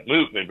parts of that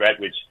movement, right?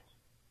 Which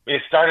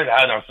it started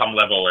out on some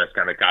level as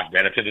kind of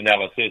cost-benefit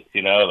analysis,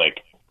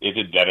 like, is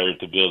it better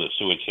to build a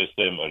sewage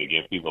system or to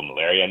give people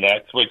malaria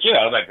nets? Which,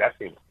 like, that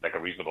seems like a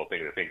reasonable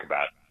thing to think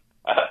about.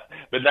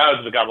 But now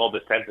it's become all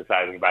this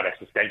fantasizing about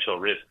existential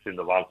risks in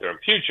the long-term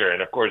future.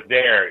 And, of course,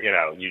 there,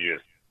 you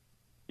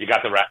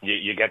get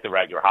the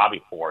right your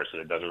hobby force,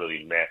 and it doesn't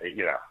really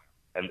matter,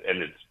 and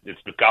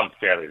it's become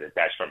fairly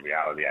detached from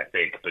reality, I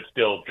think, but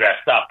still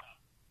dressed up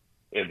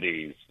in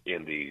these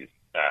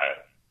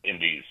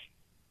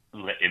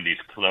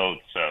clothes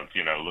of,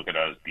 look at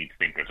us deep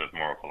thinkers with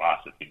moral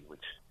philosophy, which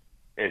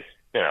is,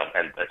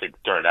 and I think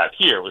turned out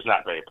here was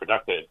not very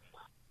productive.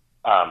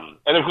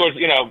 And of course,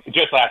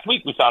 just last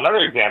week we saw another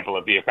example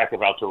of the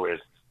effective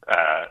altruists,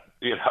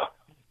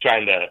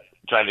 trying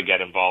to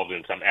get involved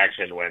in some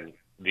action when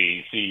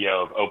the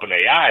CEO of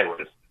OpenAI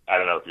was, I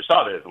don't know if you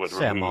saw this, was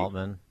Sam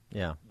Altman.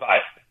 Yeah. By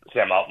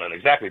Sam Altman,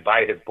 exactly,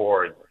 by his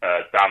board,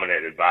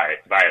 dominated by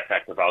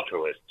effective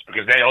altruists,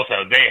 because they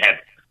had,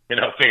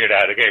 figured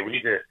out, okay, we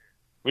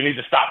need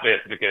to stop this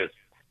because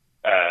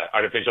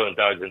artificial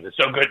intelligence is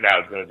so good now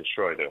it's going to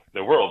destroy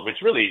the world,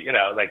 which really, to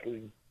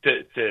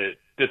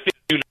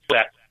think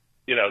that,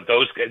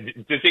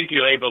 to think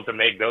you're able to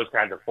make those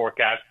kinds of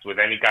forecasts with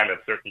any kind of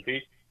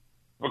certainty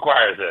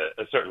requires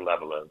a certain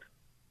level of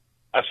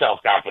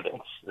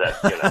self-confidence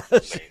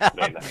that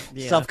may not.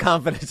 Yeah.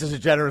 Self-confidence is a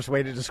generous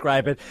way to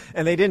describe it.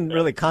 And they didn't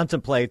really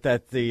contemplate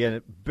that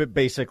the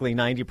basically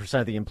 90%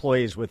 of the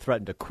employees would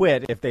threaten to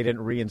quit if they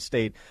didn't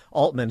reinstate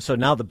Altman. So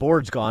now the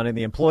board's gone and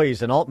the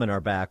employees and Altman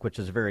are back, which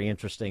is a very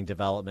interesting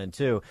development,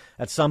 too.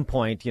 At some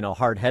point,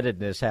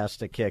 hard-headedness has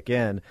to kick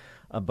in.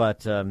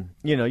 But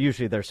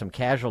usually there's some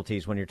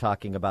casualties when you're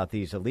talking about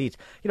these elites.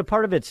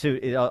 Part of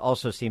it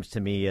also seems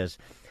to me is,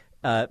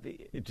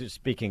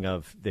 speaking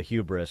of the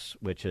hubris,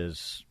 which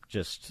is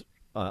just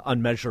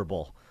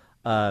unmeasurable,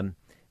 we're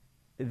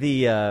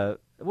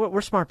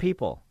smart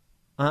people.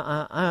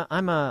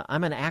 I'm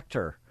an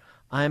actor.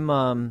 I'm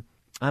an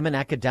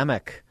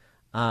academic.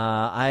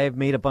 I've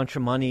made a bunch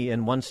of money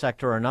in one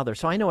sector or another,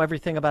 so I know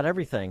everything about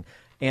everything.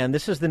 And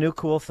this is the new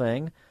cool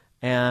thing.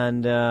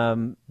 And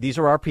these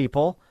are our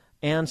people.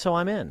 And so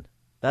I'm in.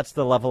 That's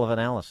the level of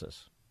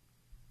analysis.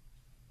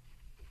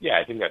 Yeah,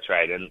 I think that's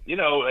right. And,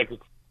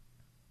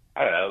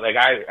 I don't know,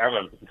 I'm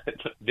a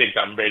big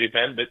Tom Brady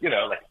fan, but,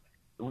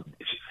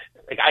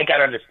 I got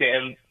to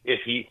understand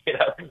if he's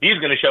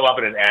going to show up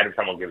in an ad if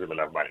someone gives him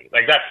enough money.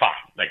 That's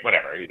fine.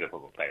 Whatever. He's a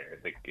football player.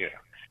 I think,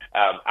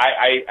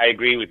 I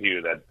agree with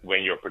you that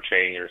when you're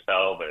portraying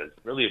yourself as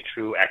really a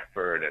true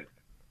expert and,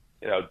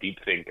 deep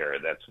thinker,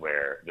 that's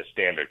where the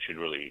standard should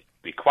really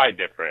be quite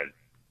different.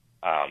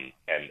 And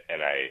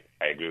I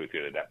agree with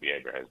you that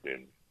behavior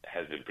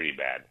has been pretty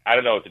bad. I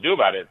don't know what to do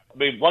about it. I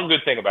mean, one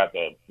good thing about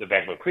the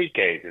Bankman-Fried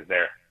case is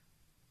there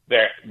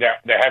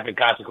have been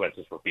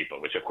consequences for people,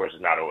 which of course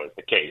is not always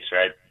the case,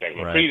 right?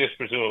 Bankman-Fried is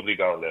presumably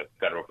going to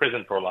federal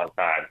prison for a long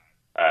time.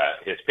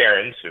 His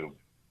parents, who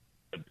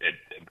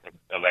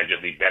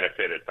allegedly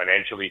benefited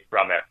financially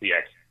from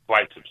FTX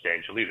quite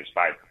substantially,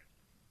 despite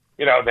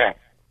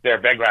their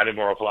background in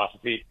moral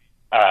philosophy.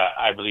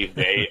 I believe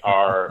they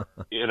are,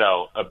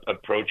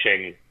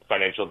 approaching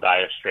financial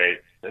dire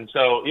straits. And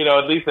so,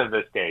 at least in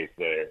this case,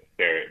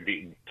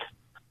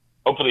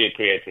 hopefully it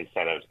creates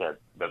incentives that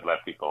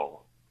let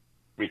people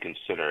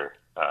reconsider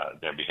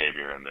their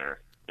behavior and their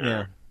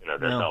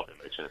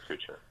self-image in the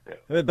future.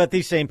 Yeah. But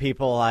these same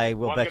people, I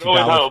will bet you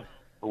dollars. Hope.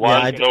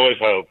 One can always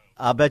hope.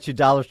 I'll bet you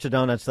dollars to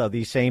donuts, though,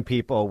 these same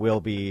people will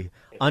be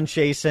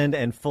unchastened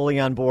and fully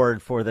on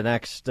board for the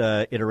next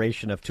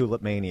iteration of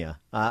Tulip Mania.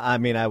 I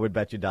would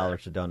bet you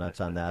dollars to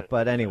donuts on that.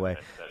 But anyway,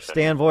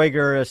 Stan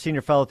Voiger, a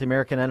senior fellow at the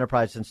American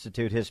Enterprise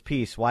Institute, his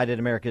piece, Why Did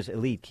America's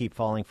Elite Keep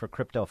Falling for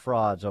Crypto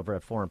Frauds, over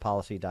at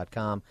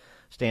foreignpolicy.com.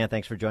 Stan,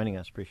 thanks for joining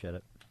us. Appreciate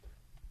it.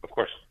 Of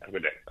course. Have a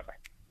good day. Bye-bye.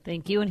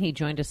 Thank you. And he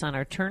joined us on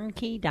our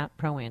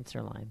turnkey.pro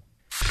answer line.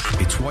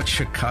 It's what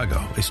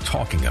Chicago is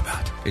talking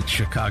about. It's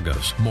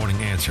Chicago's Morning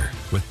Answer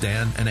with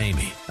Dan and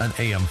Amy on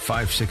AM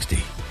 560.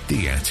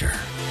 The Answer.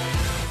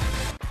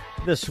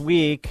 This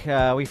week,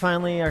 we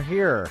finally are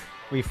here.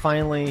 We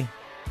finally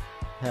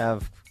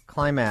have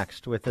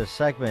climaxed with this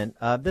segment.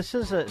 This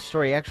is a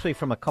story actually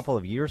from a couple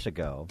of years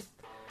ago,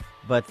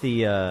 but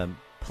the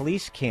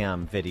police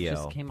cam video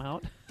just came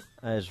out.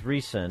 Is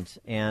recent,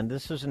 and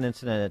this was an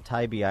incident at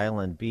Tybee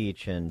Island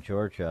Beach in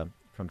Georgia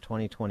from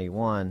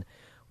 2021.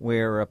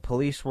 Where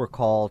police were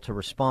called to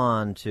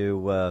respond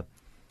to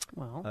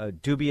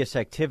dubious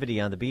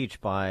activity on the beach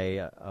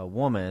by a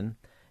woman,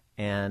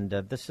 and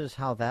this is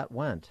how that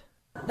went.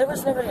 There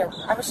was nobody.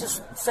 I was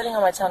just sitting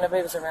on my tail.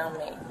 Nobody was around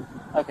me.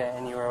 Okay,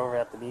 and you were over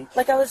at the beach?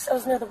 I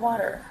was near the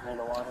water. Near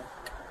the water?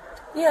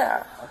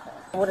 Yeah. Okay.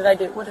 What did I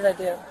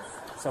do?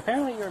 So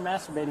apparently you were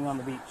masturbating on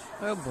the beach.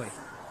 Oh, boy.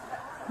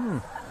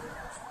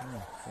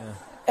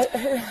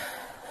 Yeah.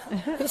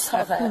 Who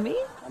saw that? Me?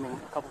 I mean,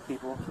 a couple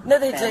people. No,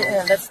 they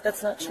didn't.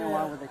 That's not true.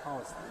 Why would they call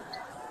us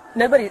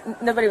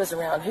that? Nobody was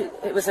around.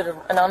 Was it an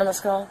anonymous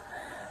call?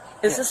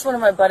 Is this one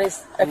of my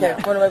buddies? Okay,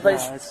 one of my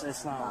buddies. No,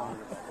 it's not one of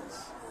your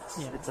buddies.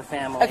 It's a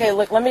family. Okay,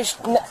 look, let me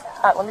show you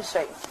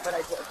what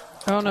I did.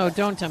 Oh, no,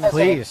 don't tell me.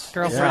 Please.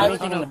 Girlfriend, Yeah.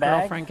 Anything in the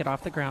bag? girlfriend, get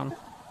off the ground.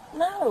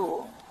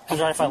 No. Is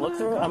it right if I look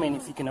through it? I mean,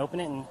 if you can open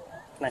it, and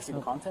can I see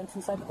the contents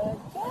inside the bag?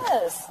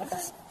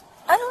 Yes.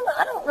 I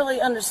don't really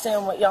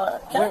understand what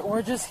y'all.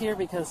 We're just here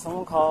because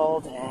someone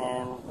called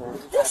and we're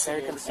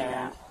very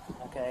concerned.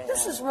 Okay.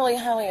 This is really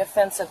highly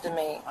offensive to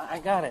me. I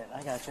got it.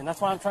 I got you. And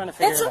that's why I'm trying to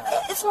figure it out.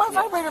 It's my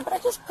vibrator, but I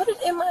just put it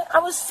in my. I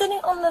was sitting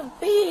on the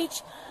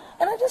beach,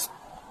 and I just.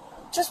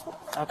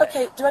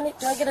 Okay. Do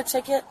I get a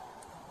ticket?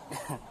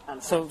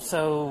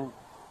 So,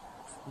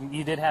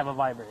 you did have a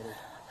vibrator.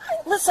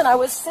 Listen, I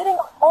was sitting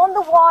on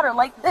the water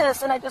like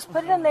this, and I just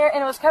put it in there,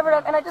 and it was covered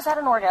up, and I just had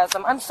an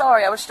orgasm. I'm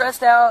sorry, I was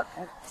stressed out.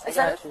 I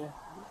got you.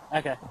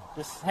 Okay,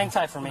 just hang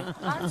tight for me.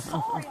 I'm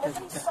sorry,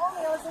 nobody saw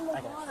me. I was in the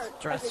water.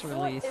 Stress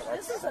release.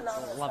 This is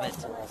anonymous. Love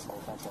it.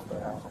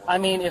 I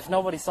mean, if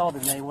nobody saw it,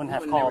 then they wouldn't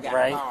have called,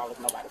 right?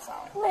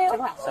 Man,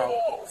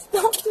 please,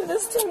 don't do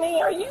this to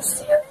me. Are you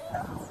serious?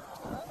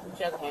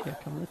 Here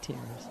come the tears.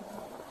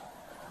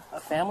 A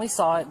family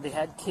saw it. They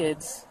had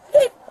kids.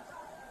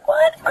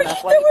 What? There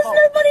was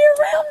nobody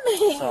around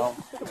me. So.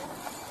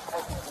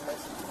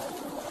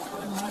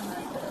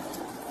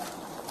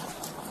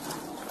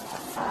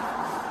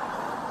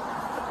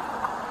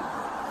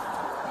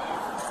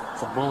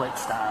 It's a bullet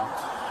style.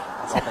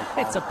 That's what they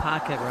call It's a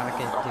pocket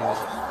rocket, dude.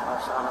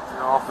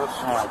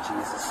 Oh,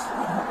 Jesus.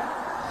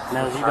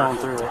 Knows you going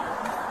through it.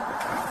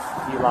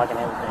 You logging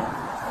everything.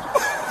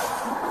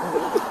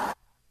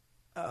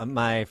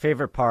 My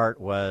favorite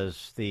part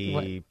was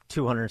the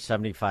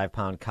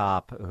 275-pound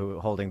cop who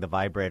holding the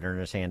vibrator in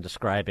his hand,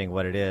 describing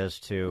what it is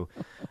to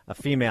a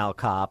female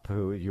cop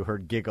who you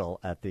heard giggle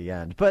at the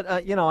end. But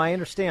I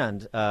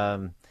understand. It's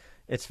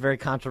a very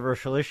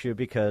controversial issue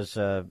because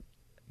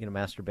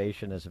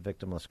masturbation is a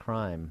victimless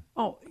crime.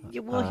 Oh,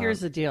 well, here's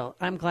the deal.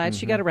 I'm glad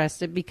she got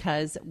arrested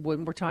because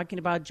when we're talking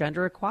about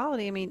gender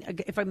equality, I mean,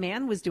 if a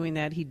man was doing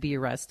that, he'd be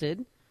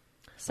arrested.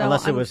 So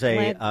unless it was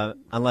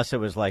unless it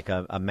was like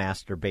a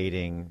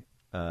masturbating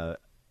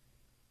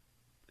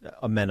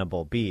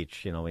amenable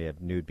beach, we have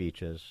nude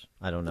beaches.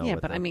 I don't know. Yeah,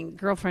 but I mean,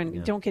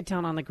 girlfriend, don't get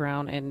down on the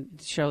ground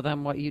and show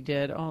them what you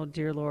did. Oh,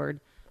 dear Lord!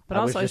 But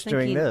I also, was just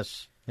doing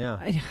this. Yeah,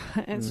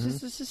 it's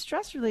just a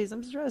stress release.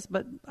 I'm stressed.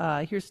 But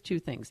here's two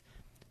things: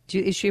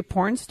 is she a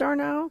porn star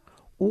now,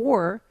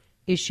 or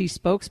is she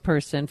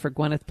spokesperson for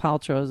Gwyneth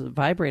Paltrow's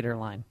vibrator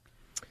line?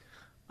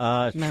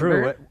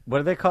 True. What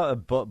do they call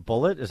it?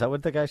 Bullet? Is that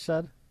what the guy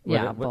said?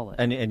 Yeah, bullet.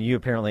 And you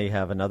apparently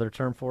have another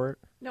term for it?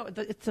 No,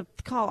 it's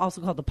also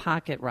called the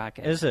pocket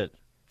rocket. Is it?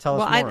 Tell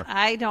us more.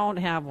 I don't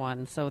have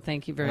one, so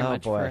thank you very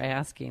much for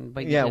asking.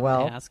 But you didn't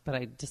ask, but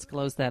I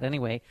disclosed that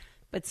anyway.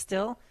 But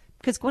still,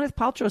 because Gwyneth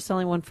Paltrow is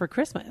selling one for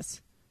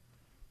Christmas.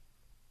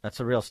 That's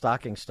a real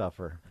stocking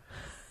stuffer.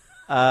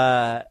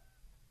 Yeah.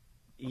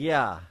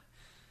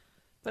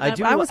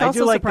 But I was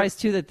also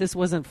surprised, too, that this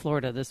wasn't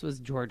Florida. This was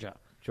Georgia.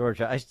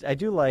 I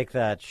do like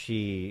that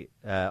she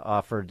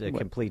offered a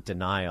complete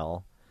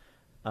denial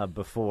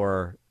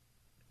before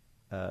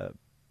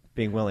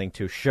being willing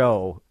to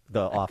show the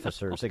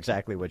officers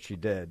exactly what she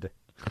did,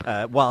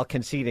 while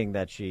conceding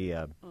that she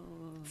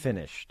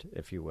finished,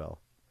 if you will.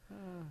 Oh,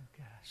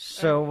 gosh.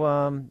 So,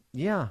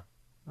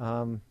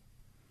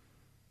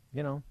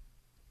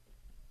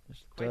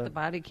 quite the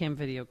body cam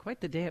video, quite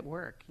the day at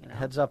work.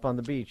 Heads up on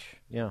the beach,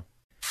 yeah.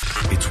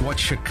 It's what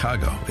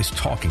Chicago is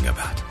talking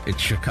about.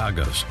 It's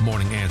Chicago's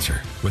Morning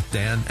Answer with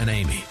Dan and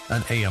Amy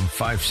on AM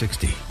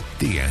 560.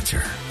 The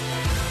Answer.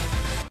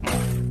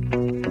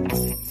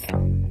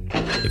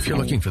 If you're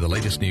looking for the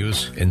latest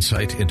news,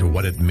 insight into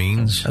what it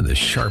means, and the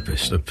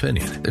sharpest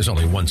opinion, there's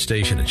only one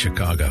station in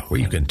Chicago where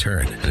you can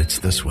turn, and it's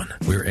this one.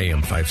 We're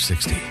AM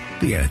 560.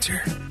 The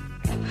Answer.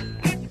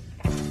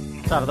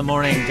 Top of the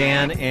morning,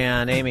 Dan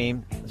and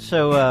Amy.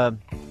 So,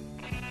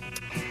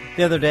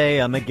 the other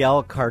day,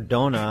 Miguel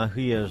Cardona,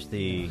 who is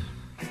the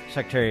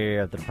Secretary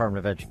of the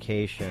Department of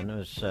Education,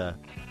 was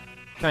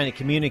trying to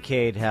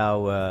communicate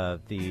how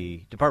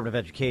the Department of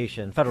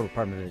Education, Federal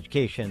Department of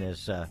Education,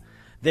 is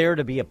there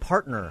to be a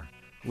partner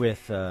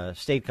with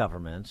state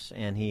governments,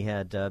 and he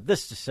had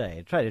this to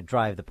say, try to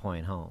drive the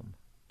point home.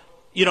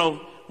 We're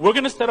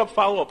going to set up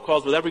follow-up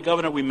calls with every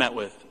governor we met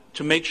with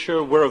to make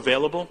sure we're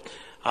available.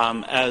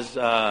 As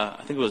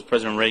I think it was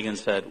President Reagan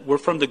said, we're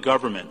from the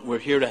government. We're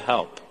here to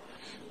help.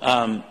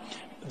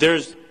 There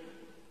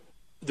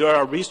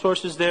are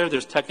resources there,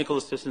 there's technical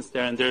assistance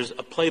there, and there's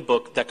a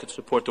playbook that could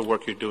support the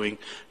work you're doing.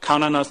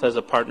 Count on us as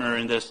a partner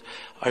in this.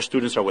 Our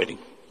students are waiting.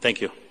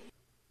 Thank you.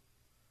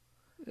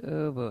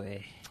 Oh,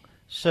 boy.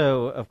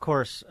 So, of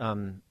course,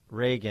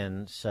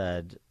 Reagan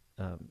said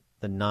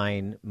the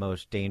 9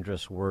 most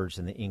dangerous words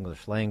in the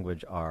English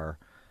language are,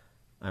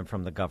 I'm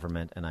from the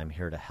government and I'm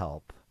here to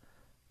help.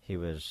 He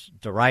was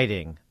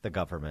deriding the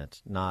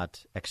government,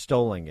 not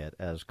extolling it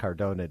as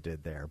Cardona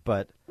did there.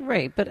 But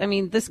right, but I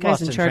mean, this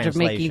guy's in charge of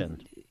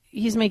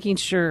he's making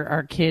sure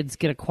our kids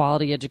get a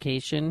quality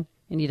education,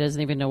 and he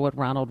doesn't even know what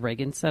Ronald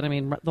Reagan said. I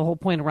mean, the whole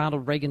point of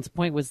Ronald Reagan's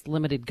point was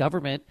limited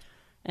government.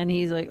 And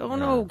he's like, oh,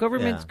 no,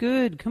 government's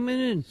good. Come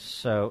in.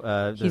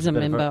 So he's a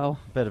Mimbo.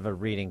 Bit of a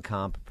reading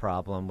comp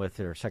problem with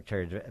their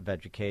Secretary of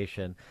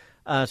Education.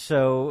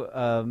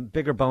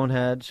 Bigger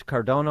boneheads,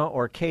 Cardona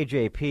or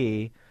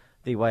KJP,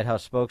 the White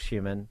House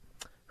spokeshuman,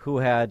 who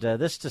had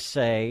this to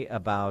say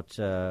about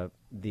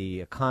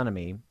the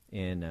economy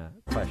in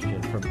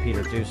question from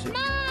Peter Doocy.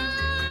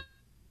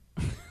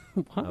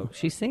 Wow,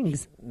 she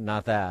sings.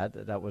 Not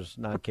that. That was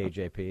not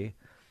KJP.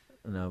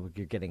 No,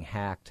 you're getting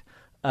hacked.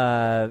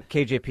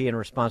 KJP in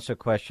response to a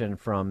question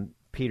from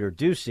Peter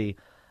Doocy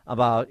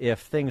about if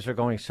things are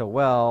going so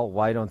well,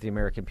 why don't the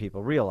American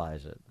people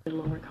realize it?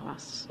 Lower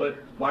costs. But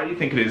why do you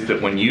think it is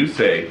that when you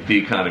say the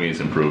economy is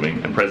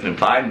improving and President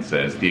Biden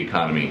says the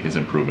economy is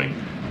improving,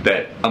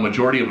 that a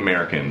majority of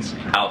Americans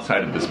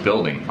outside of this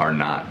building are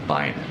not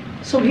buying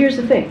it? So here's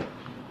the thing.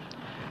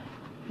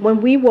 When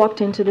we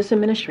walked into this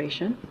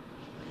administration,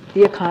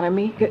 the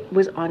economy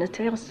was on a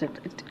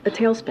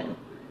tailspin.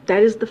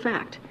 That is the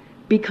fact.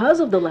 Because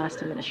of the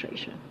last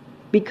administration,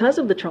 because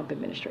of the Trump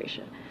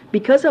administration,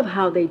 because of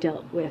how they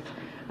dealt with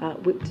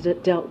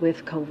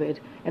COVID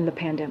and the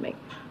pandemic,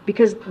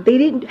 because they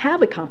didn't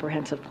have a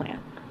comprehensive plan.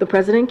 The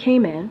president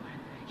came in,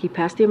 he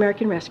passed the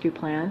American Rescue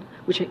Plan,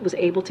 which was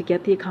able to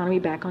get the economy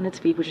back on its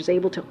feet, which was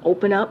able to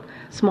open up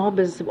small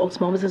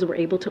businesses were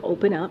able to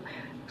open up,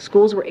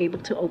 schools were able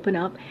to open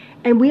up,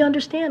 and we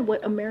understand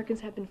what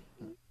Americans have been.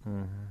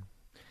 Mm-hmm.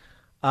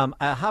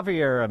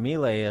 Javier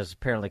Milei is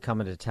apparently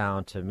coming to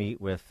town to meet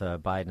with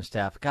Biden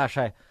staff. Gosh,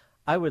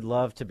 I would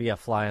love to be a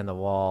fly on the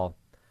wall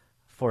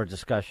for a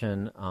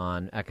discussion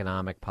on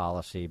economic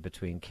policy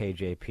between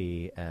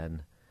KJP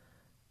and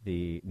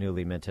the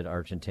newly minted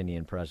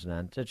Argentinian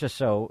president. It's just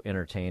so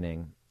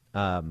entertaining.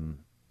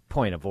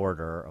 Point of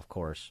order, of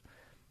course,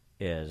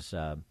 is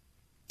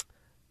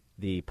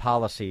the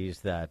policies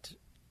that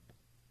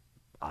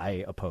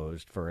I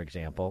opposed, for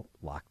example,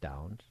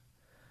 lockdowns,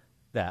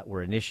 that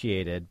were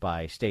initiated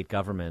by state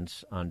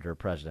governments under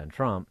President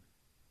Trump,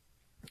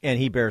 and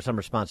he bears some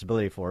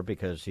responsibility for it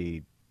because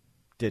he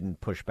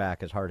didn't push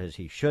back as hard as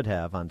he should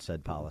have on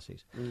said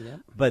policies. Yeah.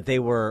 But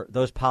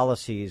those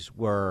policies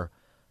were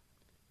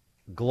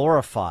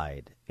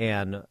glorified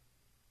and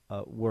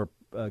were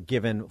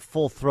given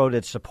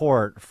full-throated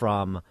support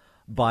from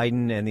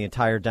Biden and the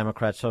entire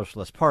Democrat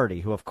Socialist Party,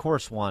 who of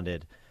course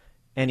wanted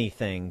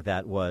anything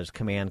that was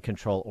command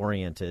control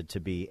oriented to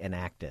be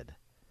enacted.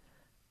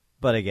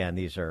 But again,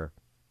 these are,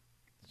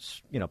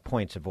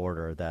 points of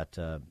order that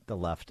the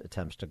left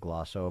attempts to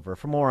gloss over.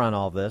 For more on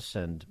all this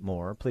and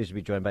more, pleased to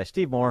be joined by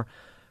Steve Moore,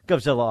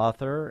 GovZilla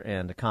author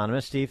and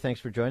economist. Steve, thanks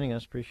for joining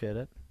us. Appreciate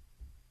it.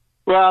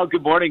 Well,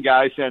 good morning,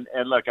 guys. And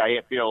look,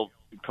 I feel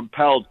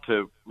compelled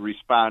to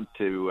respond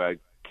to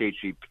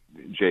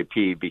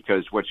KJP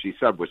because what she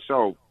said was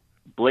so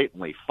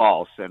blatantly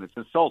false, and it's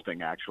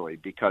insulting, actually,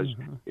 because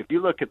if you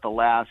look at the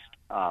last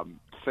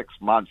 6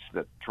 months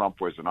that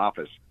Trump was in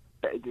office,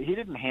 he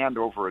didn't hand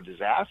over a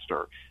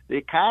disaster. The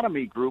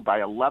economy grew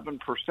by 11%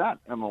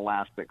 in the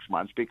last 6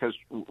 months because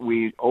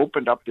we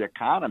opened up the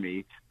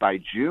economy by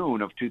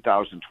June of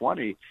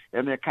 2020,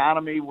 and the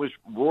economy was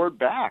roared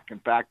back. In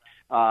fact,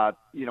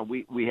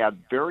 we had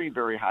very,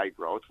 very high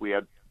growth. We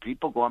had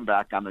people going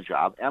back on the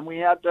job, and we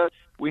had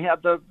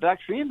the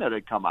vaccine that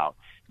had come out.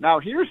 Now,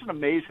 here's an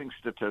amazing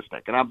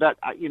statistic, and I bet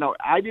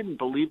I didn't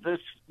believe this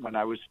when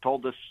I was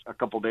told this a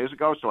couple of days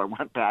ago, so I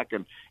went back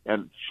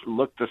and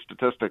looked the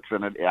statistics,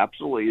 and it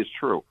absolutely is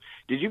true.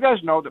 Did you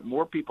guys know that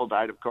more people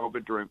died of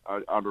COVID during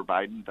under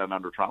Biden than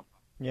under Trump?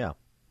 Yeah.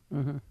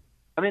 Mm-hmm.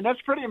 I mean, that's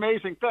a pretty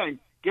amazing thing,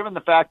 given the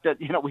fact that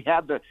we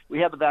had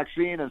the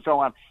vaccine and so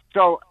on.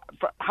 So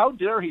how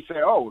dare he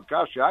say, "Oh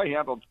gosh, I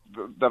handled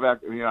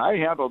I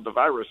handled the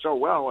virus so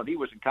well," and he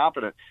was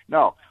incompetent?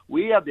 No,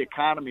 we had the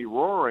economy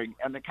roaring,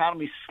 and the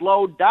economy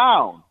slowed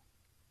down.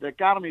 The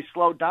economy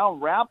slowed down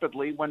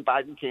rapidly when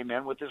Biden came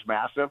in with his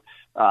massive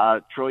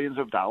trillions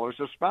of dollars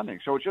of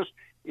spending. So it just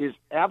is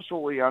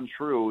absolutely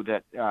untrue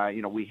that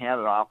we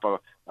handed off a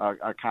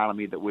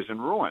economy that was in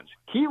ruins.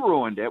 He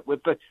ruined it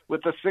with the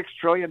 $6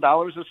 trillion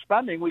of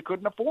spending we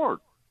couldn't afford.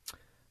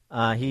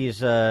 He's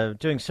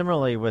doing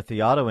similarly with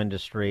the auto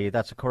industry.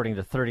 That's according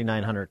to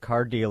 3,900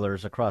 car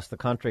dealers across the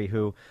country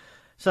who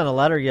sent a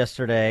letter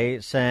yesterday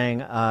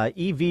saying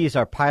EVs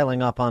are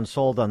piling up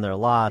unsold on their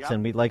lots,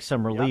 and we'd like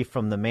some relief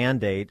from the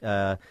mandate.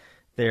 The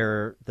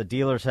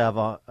dealers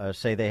have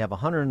say they have a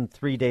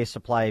 103-day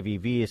supply of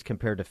EVs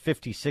compared to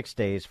 56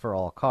 days for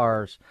all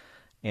cars,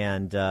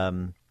 and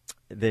the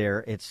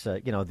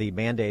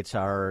mandates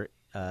are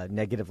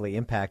negatively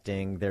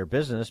impacting their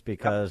business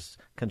because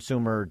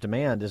consumer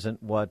demand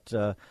isn't what,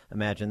 the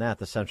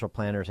central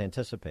planners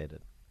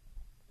anticipated.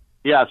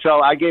 Yeah, so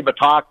I gave a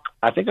talk,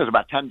 I think it was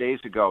about 10 days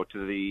ago,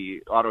 to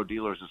the Auto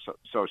Dealers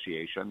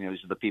Association.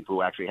 These are the people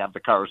who actually have the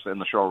cars in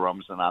the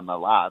showrooms and on the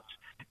lots.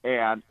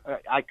 And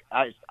I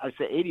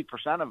say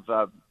 80%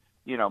 of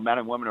men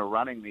and women who are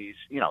running these,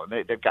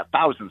 they've got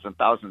thousands and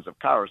thousands of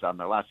cars on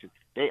their lots.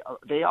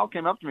 They all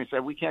came up to me and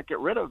said, "We can't get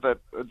rid of the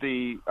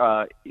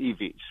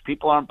EVs.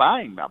 People aren't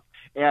buying them."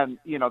 And,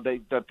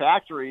 the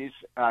factories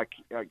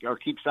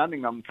keep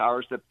sending them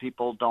cars that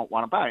people don't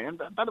want to buy. And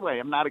by the way,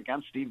 I'm not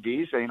against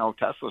EVs.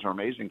 Teslas are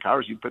amazing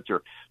cars. You put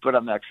your foot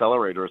on the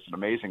accelerator, it's an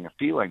amazing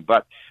feeling.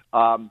 But,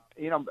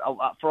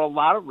 for a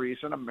lot of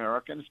reasons,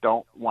 Americans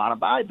don't want to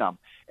buy them.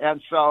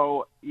 And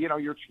so,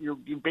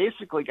 you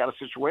basically got a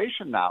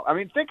situation now. I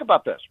mean, think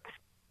about this.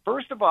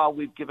 First of all,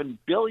 we've given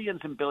billions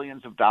and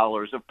billions of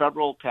dollars of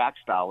federal tax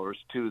dollars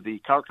to the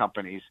car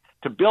companies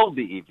to build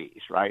the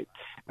EVs, right,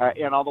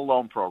 and all the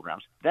loan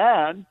programs.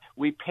 Then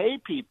we pay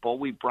people,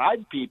 we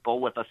bribe people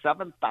with a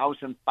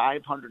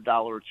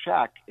 $7,500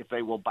 check if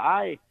they will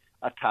buy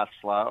a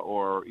Tesla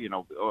or,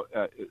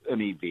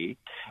 an EV.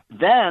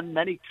 Then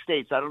many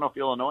states, I don't know if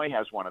Illinois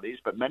has one of these,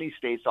 but many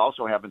states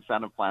also have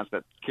incentive plans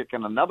that kick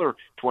in another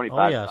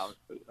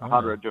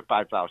 $2,500 to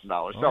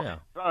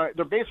 $5,000.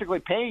 They're basically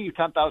paying you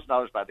 $10,000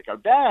 to buy the car.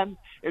 Then,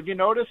 if you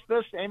notice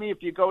this, Amy,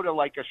 if you go to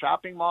like a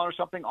shopping mall or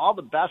something, all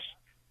the best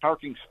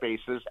parking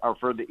spaces are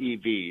for the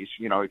EVs,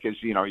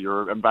 because,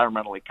 you're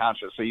environmentally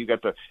conscious, so you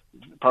get to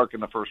park in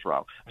the first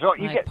row. So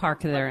you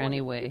park there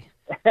anyway.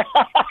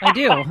 I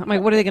do. I'm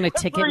like, what are they going to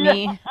ticket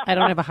me? I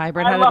don't have a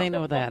hybrid. How do they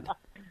know that?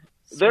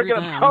 They're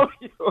going to throw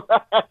you.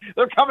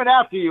 They're coming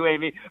after you,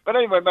 Amy. But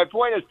anyway, my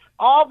point is,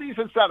 all these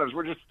incentives,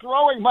 we're just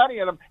throwing money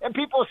at them, and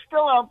people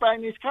still aren't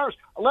buying these cars.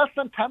 Less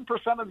than 10%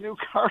 of new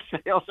car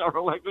sales are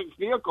electric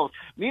vehicles.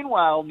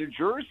 Meanwhile, New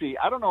Jersey,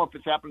 I don't know if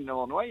it's happened in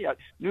Illinois yet,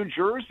 New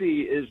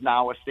Jersey is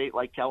now a state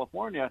like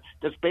California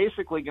that's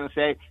basically going to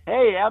say,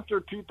 hey,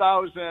 after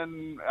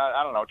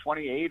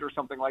 2028 or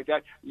something like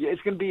that,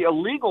 it's going to be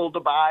illegal to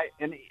buy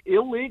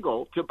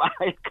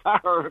a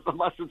car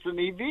unless it's an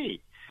EV.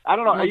 I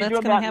don't know. Well, that's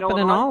going to happen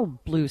in all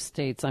blue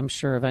states, I'm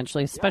sure,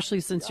 eventually, especially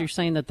since you're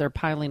saying that they're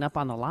piling up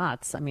on the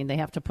lots. I mean, they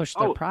have to push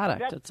their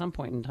product at some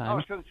point in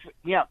time.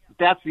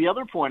 That's the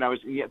other point.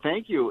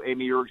 Thank you,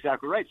 Amy. You're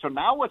exactly right. So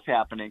now what's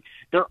happening,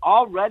 they're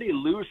already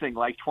losing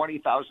like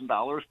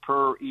 $20,000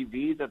 per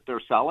EV that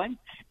they're selling,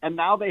 and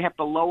now they have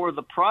to lower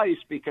the price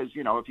because,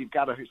 if you've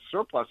got a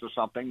surplus or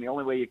something, the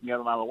only way you can get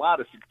them out of the lot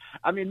is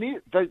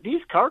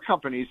these car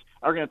companies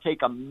are going to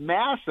take a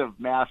massive,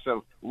 massive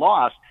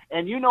loss.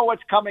 And you know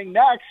what's coming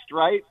next,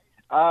 right,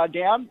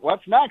 Dan?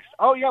 What's next?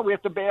 Oh, yeah, we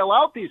have to bail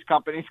out these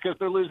companies because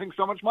they're losing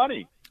so much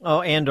money.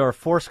 Oh, and or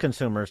force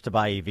consumers to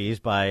buy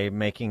EVs by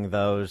making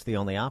those the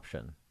only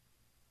option.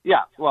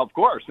 Yeah, well, of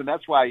course. And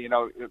that's why,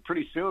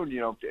 pretty soon,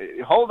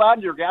 hold on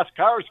to your gas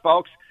cars,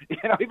 folks.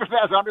 Even if it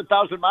has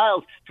 100,000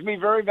 miles, to be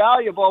very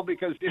valuable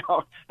because,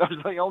 those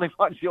are the only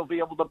ones you'll be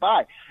able to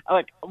buy.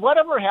 Like,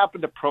 whatever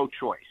happened to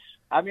pro-choice?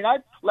 I mean,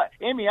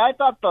 Amy, I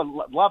thought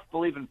the left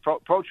believed in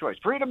pro-choice,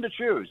 freedom to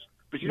choose.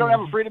 But you don't have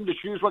a freedom to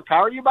choose what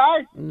car you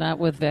buy? Not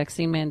with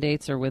vaccine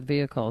mandates or with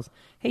vehicles.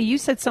 Hey, you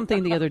said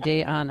something the other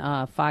day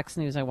on Fox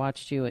News. I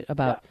watched you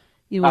about,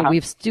 we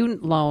have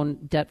student loan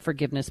debt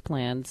forgiveness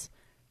plans.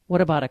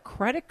 What about a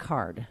credit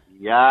card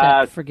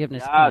debt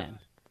forgiveness plan?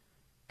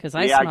 Because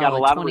I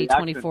smell a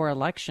 2024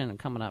 election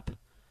coming up.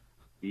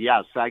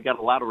 Yes, I got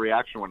a lot of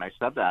reaction when I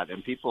said that.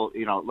 And people,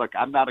 look,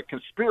 I'm not a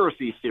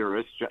conspiracy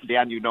theorist.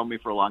 Dan, you know me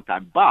for a long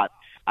time. But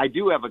I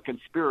do have a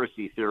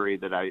conspiracy theory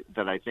that I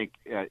think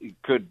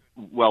could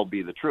well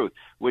be the truth,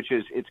 which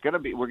is we're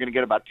going to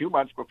get about 2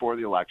 months before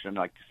the election,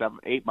 like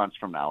 8 months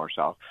from now or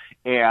so.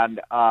 And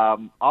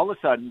all of a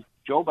sudden,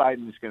 Joe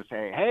Biden is going to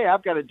say, hey,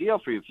 I've got a deal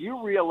for you. If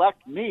you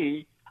reelect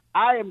me,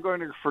 I am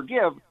going to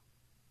forgive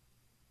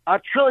 $1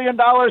 trillion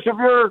of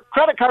your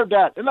credit card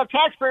debt, and the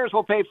taxpayers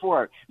will pay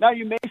for it. Now,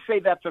 you may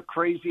say that's a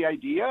crazy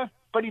idea,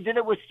 but he did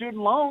it with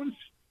student loans.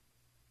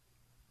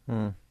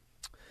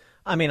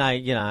 I mean,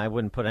 I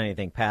wouldn't put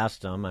anything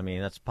past him. I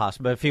mean, that's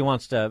possible. But if he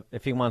wants to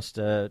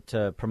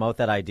to promote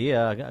that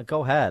idea,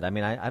 go ahead. I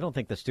mean, I don't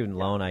think the student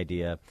loan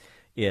idea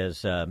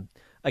is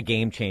a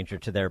game changer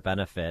to their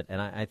benefit,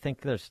 and I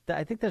think there's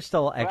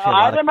still actually.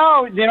 I don't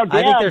know. Dan,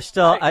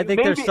 I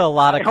think there's still a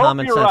lot of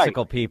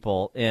commonsensical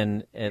people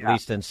at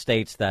least in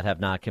states that have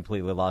not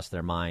completely lost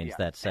their minds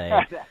that say,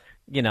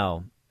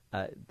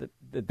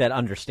 that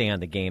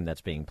understand the game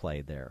that's being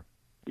played there.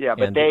 Yeah,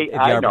 but and the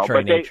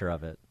arbitrary nature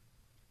of it.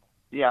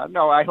 Yeah,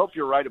 no, I hope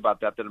you're right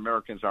about that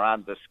Americans are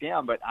on the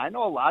scam. But I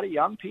know a lot of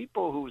young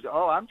people who's,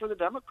 I'm for the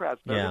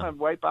Democrats. They're going to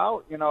wipe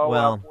out,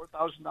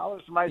 $4,000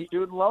 of my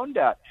student loan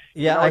debt.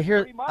 Yeah, I hear.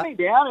 It's free money,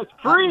 Dan. It's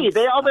free.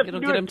 It'll get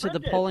them to the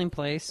polling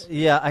place.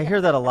 Yeah, I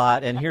hear that a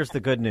lot. And here's the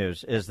good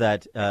news: is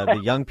that the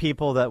young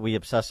people that we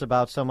obsess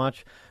about so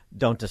much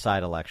don't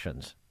decide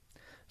elections.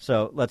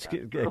 So let's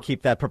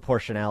keep that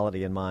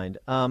proportionality in mind.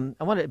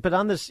 But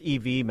on this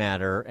EV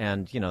matter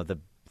and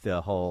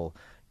the whole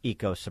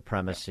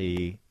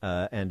eco-supremacy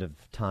end of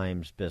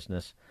times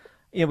business.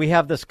 We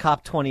have this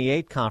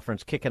COP28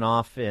 conference kicking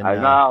off in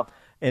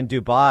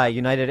Dubai,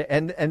 United,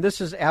 and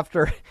this is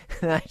after.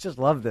 And I just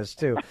love this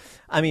too.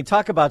 I mean,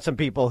 talk about some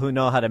people who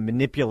know how to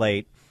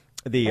manipulate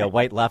the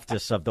white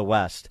leftists of the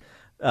West.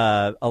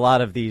 A lot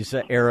of these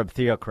Arab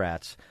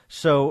theocrats.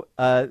 So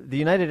the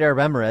United Arab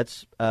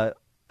Emirates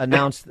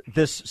announced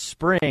this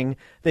spring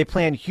they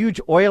plan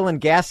huge oil and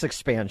gas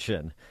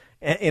expansion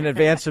in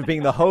advance of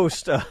being the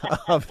host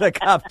of the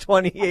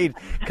COP28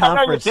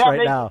 conference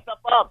right now. Stuff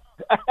up.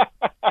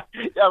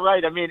 Yeah,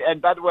 right. I mean,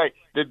 and by the way,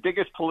 the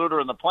biggest polluter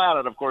on the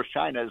planet, of course,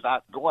 China is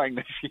not going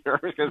this year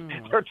because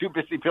they're too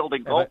busy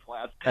building coal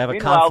plants.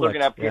 Meanwhile, they're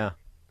going to have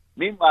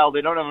Meanwhile,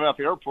 they don't have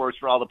enough airports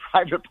for all the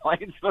private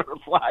planes that are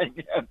flying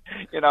in.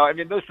 I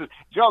mean, this is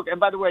a joke. And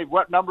by the way,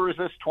 what number is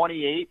this?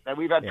 28? And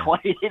we've had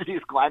 28 of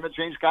these climate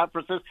change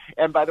conferences.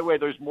 And by the way,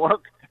 there's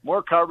more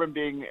carbon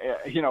being,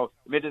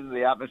 emitted into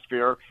the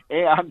atmosphere.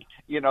 And,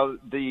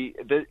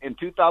 in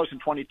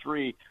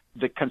 2023,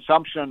 the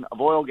consumption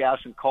of oil, gas,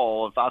 and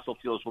coal and fossil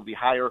fuels will be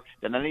higher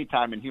than any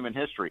time in human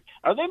history.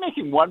 Are they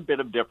making one bit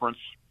of difference?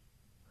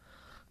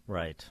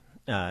 Right.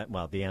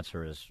 Well, the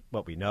answer is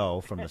what we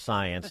know from the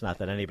science. Not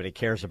that anybody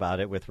cares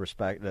about it with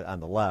respect on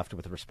the left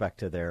with respect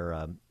to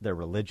their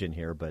religion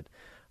here, but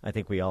I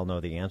think we all know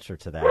the answer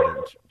to that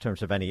in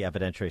terms of any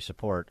evidentiary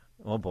support.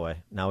 Oh boy,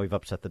 now we've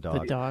upset the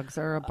dog. The dogs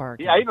are a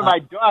bargain. Yeah, even my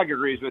dog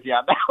agrees with you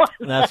on that one.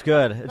 That's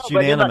good. It's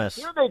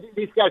unanimous.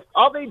 These guys,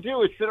 all they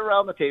do is sit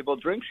around the table,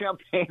 drink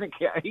champagne, and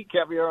eat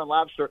caviar and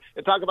lobster,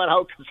 and talk about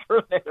how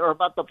concerned they are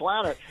about the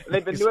planet. And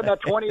they've been doing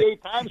that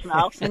 28 times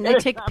now. And they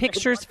take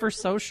pictures for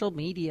social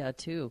media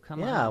too.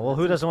 Come on. Yeah, well,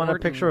 who doesn't want a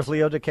picture of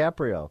Leo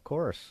DiCaprio? Of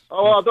course.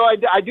 Oh, although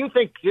I do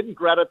think, didn't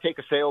Greta take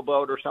a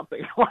sailboat or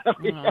something?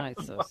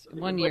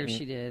 One year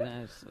she did.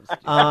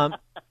 I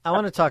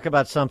want to talk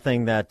about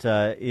something that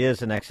is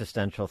an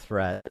existential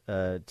threat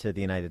to the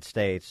United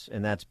States,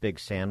 and that's Big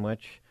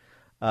Sandwich.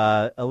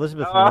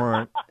 Elizabeth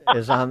Warren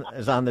is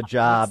on the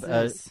job.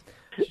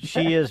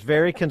 She is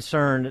very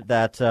concerned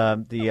that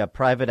the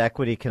private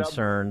equity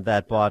concern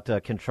that bought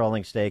a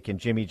controlling stake in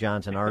Jimmy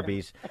John's and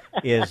Arby's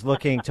is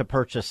looking to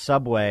purchase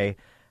Subway,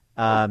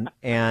 and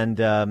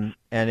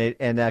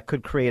that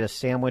could create a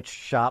sandwich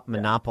shop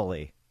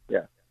monopoly.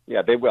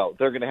 Yeah, they will.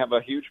 They're going to have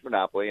a huge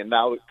monopoly, and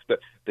now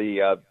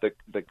the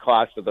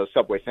cost of those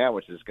Subway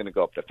sandwiches is going to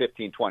go up to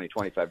 $15, $20,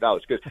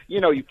 $25 because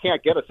you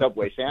can't get a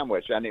Subway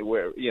sandwich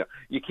anywhere. You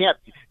can't.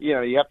 You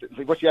have to.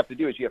 What you have to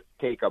do is you have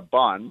to take a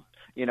bun.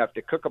 You have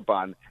to cook a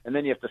bun, and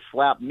then you have to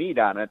slap meat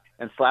on it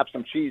and slap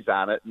some cheese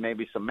on it, and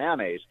maybe some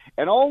mayonnaise.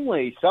 And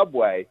only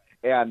Subway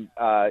and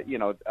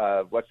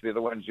what's the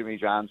other one? Jimmy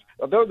John's.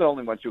 They're the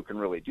only ones who can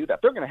really do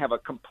that. They're going to have a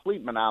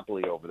complete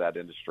monopoly over that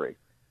industry.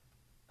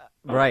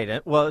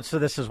 Right. Well, so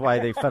this is why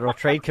the Federal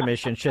Trade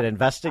Commission should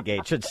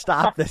investigate, should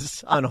stop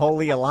this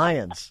unholy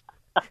alliance.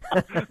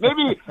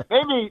 maybe,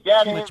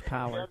 too much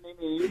power.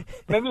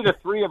 Maybe the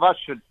three of us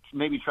should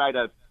maybe try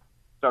to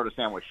start a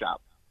sandwich shop.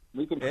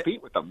 We can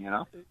compete with them,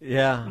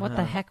 Yeah. What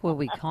the heck will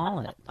we call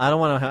it? I don't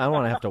want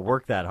to have to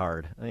work that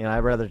hard. I'd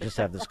rather just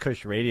have this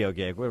cush radio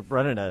gig. We're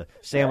running a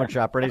sandwich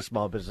shop or any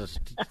small business.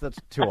 That's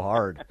too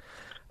hard.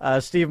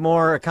 Steve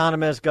Moore,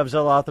 economist,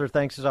 GovZilla author.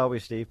 Thanks as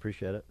always, Steve.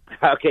 Appreciate it.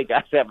 Okay,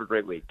 guys. Have a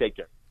great week. Take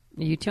care.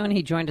 You too, and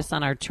he joined us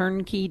on our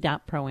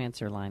turnkey.pro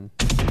answer line.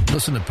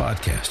 Listen to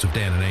podcasts of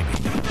Dan and Amy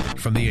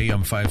from the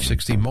AM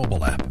 560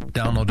 mobile app.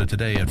 Download it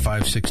today at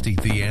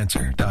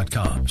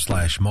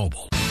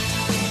 560theanswer.com/mobile.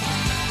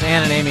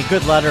 Dan and Amy,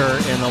 good letter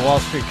in the Wall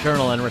Street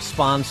Journal in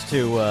response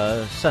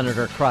to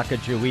Senator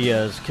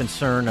Sacagawea's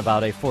concern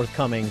about a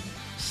forthcoming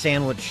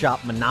sandwich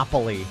shop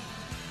monopoly.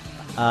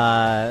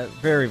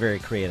 Very, very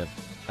creative.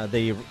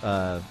 The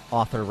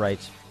author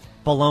writes,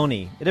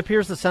 baloney. It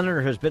appears the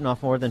senator has bitten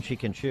off more than she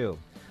can chew.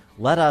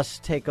 Let us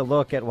take a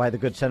look at why the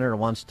good senator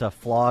wants to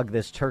flog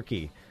this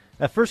turkey.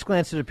 At first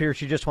glance, it appears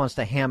she just wants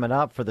to ham it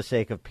up for the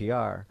sake of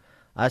PR.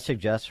 I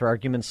suggest her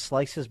argument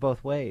slices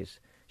both ways.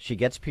 She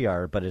gets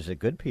PR, but is it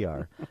good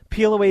PR?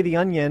 Peel away the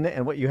onion,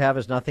 and what you have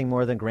is nothing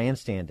more than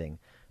grandstanding.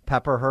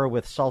 Pepper her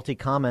with salty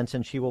comments,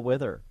 and she will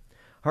wither.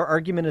 Her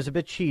argument is a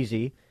bit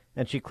cheesy,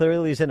 and she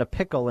clearly is in a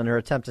pickle in her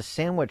attempt to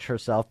sandwich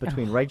herself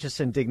between righteous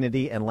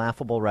indignity and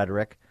laughable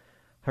rhetoric.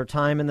 Her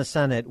time in the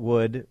Senate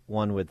would,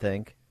 one would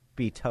think,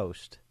 be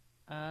toast.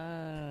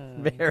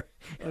 Very,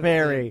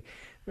 very,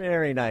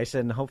 very nice,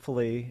 and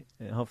hopefully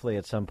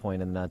at some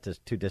point in the not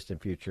too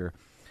distant future,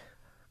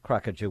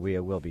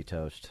 Sacagawea will be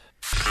toast.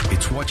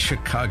 It's what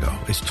Chicago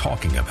is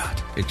talking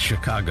about. It's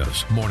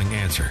Chicago's Morning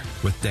Answer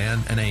with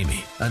Dan and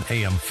Amy on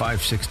AM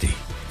 560.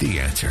 The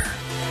Answer.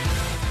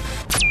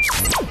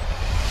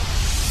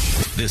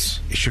 This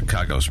is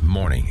Chicago's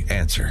Morning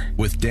Answer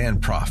with Dan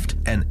Proft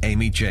and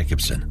Amy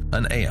Jacobson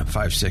on AM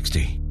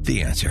 560.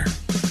 The Answer.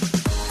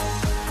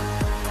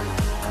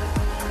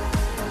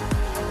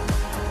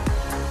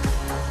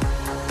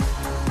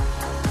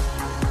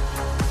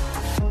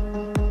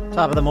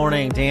 Top of the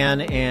morning,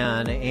 Dan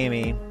and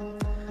Amy.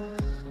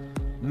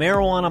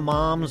 Marijuana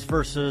moms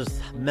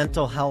versus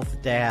mental health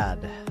dad.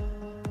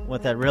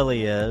 What that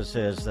really is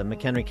the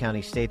McHenry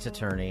County State's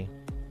Attorney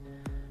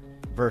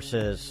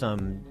versus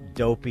some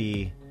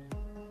dopey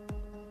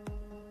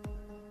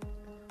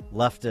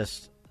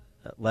leftist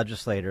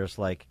legislators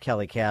like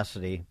Kelly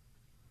Cassidy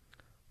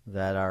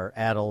that are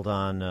addled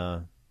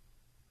on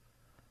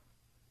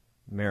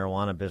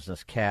marijuana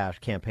business cash,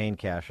 campaign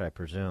cash, I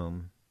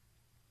presume.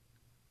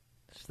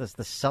 It's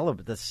the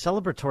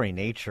celebratory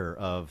nature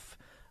of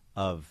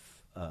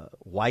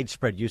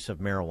widespread use of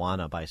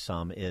marijuana by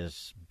some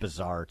is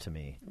bizarre to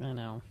me. I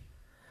know.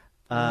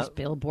 There's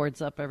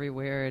billboards up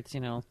everywhere. It's,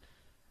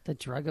 the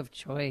drug of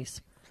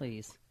choice,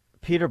 please.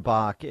 Peter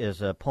Bach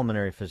is a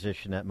pulmonary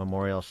physician at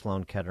Memorial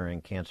Sloan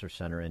Kettering Cancer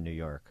Center in New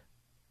York.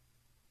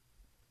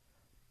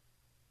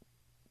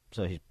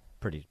 So he's a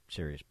pretty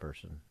serious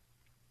person.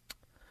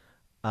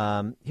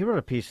 He wrote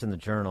a piece in the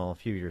Journal a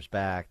few years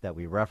back that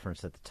we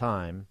referenced at the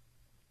time,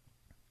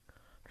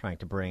 trying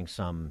to bring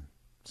some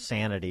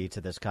sanity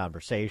to this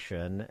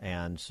conversation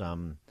and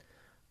some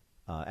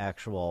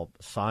actual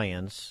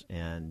science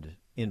and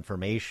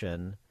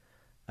information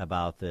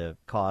about the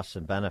costs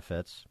and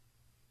benefits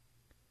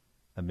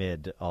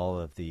amid all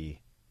of the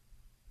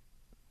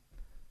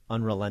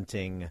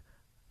unrelenting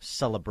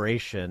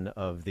celebration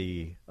of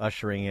the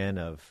ushering in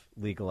of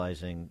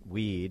legalizing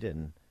weed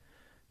and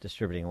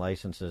distributing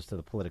licenses to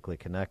the politically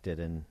connected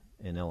in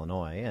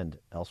Illinois and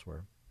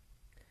elsewhere.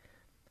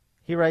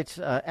 He writes,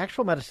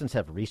 actual medicines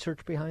have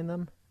research behind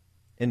them,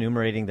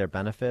 enumerating their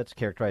benefits,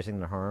 characterizing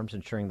their harms,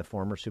 ensuring the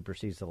former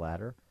supersedes the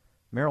latter.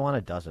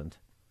 Marijuana doesn't.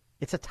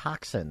 It's a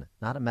toxin,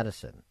 not a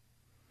medicine.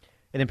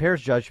 It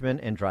impairs judgment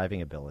and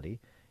driving ability.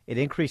 It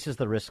increases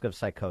the risk of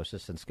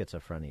psychosis and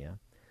schizophrenia.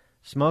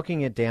 Smoking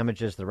it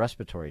damages the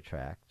respiratory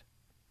tract.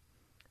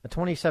 A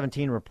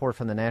 2017 report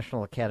from the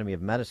National Academy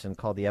of Medicine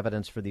called the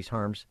evidence for these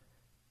harms,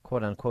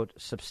 quote-unquote,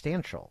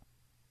 substantial.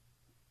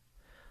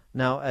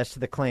 Now, as to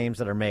the claims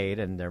that are made,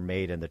 and they're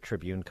made in the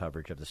Tribune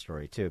coverage of the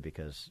story, too,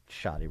 because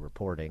shoddy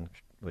reporting,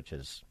 which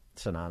is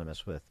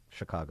synonymous with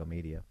Chicago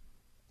media.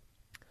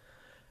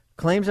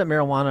 Claims that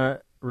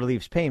marijuana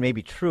relieves pain may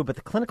be true, but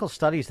the clinical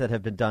studies that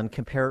have been done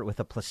compare it with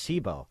a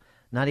placebo,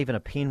 not even a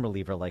pain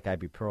reliever like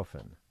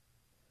ibuprofen.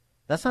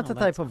 That's not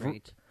That's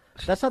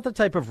not the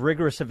type of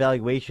rigorous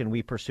evaluation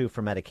we pursue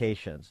for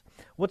medications.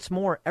 What's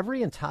more,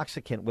 every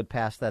intoxicant would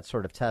pass that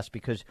sort of test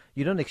because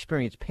you don't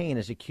experience pain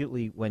as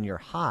acutely when you're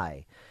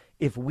high.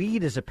 If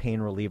weed is a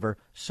pain reliever,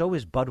 so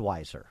is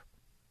Budweiser.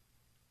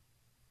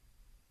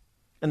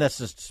 And that's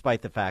just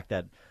despite the fact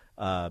that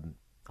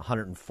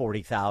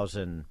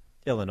 140,000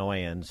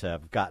 Illinoisans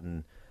have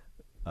gotten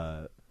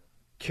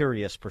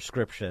curious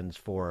prescriptions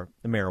for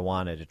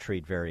marijuana to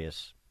treat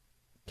various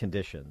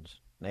conditions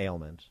and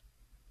ailments.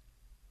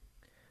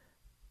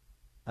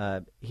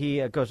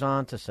 He goes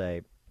on to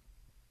say,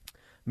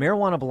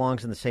 marijuana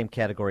belongs in the same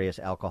category as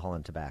alcohol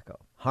and tobacco,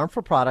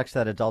 harmful products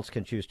that adults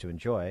can choose to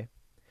enjoy.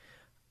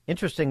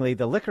 Interestingly,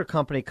 the liquor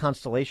company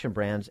Constellation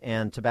Brands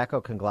and tobacco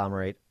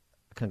conglomerate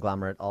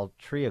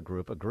Altria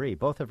Group agree.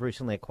 Both have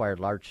recently acquired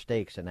large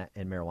stakes in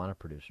marijuana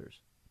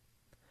producers.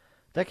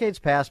 Decades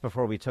passed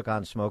before we took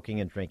on smoking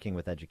and drinking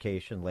with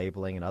education,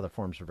 labeling, and other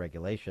forms of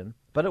regulation,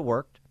 but it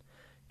worked.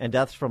 And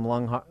deaths from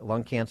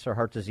lung cancer,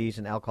 heart disease,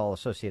 and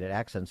alcohol-associated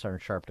accidents are in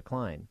sharp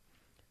decline.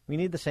 We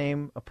need the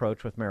same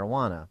approach with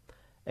marijuana.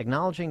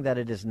 Acknowledging that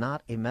it is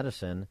not a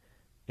medicine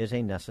is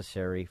a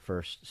necessary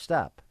first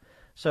step.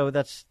 So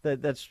that's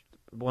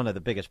one of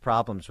the biggest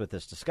problems with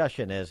this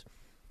discussion is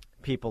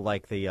people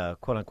like the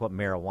quote-unquote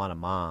marijuana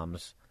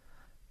moms,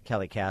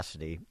 Kelly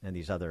Cassidy, and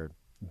these other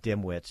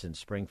dimwits in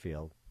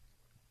Springfield,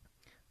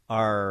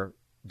 are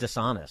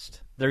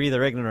dishonest. They're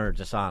either ignorant or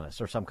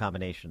dishonest, or some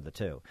combination of the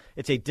two.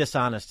 It's a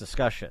dishonest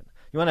discussion.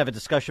 You want to have a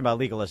discussion about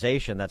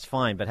legalization, that's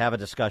fine, but have a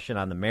discussion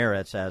on the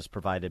merits as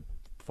provided,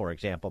 for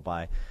example,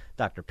 by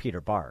Dr.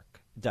 Peter Bach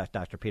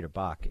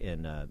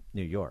in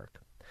New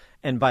York.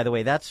 And by the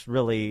way, that's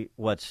really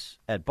what's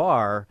at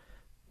bar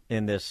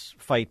in this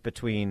fight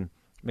between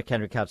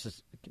McHenry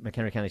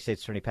County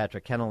State's Attorney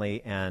Patrick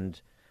Kennelly and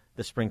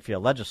the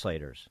Springfield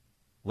legislators,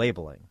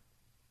 labeling.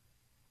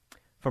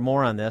 For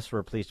more on this,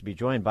 we're pleased to be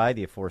joined by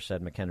the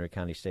aforesaid McHenry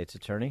County State's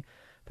Attorney,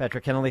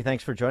 Patrick Kennelly.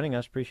 Thanks for joining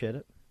us. Appreciate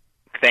it.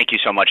 Thank you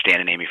so much, Dan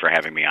and Amy, for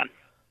having me on.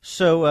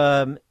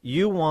 So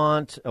you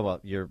want,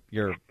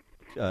 you're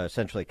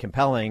essentially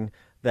compelling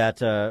that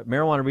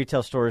marijuana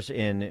retail stores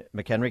in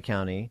McHenry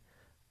County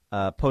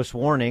post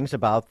warnings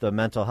about the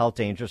mental health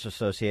dangers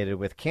associated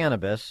with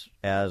cannabis,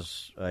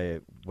 as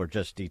were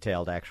just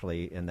detailed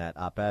actually in that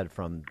op-ed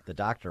from the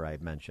doctor I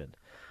mentioned.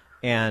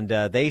 And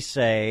they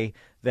say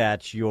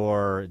that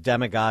you're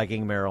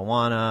demagoguing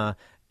marijuana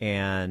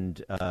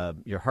and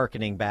you're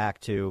hearkening back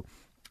to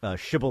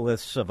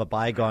shibboleths of a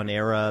bygone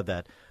era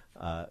that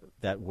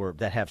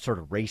have sort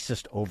of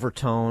racist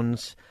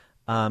overtones.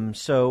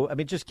 So, I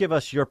mean, just give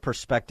us your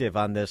perspective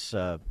on this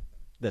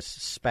this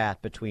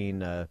spat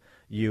between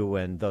you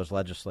and those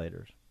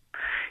legislators.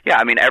 Yeah,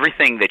 I mean,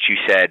 everything that you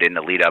said in the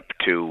lead up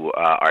to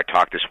our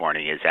talk this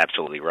morning is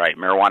absolutely right.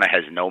 Marijuana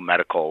has no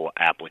medical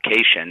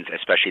applications,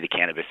 especially the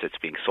cannabis that's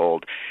being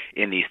sold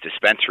in these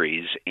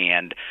dispensaries.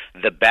 And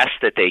the best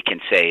that they can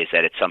say is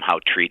that it somehow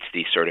treats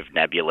these sort of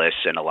nebulous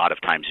and a lot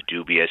of times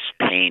dubious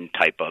pain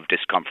type of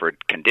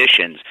discomfort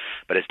conditions.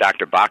 But as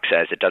Dr. Bach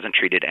says, it doesn't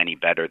treat it any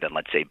better than,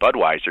 let's say,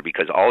 Budweiser,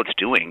 because all it's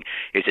doing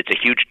is it's a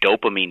huge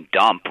dopamine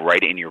dump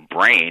right in your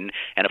brain.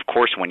 And of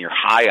course, when you're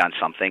high on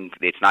something,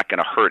 it's not going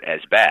to hurt as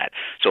bad.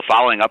 So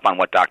following up on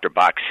what Dr.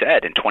 Bach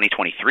said, in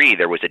 2023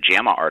 there was a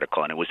JAMA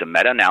article, and it was a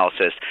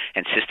meta-analysis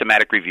and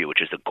systematic review,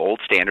 which is the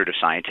gold standard of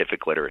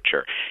scientific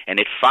literature, and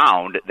it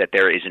found that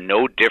there is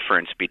no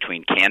difference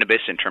between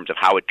cannabis in terms of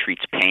how it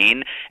treats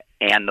pain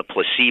and the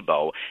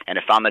placebo, and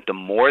it found that the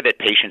more that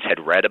patients had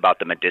read about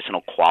the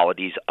medicinal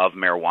qualities of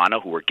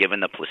marijuana who were given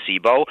the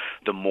placebo,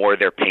 the more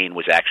their pain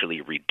was actually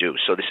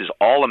reduced. So this is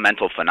all a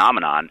mental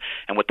phenomenon,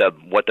 and what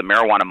the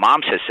Marijuana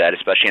Moms has said,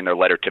 especially in their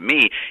letter to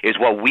me, is,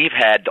 well, we've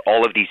had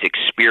all of these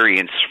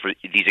experiences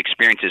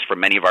for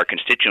many of our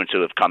constituents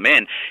who have come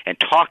in and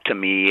talked to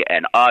me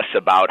and us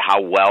about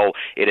how well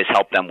it has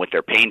helped them with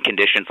their pain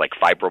conditions like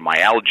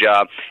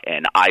fibromyalgia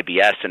and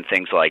IBS and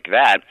things like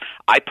that.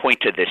 I point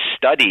to this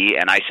study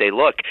and I say,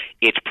 look,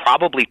 it's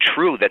probably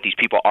true that these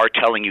people are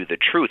telling you the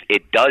truth.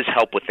 It does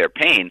help with their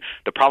pain.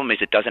 The problem is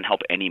it doesn't help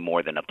any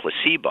more than a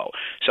placebo.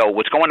 So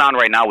what's going on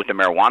right now with the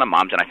Marijuana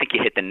Moms, and I think you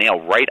hit the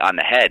nail right on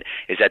the head,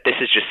 is that this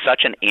is just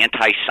such an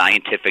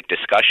anti-scientific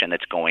discussion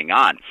that's going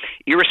on.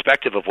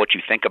 Irrespective of what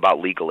you think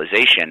about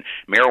legalization,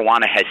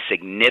 marijuana has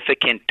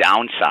significant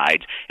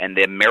downsides, and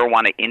the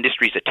marijuana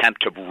industry's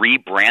attempt to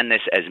rebrand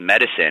this as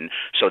medicine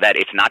so that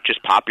it's not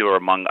just popular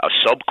among a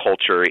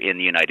subculture in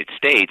the United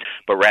States,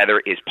 but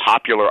rather is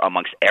popular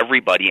amongst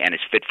everybody and is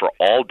fit for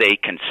all-day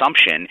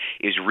consumption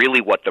is really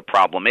what the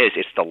problem is.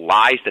 It's the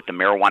lies that the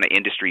marijuana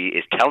industry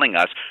is telling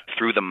us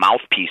through the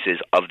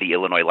mouthpieces of the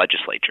Illinois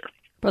legislature.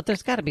 But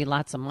there's got to be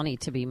lots of money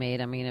to be made.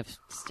 I mean, if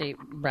state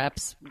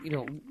reps,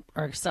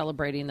 are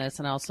celebrating this,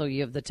 and also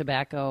you have the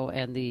tobacco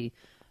and the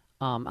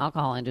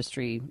alcohol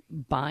industry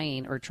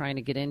buying or trying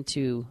to get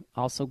into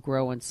also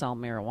grow and sell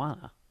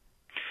marijuana.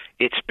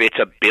 It's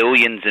a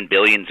billions and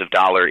billions of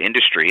dollar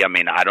industry. I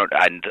mean,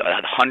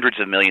 hundreds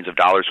of millions of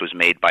dollars was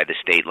made by the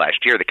state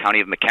last year. The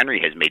county of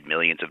McHenry has made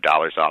millions of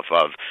dollars off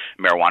of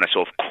marijuana.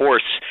 So, of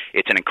course,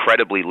 it's an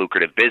incredibly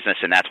lucrative business,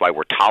 and that's why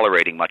we're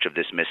tolerating much of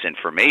this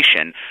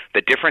misinformation.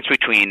 The difference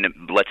between,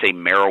 let's say,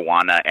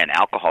 marijuana and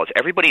alcohol is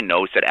everybody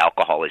knows that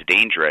alcohol is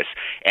dangerous,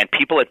 and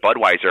people at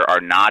Budweiser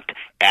are not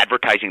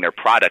advertising their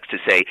products to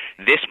say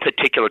this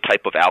particular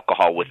type of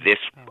alcohol with this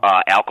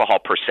alcohol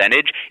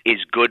percentage is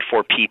good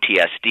for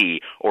PTSD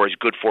or is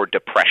good for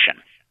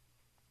depression.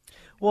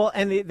 Well,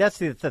 and that's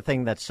the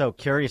thing that's so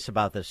curious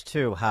about this,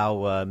 too,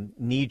 how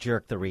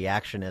knee-jerk the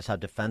reaction is, how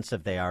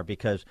defensive they are,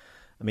 because,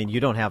 I mean, you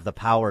don't have the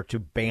power to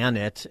ban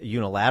it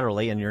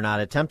unilaterally, and you're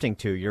not attempting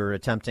to. You're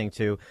attempting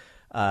to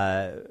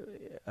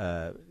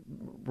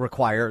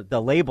require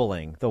the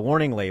labeling, the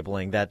warning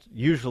labeling that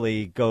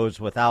usually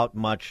goes without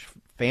much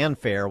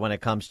fanfare when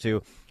it comes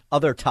to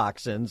other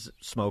toxins,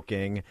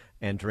 smoking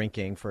and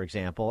drinking, for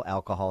example,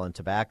 alcohol and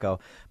tobacco.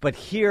 But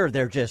here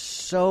they're just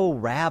so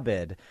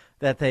rabid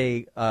that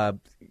they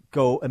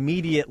go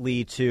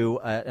immediately to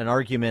an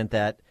argument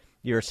that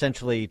you're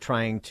essentially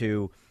trying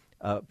to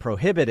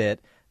prohibit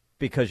it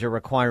because you're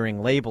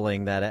requiring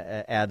labeling that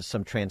adds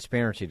some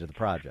transparency to the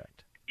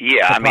project.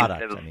 Yeah,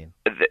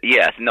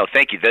 Yes, no,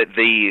 thank you.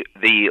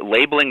 The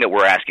labeling that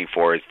we're asking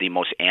for is the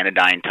most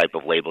anodyne type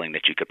of labeling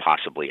that you could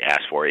possibly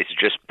ask for. It's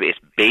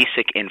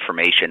basic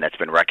information that's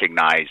been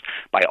recognized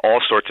by all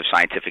sorts of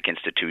scientific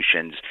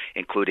institutions,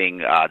 including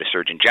the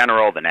Surgeon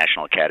General, the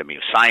National Academy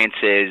of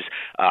Sciences,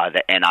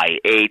 the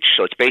NIH.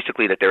 So it's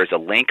basically that there is a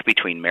link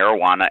between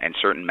marijuana and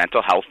certain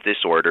mental health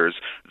disorders.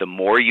 The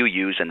more you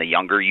use and the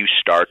younger you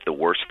start, the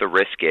worse the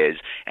risk is,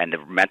 and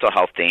the mental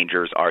health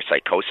dangers are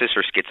psychosis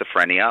or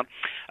schizophrenia,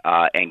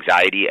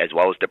 anxiety, as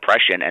well as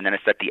depression. And then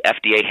it's that the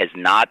FDA has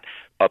not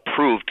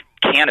approved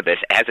cannabis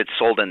as it's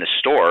sold in the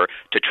store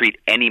to treat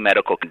any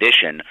medical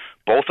condition.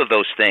 Both of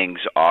those things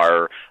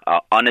are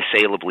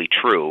unassailably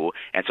true.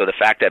 And so the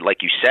fact that, like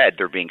you said,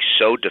 they're being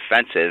so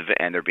defensive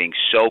and they're being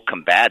so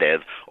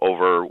combative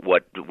over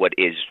what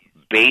is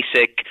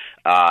basic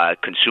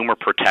consumer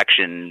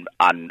protection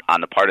on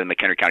the part of the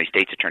McHenry County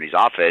State's Attorney's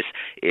Office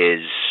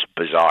is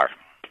bizarre.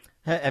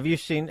 Have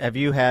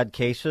you had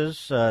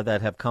cases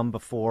that have come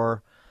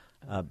before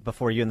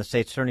you in the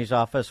State's Attorney's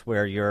Office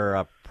where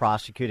you're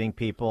prosecuting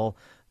people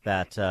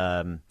that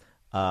are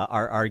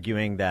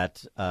arguing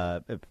that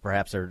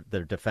perhaps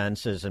their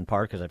defense is in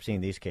part, because I've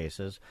seen these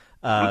cases,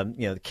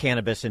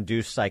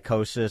 cannabis-induced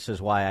psychosis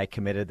is why I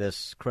committed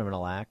this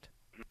criminal act?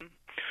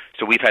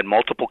 So we've had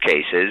multiple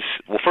cases.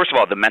 Well, first of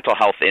all, the mental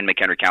health in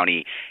McHenry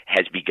County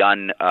has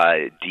begun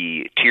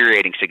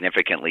deteriorating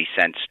significantly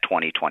since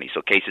 2020.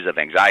 So cases of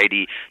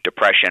anxiety,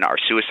 depression, our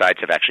suicides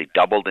have actually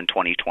doubled in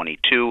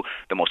 2022.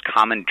 The most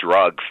common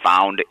drug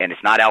found, and it's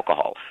not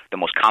alcohol, the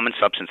most common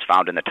substance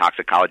found in the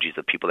toxicologies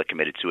of people that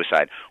committed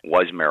suicide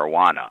was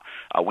marijuana.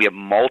 We have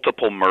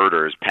multiple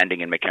murders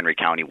pending in McHenry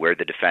County where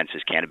the defense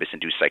is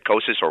cannabis-induced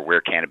psychosis or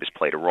where cannabis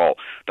played a role.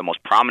 The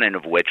most prominent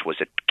of which was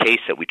a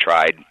case that we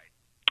tried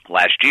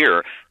last year,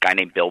 a guy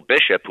named Bill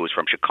Bishop, who was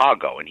from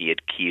Chicago, and he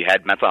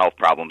had mental health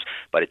problems,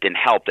 but it didn't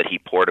help that he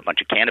poured a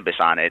bunch of cannabis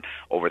on it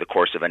over the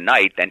course of a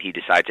night. Then he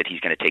decides that he's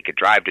going to take a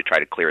drive to try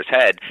to clear his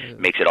head,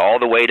 makes it all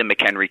the way to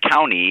McHenry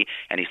County,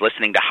 and he's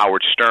listening to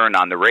Howard Stern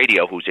on the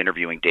radio, who's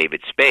interviewing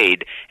David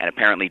Spade, and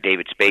apparently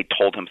David Spade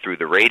told him through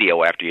the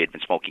radio after he had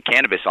been smoking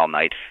cannabis all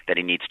night that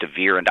he needs to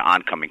veer into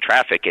oncoming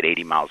traffic at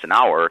 80 miles an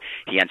hour.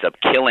 He ends up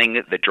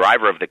killing the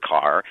driver of the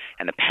car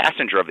and the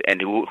passenger of,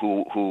 and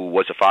who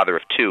was a father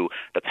of two.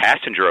 The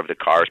passenger of the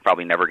car is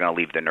probably never going to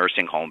leave the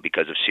nursing home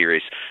because of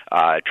serious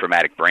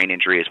traumatic brain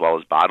injury as well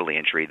as bodily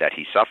injury that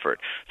he suffered.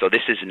 So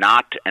this is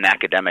not an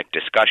academic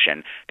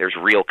discussion. There's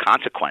real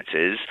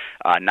consequences,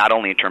 not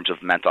only in terms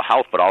of mental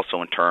health, but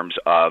also in terms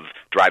of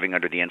driving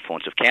under the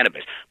influence of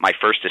cannabis. My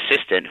first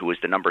assistant, who was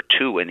the number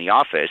 2 in the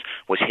office,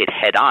 was hit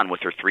head-on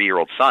with her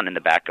 3-year-old son in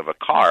the back of a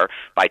car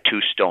by 2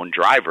 stoned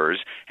drivers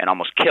and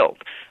almost killed.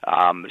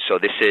 So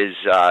this is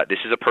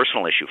a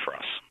personal issue for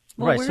us.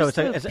 Well, right. So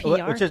it's a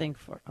PR thing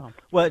for. Oh.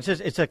 Well,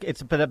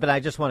 but I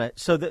just want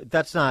to. So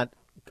that's not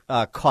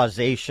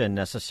causation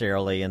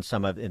necessarily in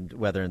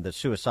whether in the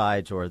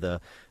suicides or the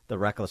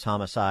reckless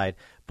homicide,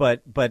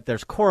 but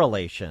there's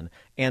correlation,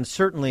 and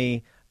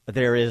certainly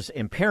there is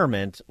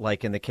impairment,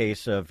 like in the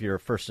case of your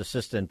first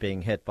assistant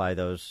being hit by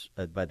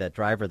by that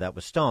driver that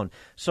was stoned.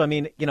 So I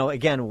mean,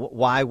 again,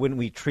 why wouldn't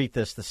we treat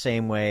this the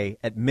same way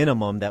at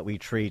minimum that we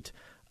treat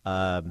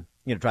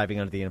driving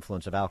under the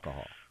influence of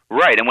alcohol?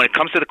 Right, and when it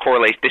comes to the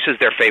correlation, this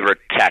is their favorite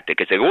tactic.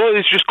 It's like, well,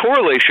 it's just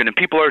correlation and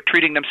people are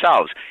treating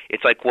themselves.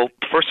 It's like, well,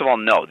 first of all,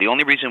 no. The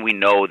only reason we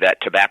know that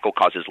tobacco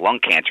causes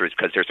lung cancer is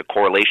because there's a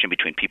correlation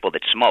between people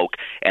that smoke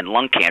and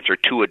lung cancer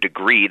to a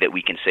degree that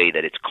we can say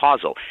that it's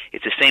causal.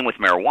 It's the same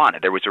with marijuana.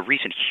 There was a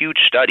recent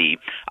huge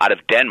study out of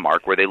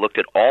Denmark where they looked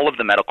at all of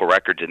the medical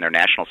records in their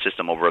national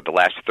system over the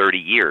last 30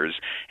 years,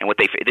 and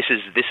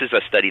this is a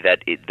study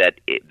that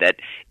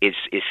is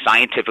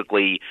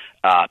scientifically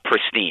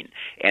pristine,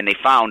 and they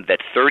found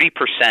that 30%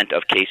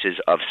 of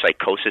cases of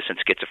psychosis and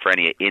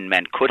schizophrenia in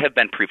men could have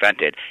been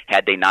prevented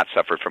had they not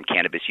suffered from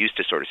cannabis use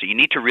disorder. So you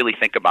need to really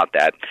think about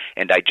that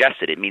and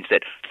digest it. It means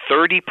that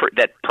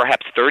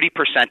perhaps 30%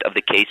 of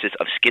the cases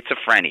of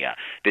schizophrenia,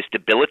 this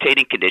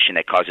debilitating condition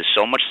that causes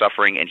so much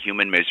suffering and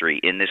human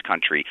misery in this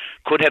country,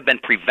 could have been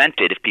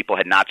prevented if people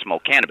had not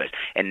smoked cannabis.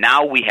 And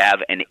now we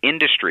have an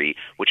industry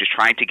which is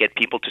trying to get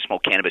people to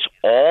smoke cannabis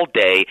all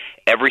day,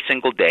 every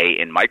single day,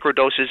 in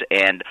microdoses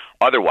and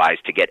otherwise,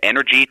 to get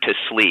energy, to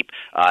sleep,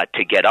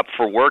 to get up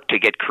for work, to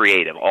get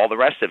creative, all the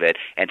rest of it,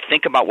 and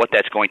think about what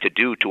that's going to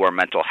do to our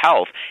mental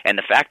health. And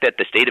the fact that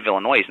the state of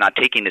Illinois is not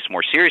taking this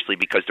more seriously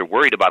because they're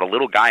worried about a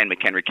little guy in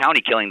McHenry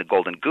County killing the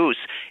golden goose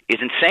is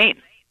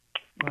insane.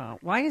 Wow.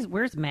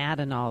 Where's Matt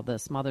in all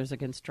this? Mothers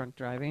Against Drunk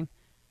Driving?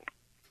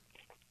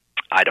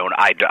 I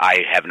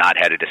have not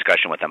had a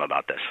discussion with them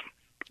about this.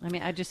 I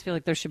mean, I just feel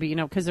like there should be,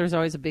 because there's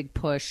always a big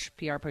push,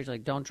 PR push,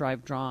 like don't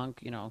drive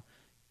drunk,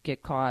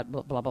 get caught,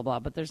 blah, blah, blah, blah.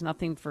 But there's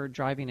nothing for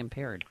driving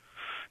impaired.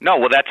 No,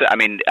 well, I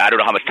don't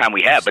know how much time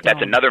we have, but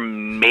that's another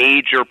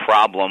major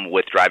problem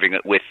with driving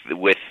with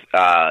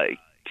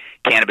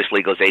cannabis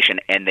legalization,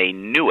 and they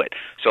knew it.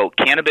 So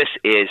cannabis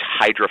is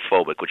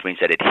hydrophobic, which means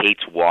that it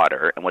hates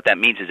water, and what that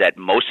means is that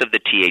most of the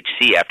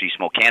THC after you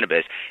smoke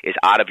cannabis is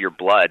out of your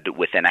blood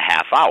within a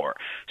half hour.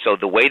 So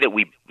the way that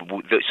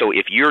so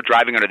if you're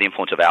driving under the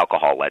influence of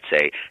alcohol, let's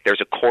say,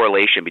 there's a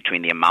correlation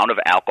between the amount of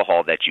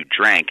alcohol that you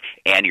drank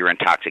and your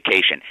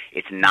intoxication.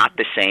 It's not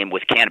the same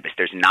with cannabis.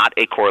 There's not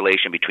a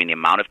correlation between the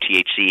amount of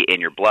THC in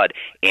your blood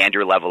and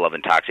your level of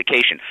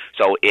intoxication.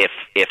 So if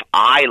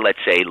I, let's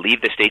say,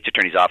 leave the state's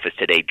attorney's office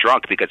today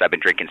drunk because I've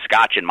been drinking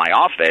scotch in my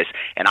office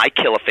and I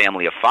kill a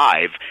family of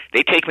 5,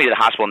 they take me to the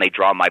hospital and they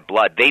draw my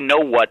blood. They know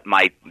what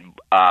my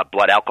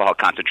blood alcohol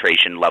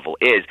concentration level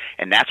is,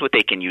 and that's what they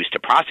can use to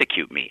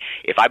prosecute me.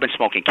 If I've been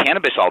smoking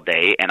cannabis all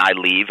day and I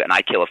leave and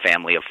I kill a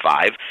family of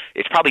 5,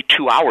 it's probably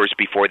 2 hours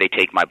before they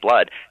take my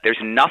blood. There's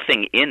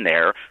nothing in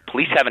there.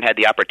 Police haven't had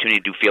the opportunity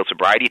to do field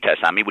sobriety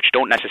tests on me, which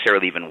don't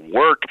necessarily even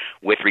work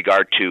with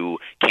regard to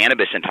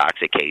cannabis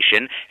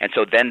intoxication. And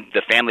so then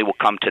the family will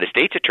come to the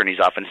state's attorney's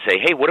office and say,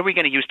 hey, what are we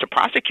going to use to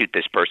prosecute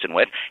this person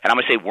with? And I'm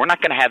going to say, we're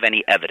not going to have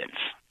any evidence.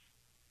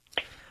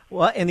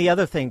 Well, and the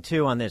other thing,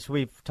 too, on this,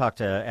 we've talked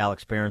to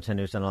Alex Berenson,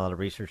 who's done a lot of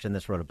research in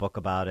this, wrote a book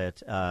about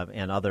it,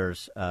 and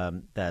others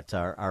that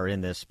are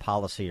in this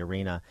policy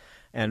arena.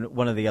 And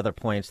one of the other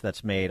points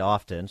that's made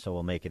often, so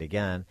we'll make it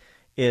again,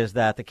 is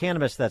that the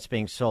cannabis that's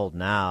being sold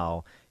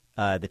now,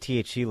 the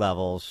THC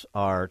levels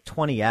are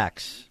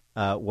 20x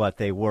what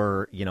they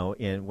were,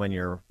 when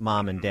your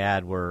mom and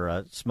dad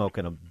were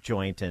smoking a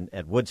joint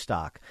at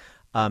Woodstock.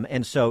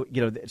 And so,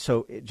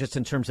 so just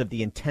in terms of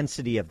the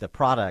intensity of the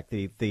product,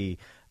 the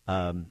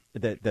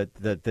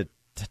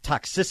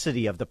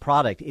toxicity of the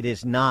product, it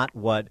is not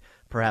what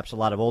perhaps a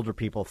lot of older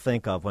people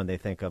think of when they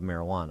think of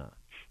marijuana.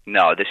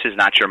 No, this is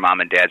not your mom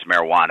and dad's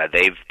marijuana.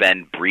 They've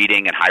been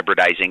breeding and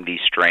hybridizing these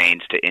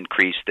strains to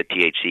increase the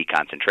THC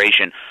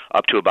concentration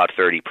up to about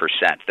 30%.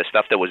 The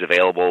stuff that was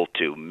available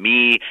to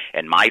me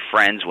and my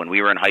friends when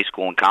we were in high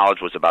school and college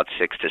was about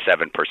 6 to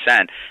 7%.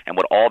 And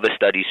what all the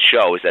studies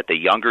show is that the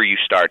younger you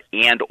start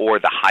and or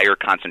the higher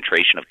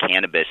concentration of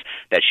cannabis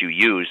that you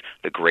use,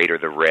 the greater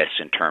the risk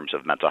in terms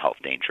of mental health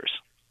dangers.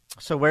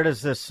 So where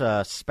does this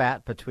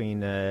spat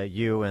between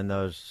you and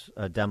those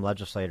Dem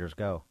legislators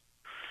go?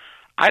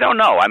 I don't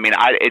know. I mean,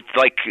 I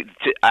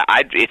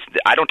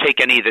don't take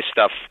any of this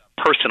stuff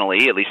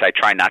personally. At least I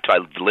try not to.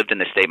 I've lived in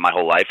this state my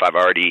whole life. I've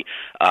already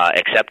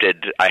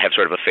accepted. I have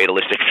sort of a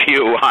fatalistic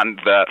view on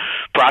the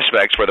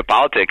prospects for the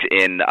politics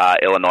in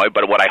Illinois.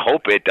 But what I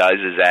hope it does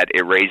is that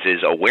it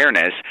raises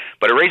awareness.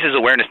 But it raises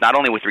awareness not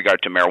only with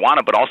regard to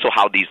marijuana, but also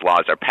how these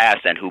laws are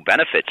passed and who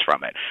benefits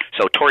from it.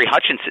 So Tori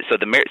Hutchinson. So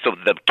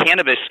the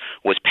cannabis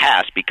was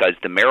passed because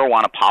the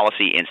Marijuana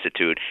Policy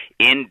Institute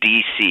in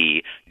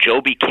D.C.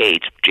 Joby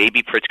Cates,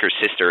 J.B. Pritzker's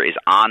sister, is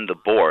on the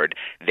board.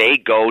 They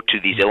go to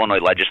these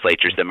Illinois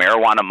legislatures, the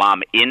marijuana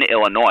mom in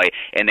Illinois,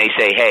 and they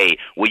say, hey,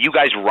 will you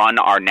guys run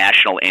our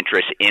national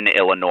interests in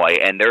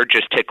Illinois? And they're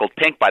just tickled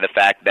pink by the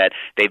fact that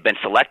they've been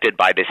selected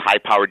by this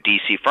high-powered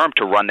D.C. firm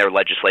to run their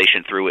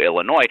legislation through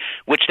Illinois,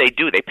 which they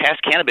do. They pass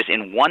cannabis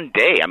in one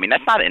day. I mean,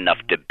 that's not enough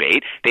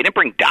debate. They didn't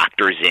bring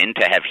doctors in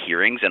to have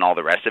hearings and all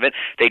the rest of it.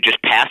 They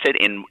just pass it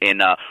in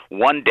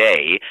one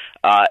day.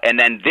 And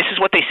then this is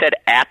what they said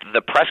at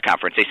the press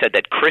conference. They said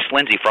that Chris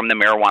Lindsay from the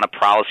Marijuana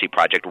Policy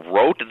Project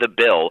wrote the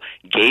bill,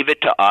 gave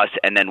it to us,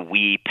 and then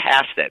we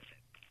passed it.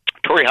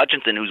 Tori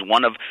Hutchinson, who's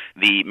one of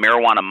the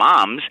marijuana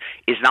moms,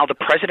 is now the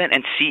president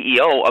and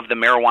CEO of the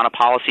Marijuana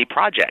Policy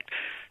Project.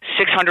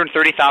 $630,000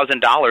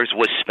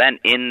 was spent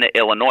in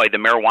Illinois.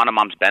 The marijuana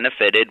moms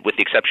benefited, with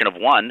the exception of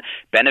one,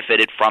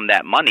 benefited from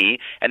that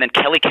money. And then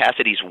Kelly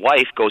Cassidy's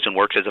wife goes and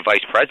works as a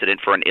vice president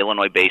for an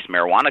Illinois-based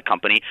marijuana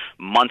company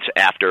months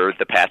after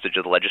the passage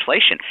of the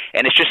legislation.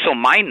 And it's just so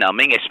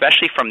mind-numbing,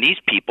 especially from these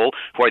people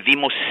who are the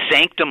most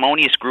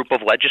sanctimonious group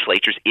of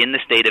legislators in the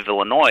state of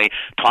Illinois,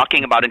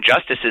 talking about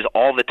injustices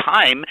all the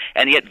time,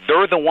 and yet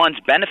they're the ones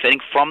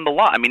benefiting from the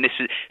law. I mean,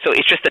 so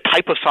it's just the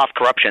type of soft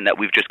corruption that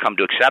we've just come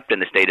to accept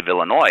in the state of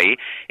Illinois.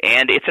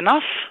 And it's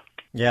enough.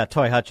 Yeah,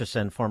 Tori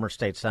Hutchinson, former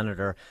state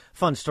senator.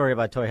 Fun story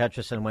about Tori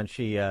Hutchinson. When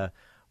she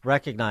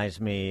recognized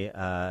me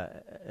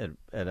at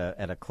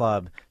a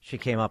club, she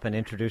came up and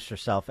introduced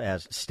herself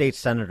as State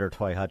Senator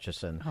Tori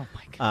Hutchinson. Oh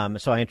my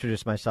God! So I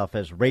introduced myself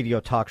as radio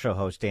talk show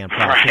host Dan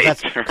Prout.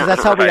 Right.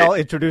 That's how we all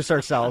introduce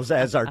ourselves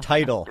as our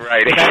title.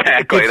 Right.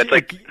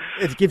 Exactly.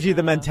 It gives you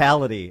the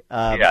mentality.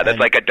 That's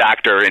like a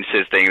doctor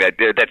insisting that.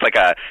 That's like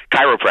a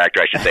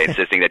chiropractor, I should say,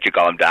 insisting that you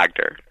call him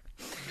doctor.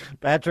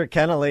 Patrick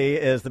Kennelly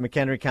is the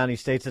McHenry County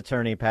State's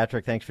Attorney.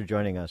 Patrick, thanks for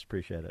joining us.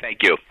 Appreciate it. Thank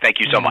you. Thank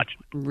you so much.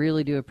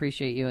 Really do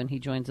appreciate you, and he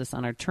joins us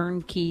on our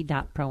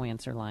turnkey.pro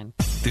answer line.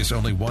 There's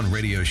only one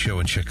radio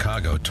show in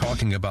Chicago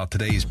talking about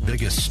today's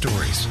biggest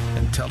stories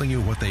and telling you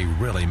what they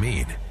really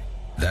mean.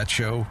 That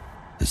show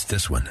is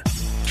this one,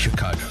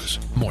 Chicago's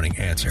Morning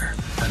Answer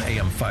on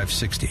AM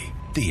 560,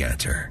 The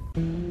Answer.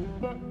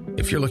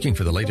 If you're looking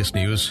for the latest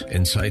news,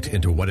 insight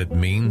into what it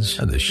means,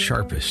 and the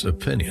sharpest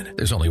opinion,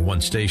 there's only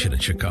one station in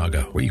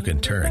Chicago where you can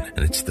turn, and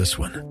it's this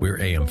one. We're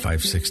AM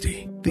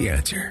 560, The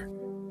Answer.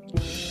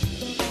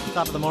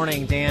 Top of the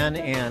morning, Dan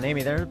and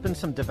Amy. There have been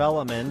some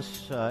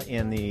developments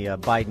in the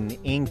Biden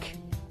Inc.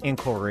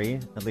 inquiry,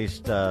 at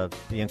least the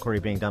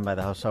inquiry being done by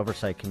the House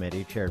Oversight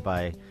Committee, chaired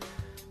by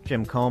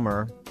Jim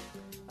Comer.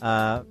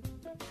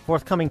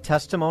 Forthcoming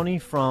testimony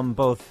from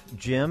both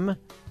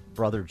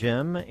brother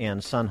Jim,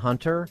 and son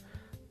Hunter,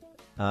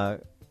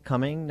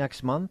 coming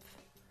next month.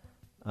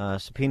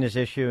 Subpoenas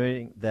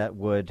issuing that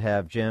would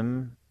have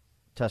Jim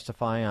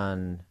testify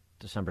on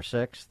December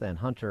 6th and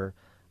Hunter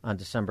on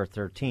December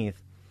 13th.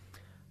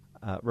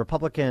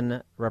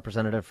 Republican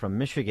representative from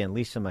Michigan,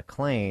 Lisa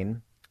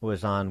McClain,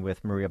 was on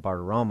with Maria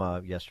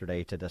Bartiromo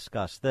yesterday to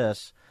discuss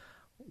this,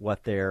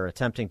 what they're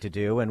attempting to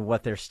do and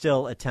what they're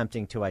still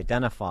attempting to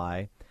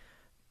identify.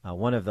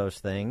 One of those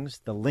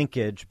things, the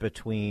linkage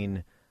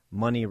between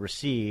money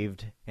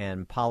received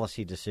and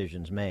policy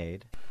decisions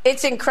made.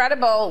 It's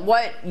incredible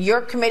what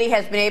your committee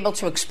has been able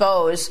to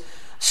expose.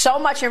 So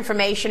much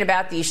information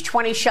about these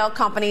 20 shell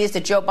companies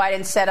that Joe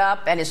Biden set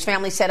up and his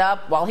family set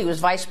up while he was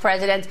vice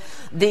president,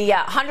 the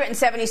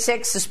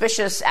 176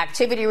 suspicious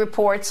activity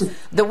reports,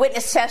 the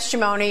witness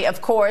testimony, of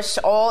course,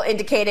 all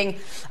indicating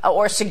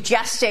or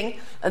suggesting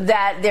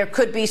that there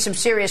could be some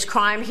serious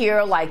crime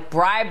here, like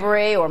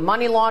bribery or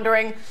money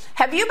laundering.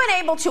 Have you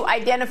been able to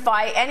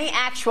identify any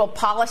actual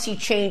policy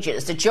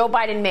changes that Joe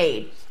Biden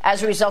made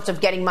as a result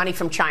of getting money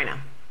from China?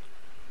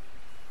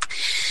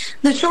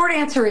 The short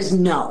answer is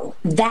no.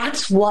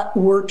 That's what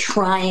we're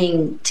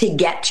trying to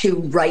get to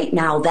right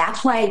now.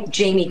 That's why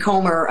Chairman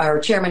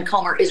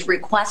Comer is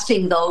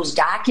requesting those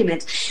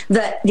documents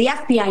that the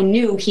FBI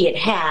knew he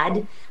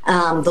had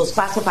those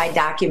classified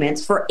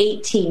documents for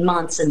 18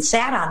 months and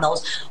sat on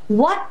those.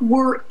 What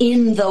were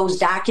in those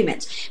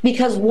documents?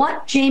 Because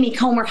what Jamie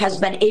Comer has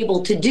been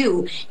able to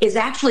do is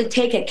actually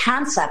take a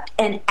concept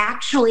and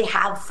actually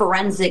have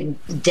forensic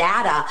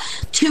data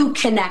to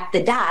connect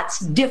the dots,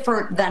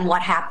 different than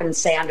what happened,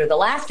 say, under the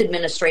last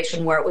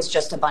administration, where it was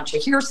just a bunch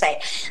of hearsay.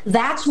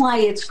 That's why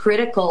it's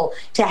critical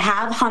to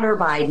have Hunter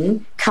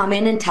Biden come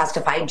in and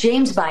testify,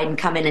 James Biden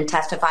come in and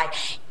testify,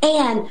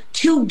 and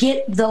to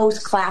get those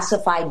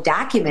classified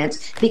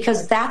documents,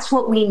 because that's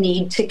what we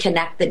need to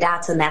connect the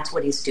dots, and that's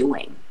what he's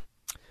doing.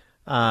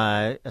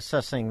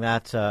 Assessing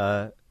that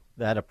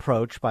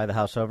approach by the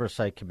House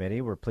Oversight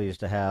Committee, we're pleased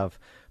to have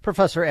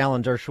Professor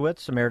Alan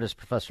Dershowitz, Emeritus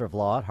Professor of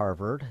Law at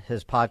Harvard.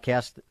 His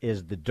podcast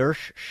is The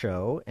Dersh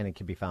Show, and it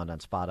can be found on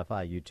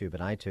Spotify, YouTube,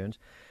 and iTunes.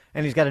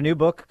 And he's got a new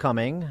book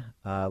coming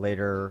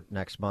later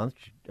next month,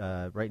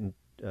 right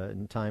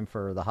in time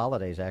for the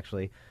holidays,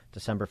 actually,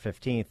 December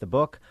 15th. The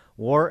book,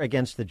 War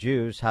Against the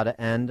Jews, How to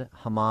End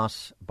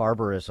Hamas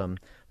Barbarism.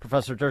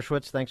 Professor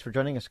Dershowitz, thanks for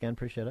joining us again.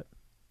 Appreciate it.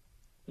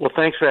 Well,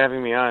 thanks for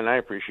having me on. I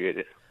appreciate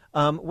it.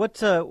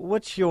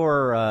 What's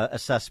your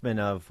assessment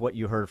of what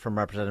you heard from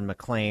Representative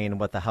McClain,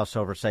 what the House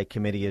Oversight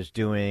Committee is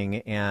doing,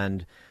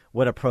 and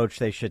what approach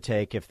they should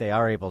take if they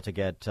are able to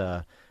get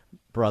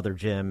brother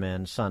Jim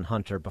and son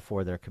Hunter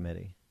before their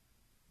committee?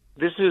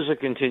 This is a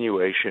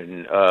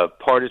continuation of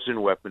partisan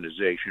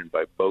weaponization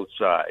by both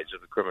sides of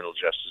the criminal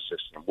justice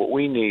system. What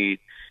we need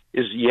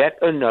is yet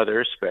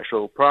another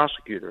special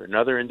prosecutor,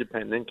 another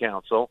independent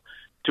counsel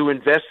to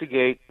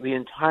investigate the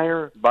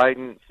entire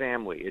Biden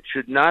family. It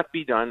should not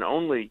be done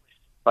only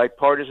by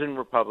partisan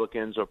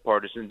Republicans or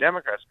partisan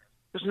Democrats,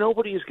 because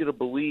nobody is going to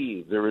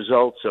believe the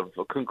results of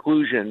a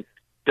conclusion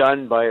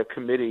done by a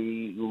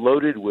committee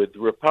loaded with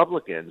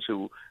Republicans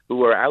who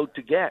are out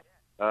to get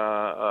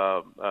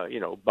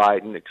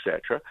Biden,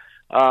 etc.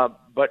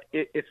 But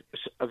it's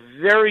a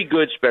very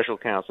good special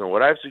counsel. And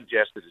what I've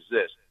suggested is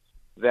this,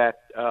 that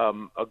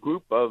a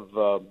group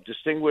of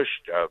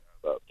distinguished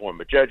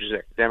former judges,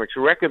 academics,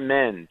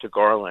 recommend to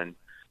Garland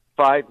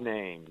 5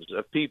 names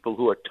of people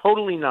who are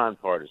totally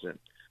nonpartisan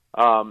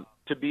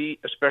to be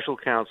a special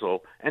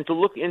counsel and to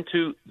look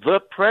into the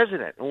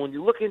president. And when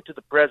you look into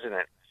the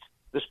president,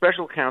 the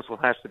special counsel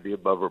has to be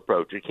above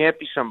reproach. It can't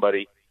be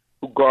somebody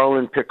who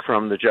Garland picked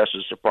from the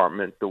Justice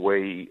Department the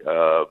way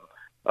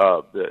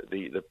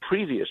the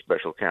previous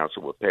special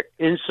counsel would pick,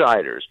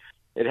 insiders.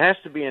 It has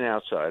to be an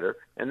outsider,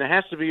 and there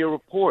has to be a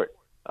report.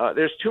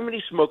 There's too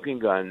many smoking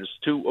guns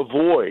to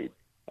avoid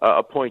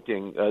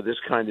appointing this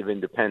kind of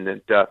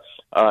independent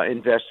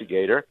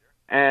investigator,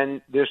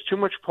 and there's too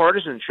much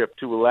partisanship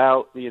to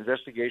allow the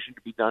investigation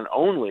to be done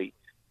only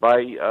by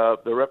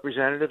the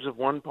representatives of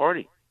one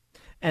party.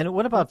 And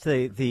what about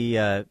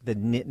the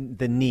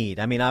need?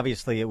 I mean,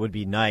 obviously, it would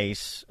be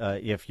nice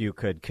if you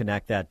could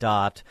connect that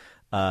dot,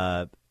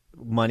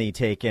 money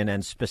taken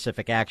and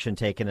specific action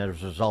taken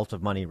as a result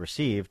of money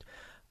received.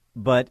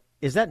 But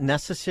is that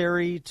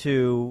necessary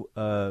to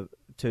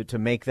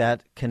make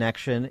that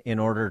connection in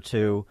order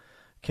to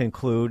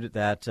conclude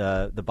that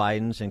the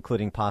Bidens,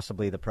 including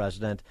possibly the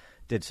president,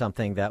 did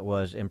something that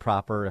was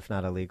improper, if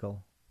not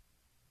illegal?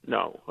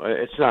 No,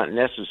 it's not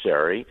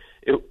necessary.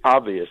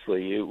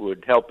 Obviously, it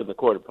would help in the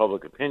court of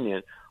public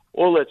opinion.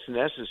 All that's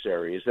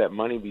necessary is that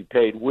money be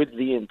paid with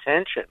the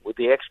intention, with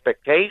the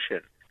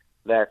expectation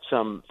that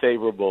some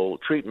favorable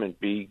treatment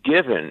be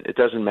given. It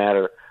doesn't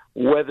matter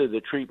whether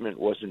the treatment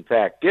was in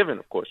fact given.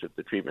 Of course, if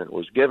the treatment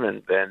was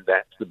given, then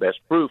that's the best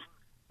proof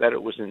that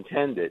it was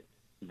intended.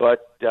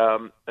 But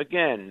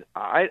again,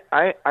 I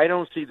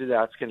don't see the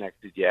dots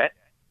connected yet,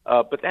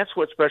 but that's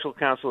what special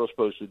counsel is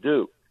supposed to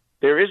do.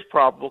 There is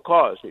probable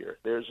cause here.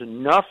 There's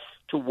enough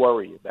to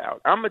worry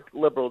about. I'm a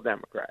liberal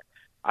Democrat.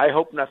 I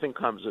hope nothing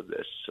comes of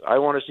this. I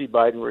want to see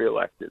Biden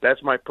reelected.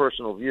 That's my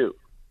personal view.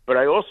 But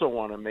I also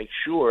want to make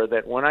sure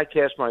that when I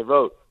cast my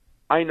vote,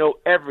 I know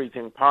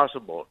everything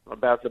possible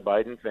about the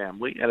Biden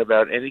family and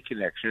about any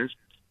connections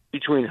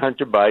between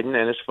Hunter Biden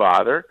and his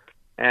father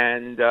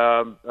and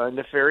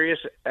nefarious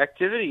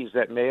activities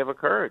that may have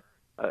occurred.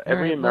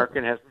 Every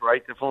American has the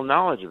right to full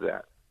knowledge of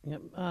that.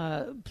 Yep.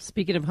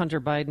 Speaking of Hunter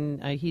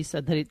Biden, he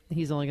said that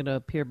he's only going to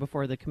appear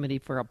before the committee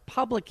for a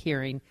public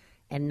hearing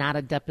and not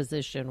a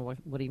deposition. What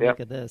do you make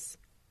of this?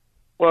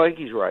 Well, I think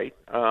he's right.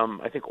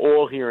 I think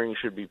all hearings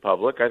should be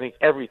public. I think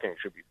everything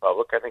should be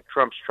public. I think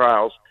Trump's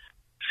trials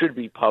should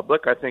be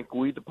public. I think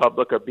we, the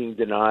public, are being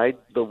denied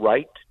the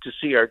right to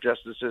see our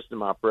justice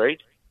system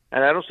operate.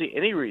 And I don't see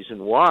any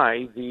reason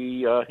why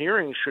the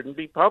hearings shouldn't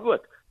be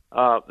public.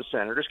 The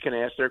senators can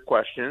ask their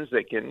questions.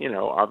 They can,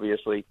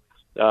 obviously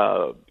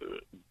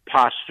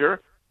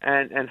posture,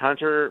 and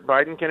Hunter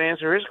Biden can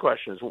answer his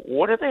questions.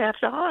 What do they have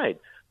to hide?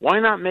 Why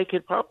not make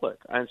it public?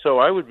 And so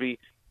I would be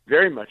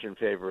very much in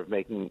favor of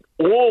making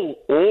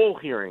all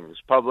hearings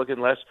public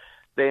unless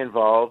they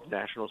involve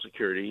national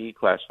security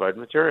classified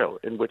material,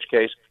 in which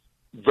case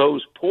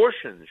those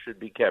portions should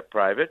be kept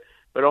private,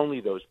 but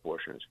only those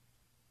portions.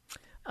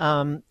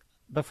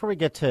 before we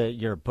get to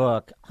your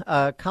book,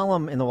 a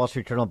column in the Wall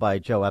Street Journal by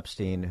Joe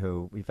Epstein,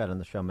 who we've had on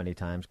the show many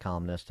times,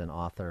 columnist and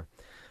author.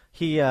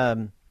 He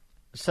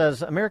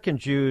says American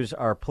Jews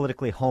are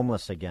politically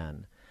homeless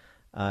again.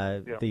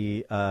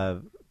 The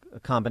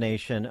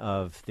combination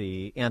of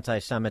the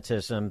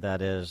anti-Semitism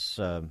that is,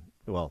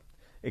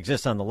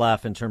 exists on the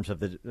left in terms of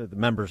the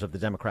members of the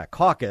Democrat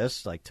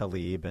caucus, like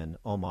Tlaib and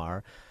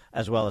Omar,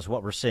 as well as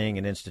what we're seeing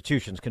in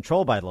institutions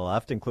controlled by the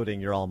left,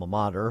 including your alma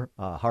mater,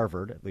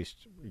 Harvard, at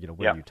least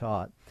where you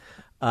taught.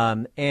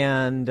 But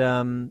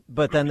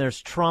then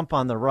there's Trump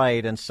on the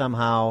right, and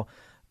somehow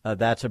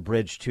that's a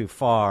bridge too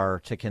far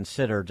to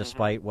consider,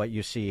 despite what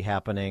you see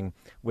happening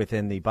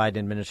within the Biden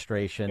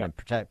administration, and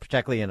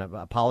particularly in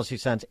a policy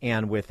sense,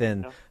 and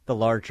within the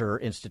larger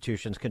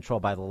institutions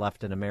controlled by the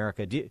left in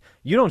America.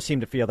 You don't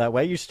seem to feel that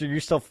way. You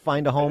still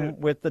find a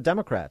home with the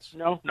Democrats.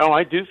 No,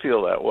 I do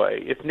feel that way.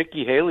 If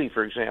Nikki Haley,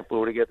 for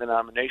example, were to get the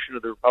nomination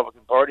of the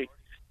Republican Party,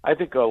 I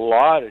think a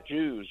lot of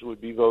Jews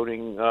would be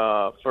voting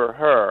for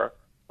her.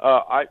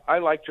 I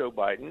like Joe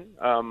Biden.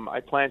 I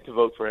plan to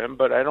vote for him,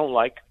 but I don't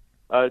like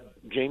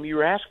Jamie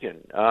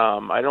Raskin.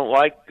 I don't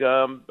like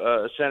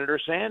Senator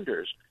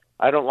Sanders.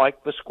 I don't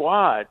like the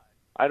Squad.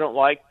 I don't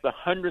like the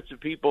hundreds of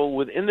people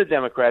within the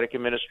Democratic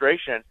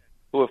administration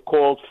who have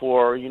called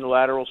for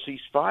unilateral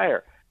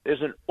ceasefire.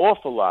 There's an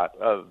awful lot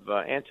of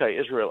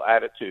anti-Israel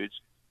attitudes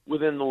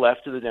within the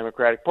left of the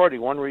Democratic Party.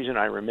 One reason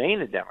I remain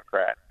a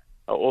Democrat,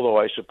 although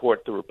I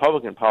support the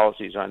Republican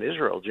policies on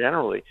Israel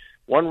generally,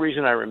 one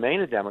reason I remain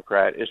a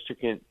Democrat is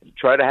to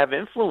try to have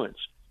influence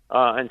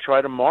and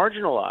try to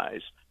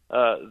marginalize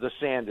the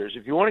Sanders.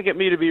 If you want to get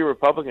me to be a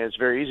Republican, it's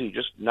very easy.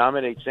 Just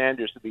nominate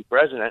Sanders to be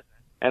president,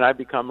 and I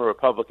become a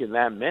Republican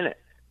that minute.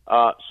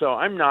 So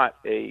I'm not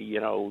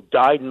a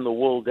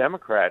dyed-in-the-wool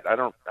Democrat.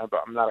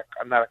 I'm not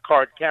a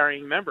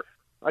card-carrying member.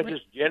 I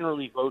just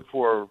generally vote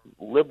for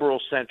liberal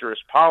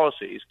centrist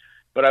policies,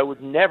 but I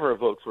would never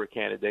vote for a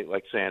candidate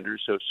like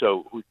Sanders,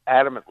 who's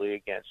adamantly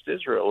against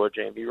Israel, or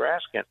Jamie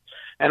Raskin.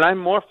 And I'm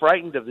more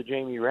frightened of the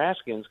Jamie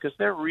Raskins because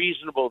they're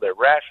reasonable, they're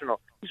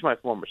rational. He's my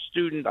former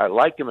student. I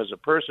like him as a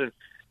person.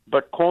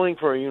 But calling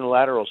for a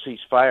unilateral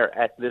ceasefire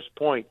at this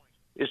point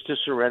is to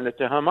surrender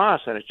to Hamas,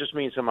 and it just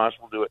means Hamas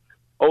will do it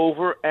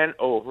over and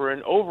over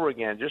and over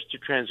again. Just to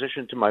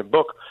transition to my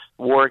book,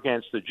 War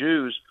Against the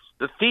Jews,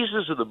 the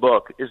thesis of the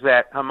book is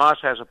that Hamas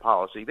has a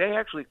policy. They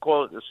actually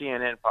call it the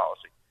CNN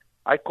policy.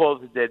 I call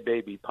it the dead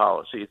baby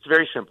policy. It's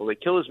very simple. They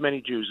kill as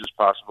many Jews as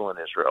possible in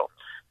Israel.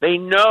 They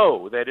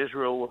know that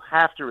Israel will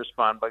have to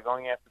respond by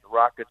going after the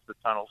rockets, the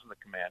tunnels, and the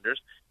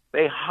commanders.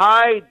 They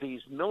hide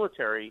these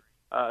military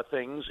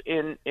things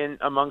in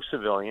among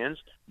civilians.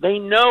 They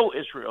know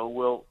Israel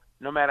will,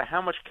 no matter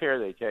how much care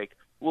they take,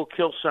 will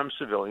kill some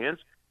civilians.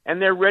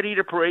 And they're ready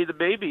to parade the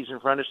babies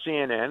in front of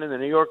CNN and the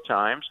New York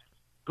Times,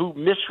 who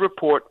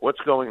misreport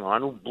what's going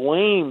on, who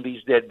blame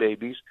these dead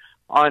babies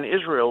on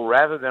Israel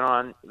rather than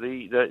on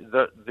the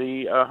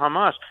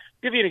Hamas. I'll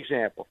give you an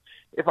example.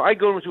 If I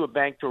go into a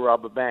bank to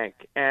rob a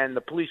bank and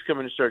the police come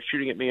in and start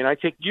shooting at me, and I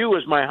take you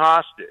as my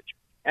hostage,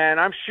 and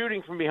I'm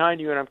shooting from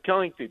behind you and I'm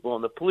killing people,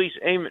 and the police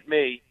aim at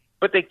me,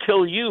 but they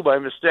kill you by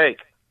mistake,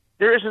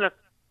 there isn't a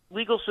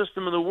legal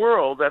system in the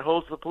world that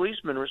holds the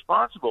policeman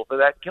responsible for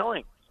that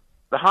killing.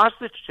 The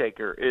hostage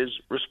taker is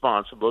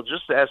responsible,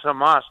 just as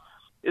Hamas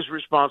is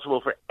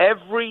responsible for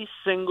every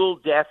single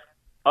death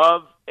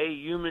of a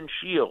human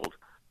shield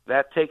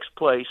that takes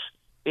place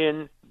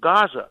in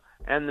Gaza.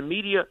 And the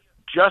media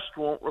just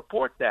won't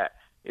report that.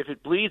 If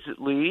it bleeds, it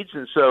leads.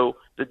 And so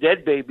the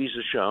dead babies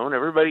are shown.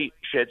 Everybody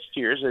sheds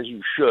tears, as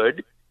you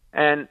should.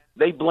 And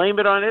they blame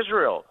it on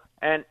Israel.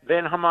 And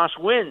then Hamas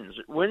wins.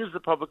 It wins the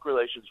public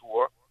relations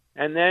war.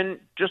 And then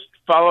just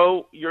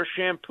follow your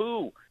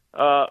shampoo.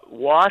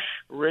 Wash,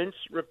 rinse,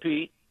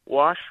 repeat.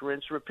 Wash,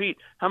 rinse, repeat.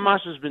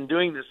 Hamas has been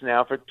doing this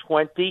now for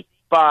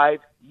 25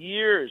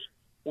 years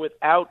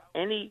without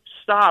any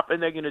stop, and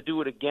they're going to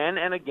do it again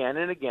and again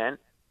and again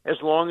as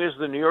long as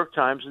the New York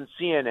Times and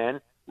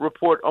CNN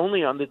report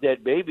only on the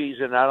dead babies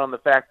and not on the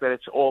fact that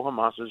it's all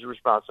Hamas's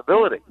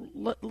responsibility.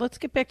 Let's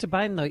get back to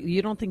Biden, though.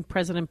 You don't think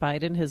President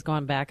Biden has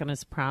gone back on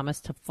his promise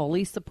to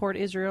fully support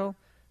Israel?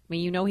 I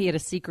mean, he had a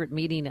secret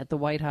meeting at the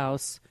White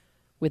House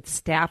with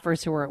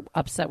staffers who were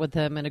upset with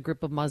him and a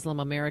group of Muslim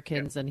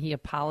Americans, and he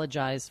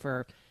apologized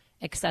for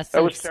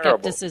excessive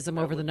skepticism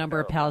over the number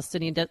of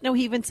Palestinian deaths. No,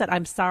 he even said,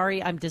 "I'm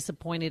sorry, I'm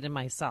disappointed in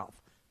myself."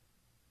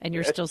 And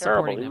you're still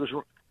supporting him.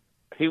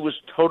 He was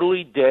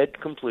totally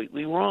dead,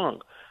 completely wrong.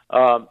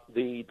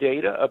 The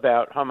data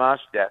about Hamas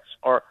deaths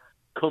are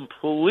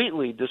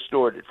completely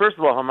distorted. First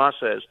of all, Hamas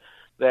says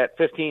that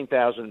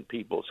 15,000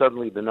 people,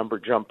 suddenly the number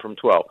jumped from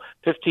 12,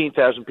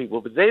 15,000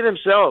 people, but they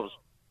themselves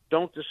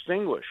don't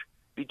distinguish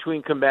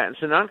between combatants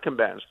and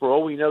non-combatants. For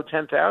all we know,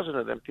 10,000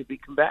 of them could be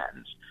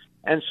combatants.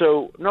 And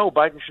so, no,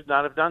 Biden should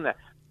not have done that.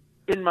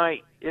 In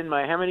my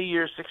how many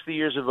years, 60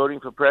 years of voting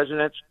for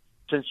presidents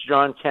since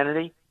John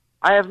Kennedy,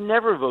 I have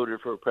never voted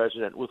for a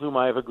president with whom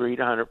I have agreed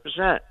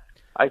 100%.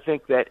 I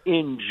think that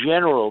in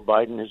general,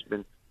 Biden has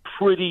been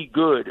pretty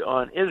good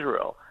on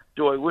Israel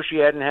Do I wish he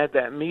hadn't had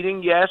that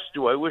meeting? Yes.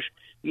 Do I wish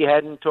he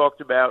hadn't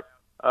talked about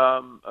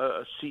a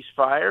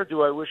ceasefire?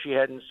 Do I wish he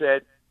hadn't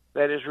said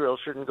that Israel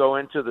shouldn't go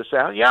into the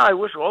South? Yeah, I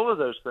wish all of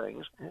those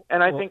things,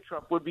 and I think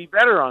Trump would be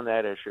better on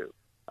that issue.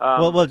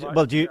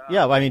 Do you?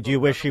 Yeah, I mean, do you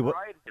wish he would?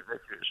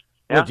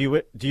 Well,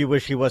 do you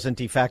wish he wasn't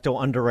de facto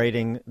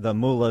underwriting the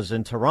mullahs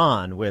in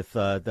Tehran with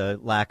the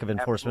lack of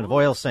enforcement of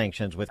oil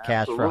sanctions, with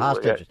cash for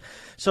hostages?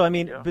 So I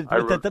mean,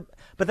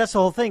 but that's the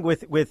whole thing.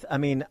 With I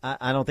mean,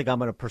 I don't think I'm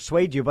going to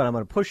persuade you, but I'm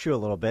going to push you a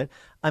little bit.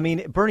 I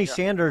mean, Bernie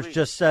Sanders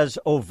just says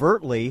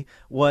overtly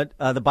what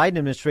the Biden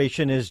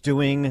administration is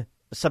doing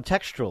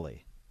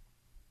subtextually.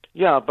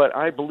 Yeah, but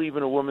I believe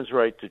in a woman's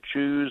right to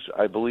choose.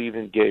 I believe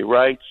in gay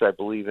rights. I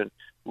believe in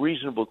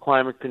reasonable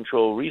climate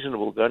control,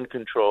 reasonable gun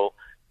control,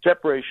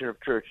 separation of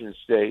church and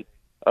state,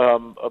 a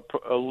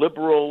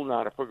liberal,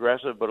 not a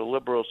progressive, but a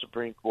liberal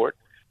Supreme Court.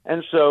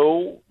 And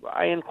so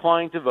I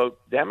incline to vote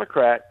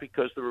Democrat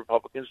because the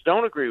Republicans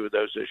don't agree with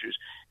those issues.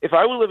 If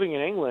I were living in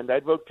England,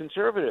 I'd vote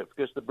Conservative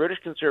because the British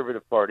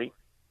Conservative Party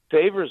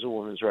favors a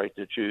woman's right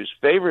to choose,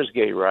 favors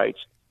gay rights,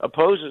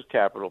 opposes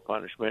capital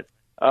punishment,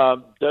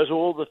 does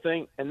all the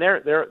things, and they're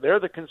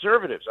the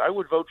conservatives. I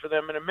would vote for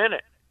them in a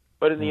minute.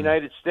 But in the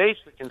United States,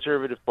 the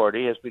Conservative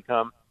Party has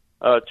become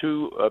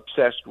too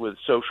obsessed with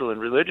social and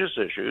religious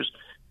issues.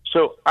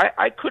 So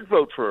I could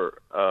vote for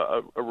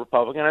a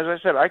Republican. As I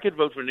said, I could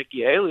vote for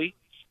Nikki Haley.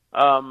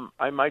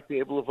 I might be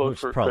able to vote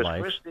for Chris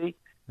Christie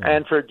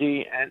and for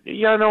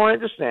I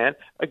understand.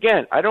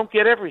 Again, I don't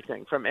get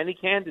everything from any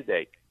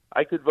candidate.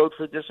 I could vote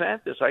for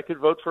DeSantis. I could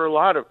vote for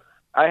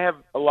I have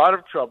a lot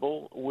of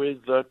trouble with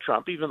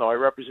Trump, even though I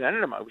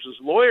represented him. I was his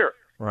lawyer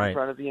in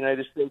front of the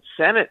United States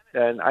Senate,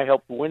 and I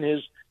helped win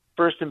his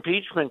first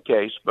impeachment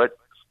case. But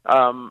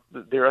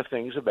there are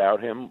things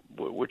about him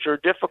which are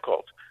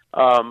difficult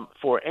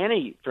for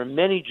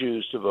many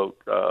Jews to vote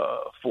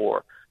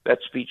for. That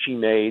speech he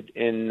made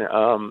in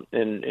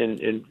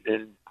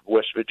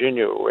West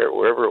Virginia or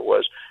wherever it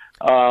was.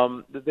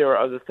 There are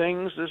other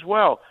things as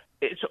well.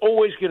 It's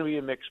always going to be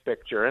a mixed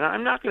picture, and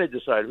I'm not going to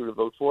decide who to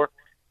vote for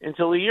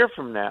until a year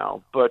from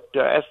now. But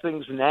as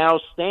things now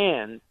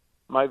stand,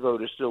 my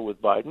vote is still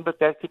with Biden, but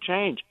that could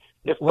change.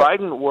 If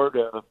Biden were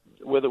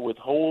to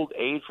withhold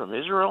aid from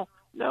Israel,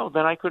 no,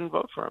 then I couldn't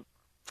vote for him.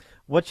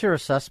 What's your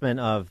assessment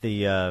of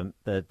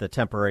the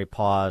temporary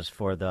pause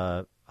for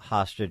the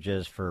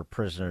hostages for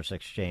prisoners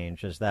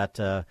exchange? Is that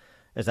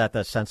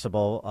the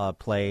sensible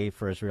play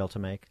for Israel to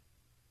make?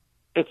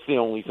 It's the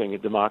only thing a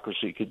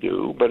democracy could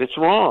do, but it's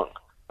wrong.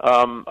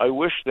 I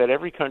wish that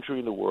every country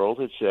in the world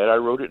had said, I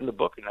wrote it in the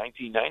book in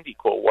 1990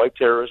 called Why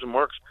Terrorism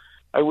Works.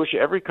 I wish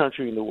every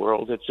country in the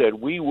world had said,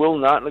 we will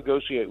not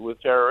negotiate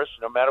with terrorists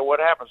no matter what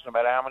happens, no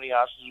matter how many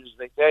hostages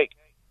they take.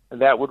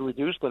 And that would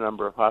reduce the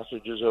number of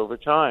hostages over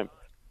time.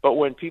 But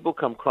when people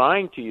come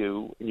crying to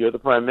you, and you're the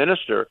prime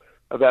minister,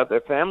 about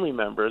their family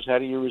members, how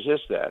do you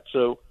resist that?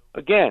 So,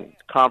 again,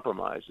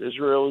 compromise.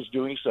 Israel is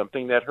doing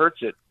something that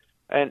hurts it.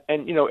 And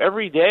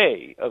every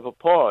day of a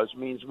pause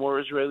means more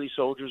Israeli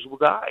soldiers will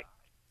die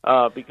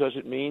because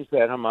it means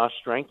that Hamas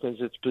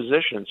strengthens its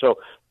position. So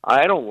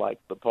I don't like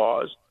the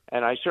pause,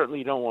 and I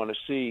certainly don't want to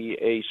see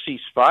a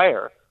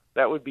ceasefire.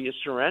 That would be a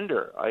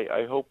surrender.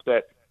 I hope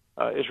that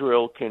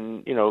Israel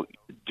can,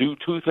 do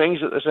two things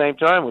at the same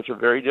time, which are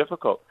very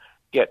difficult: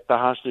 get the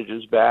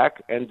hostages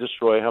back and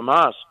destroy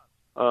Hamas.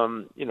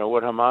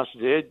 What Hamas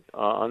did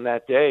on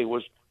that day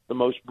was the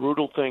most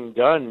brutal thing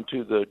done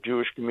to the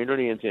Jewish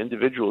community and to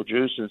individual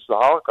Jews since the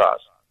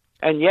Holocaust.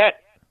 And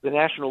yet, the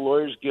National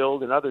Lawyers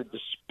Guild and other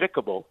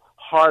despicable,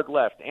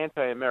 hard-left,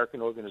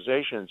 anti-American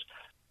organizations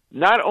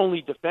not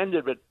only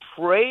defended but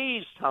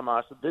praised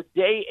Hamas the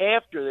day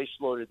after they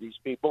slaughtered these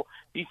people,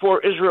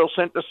 before Israel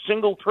sent a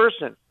single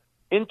person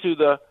into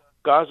the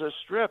Gaza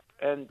Strip,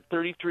 and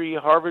 33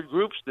 Harvard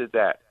groups did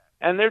that.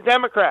 And they're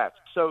Democrats.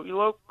 So,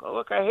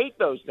 look, I hate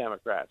those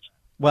Democrats.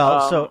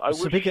 Well, I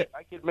wish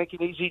I could make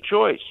an easy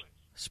choice.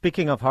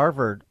 Speaking of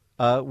Harvard,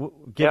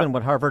 given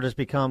what Harvard has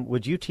become,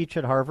 would you teach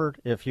at Harvard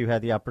if you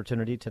had the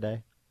opportunity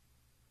today?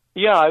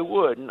 Yeah, I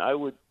would, and I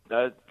would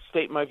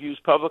state my views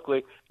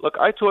publicly. Look,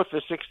 I taught for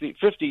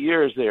 50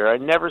 years there. I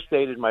never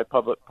stated my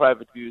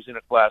private views in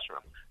a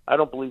classroom. I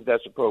don't believe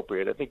that's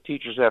appropriate. I think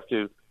teachers have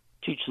to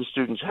teach the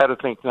students how to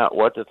think, not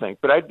what to think.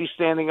 But I'd be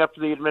standing up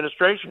to the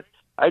administration.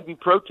 I'd be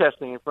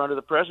protesting in front of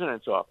the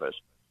president's office.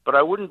 But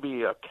I wouldn't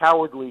be a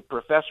cowardly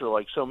professor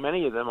like so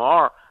many of them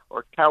are,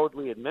 or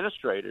cowardly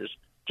administrators,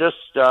 just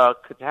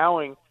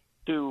kowtowing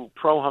to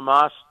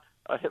pro-Hamas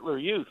Hitler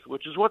Youth,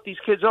 which is what these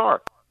kids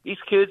are. These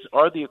kids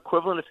are the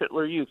equivalent of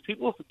Hitler Youth.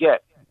 People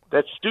forget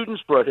that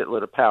students brought Hitler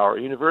to power.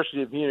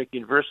 University of Munich,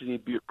 University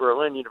of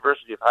Berlin,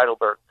 University of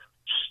Heidelberg.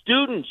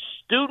 Students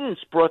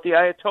brought the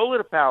Ayatollah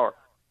to power.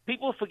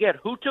 People forget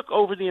who took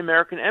over the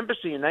American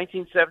embassy in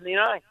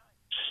 1979.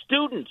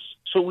 Students.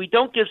 So we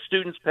don't give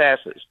students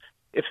passes.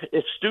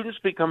 If students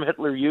become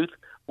Hitler Youth,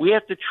 we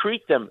have to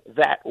treat them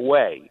that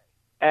way.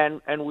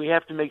 And we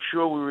have to make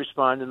sure we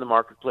respond in the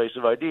marketplace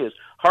of ideas.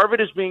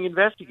 Harvard is being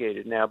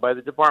investigated now by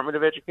the Department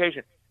of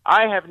Education.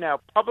 I have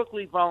now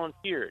publicly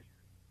volunteered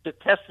to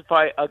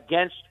testify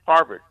against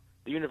Harvard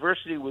the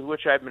university with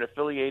which I've been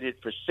affiliated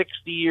for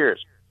 60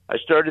 years. I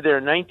started there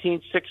in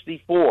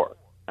 1964.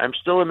 I'm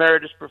still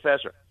emeritus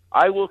professor.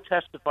 I will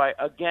testify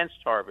against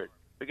Harvard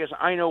because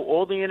I know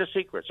all the inner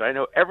secrets. I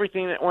know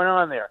everything that went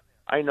on there.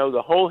 I know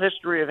the whole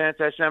history of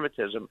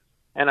anti-Semitism,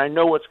 and I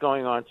know what's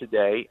going on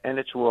today, and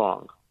it's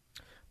wrong.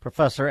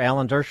 Professor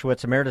Alan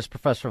Dershowitz, Emeritus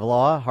Professor of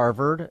Law,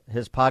 Harvard.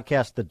 His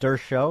podcast, The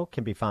Dersh Show,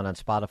 can be found on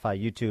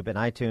Spotify, YouTube, and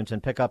iTunes.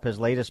 And pick up his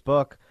latest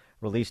book,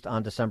 released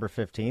on December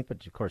 15th,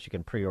 but of course you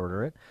can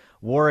pre-order it,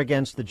 War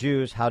Against the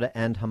Jews, How to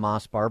End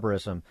Hamas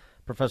Barbarism.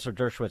 Professor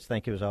Dershowitz,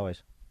 thank you as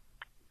always.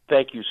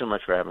 Thank you so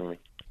much for having me.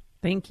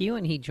 Thank you,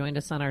 and he joined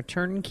us on our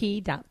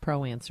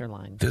turnkey.pro answer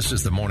line. This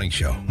is the morning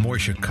show more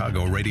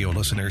Chicago radio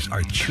listeners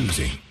are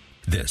choosing.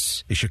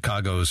 This is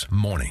Chicago's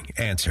Morning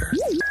Answer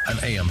on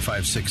AM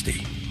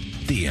 560.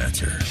 The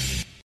Answer.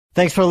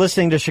 Thanks for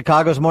listening to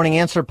Chicago's Morning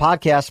Answer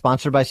podcast,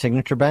 sponsored by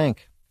Signature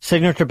Bank.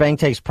 Signature Bank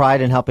takes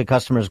pride in helping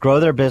customers grow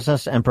their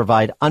business and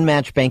provide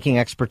unmatched banking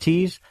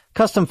expertise,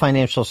 custom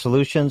financial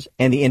solutions,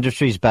 and the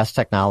industry's best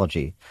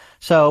technology.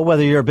 So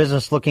whether you're a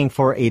business looking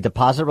for a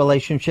deposit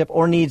relationship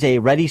or needs a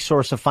ready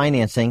source of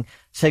financing,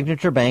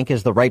 Signature Bank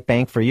is the right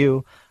bank for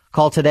you.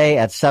 Call today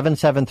at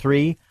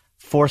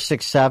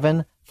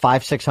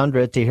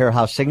 773-467-5600 to hear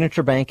how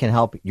Signature Bank can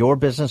help your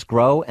business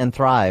grow and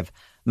thrive.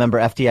 Member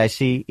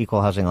FDIC,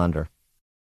 Equal Housing Lender.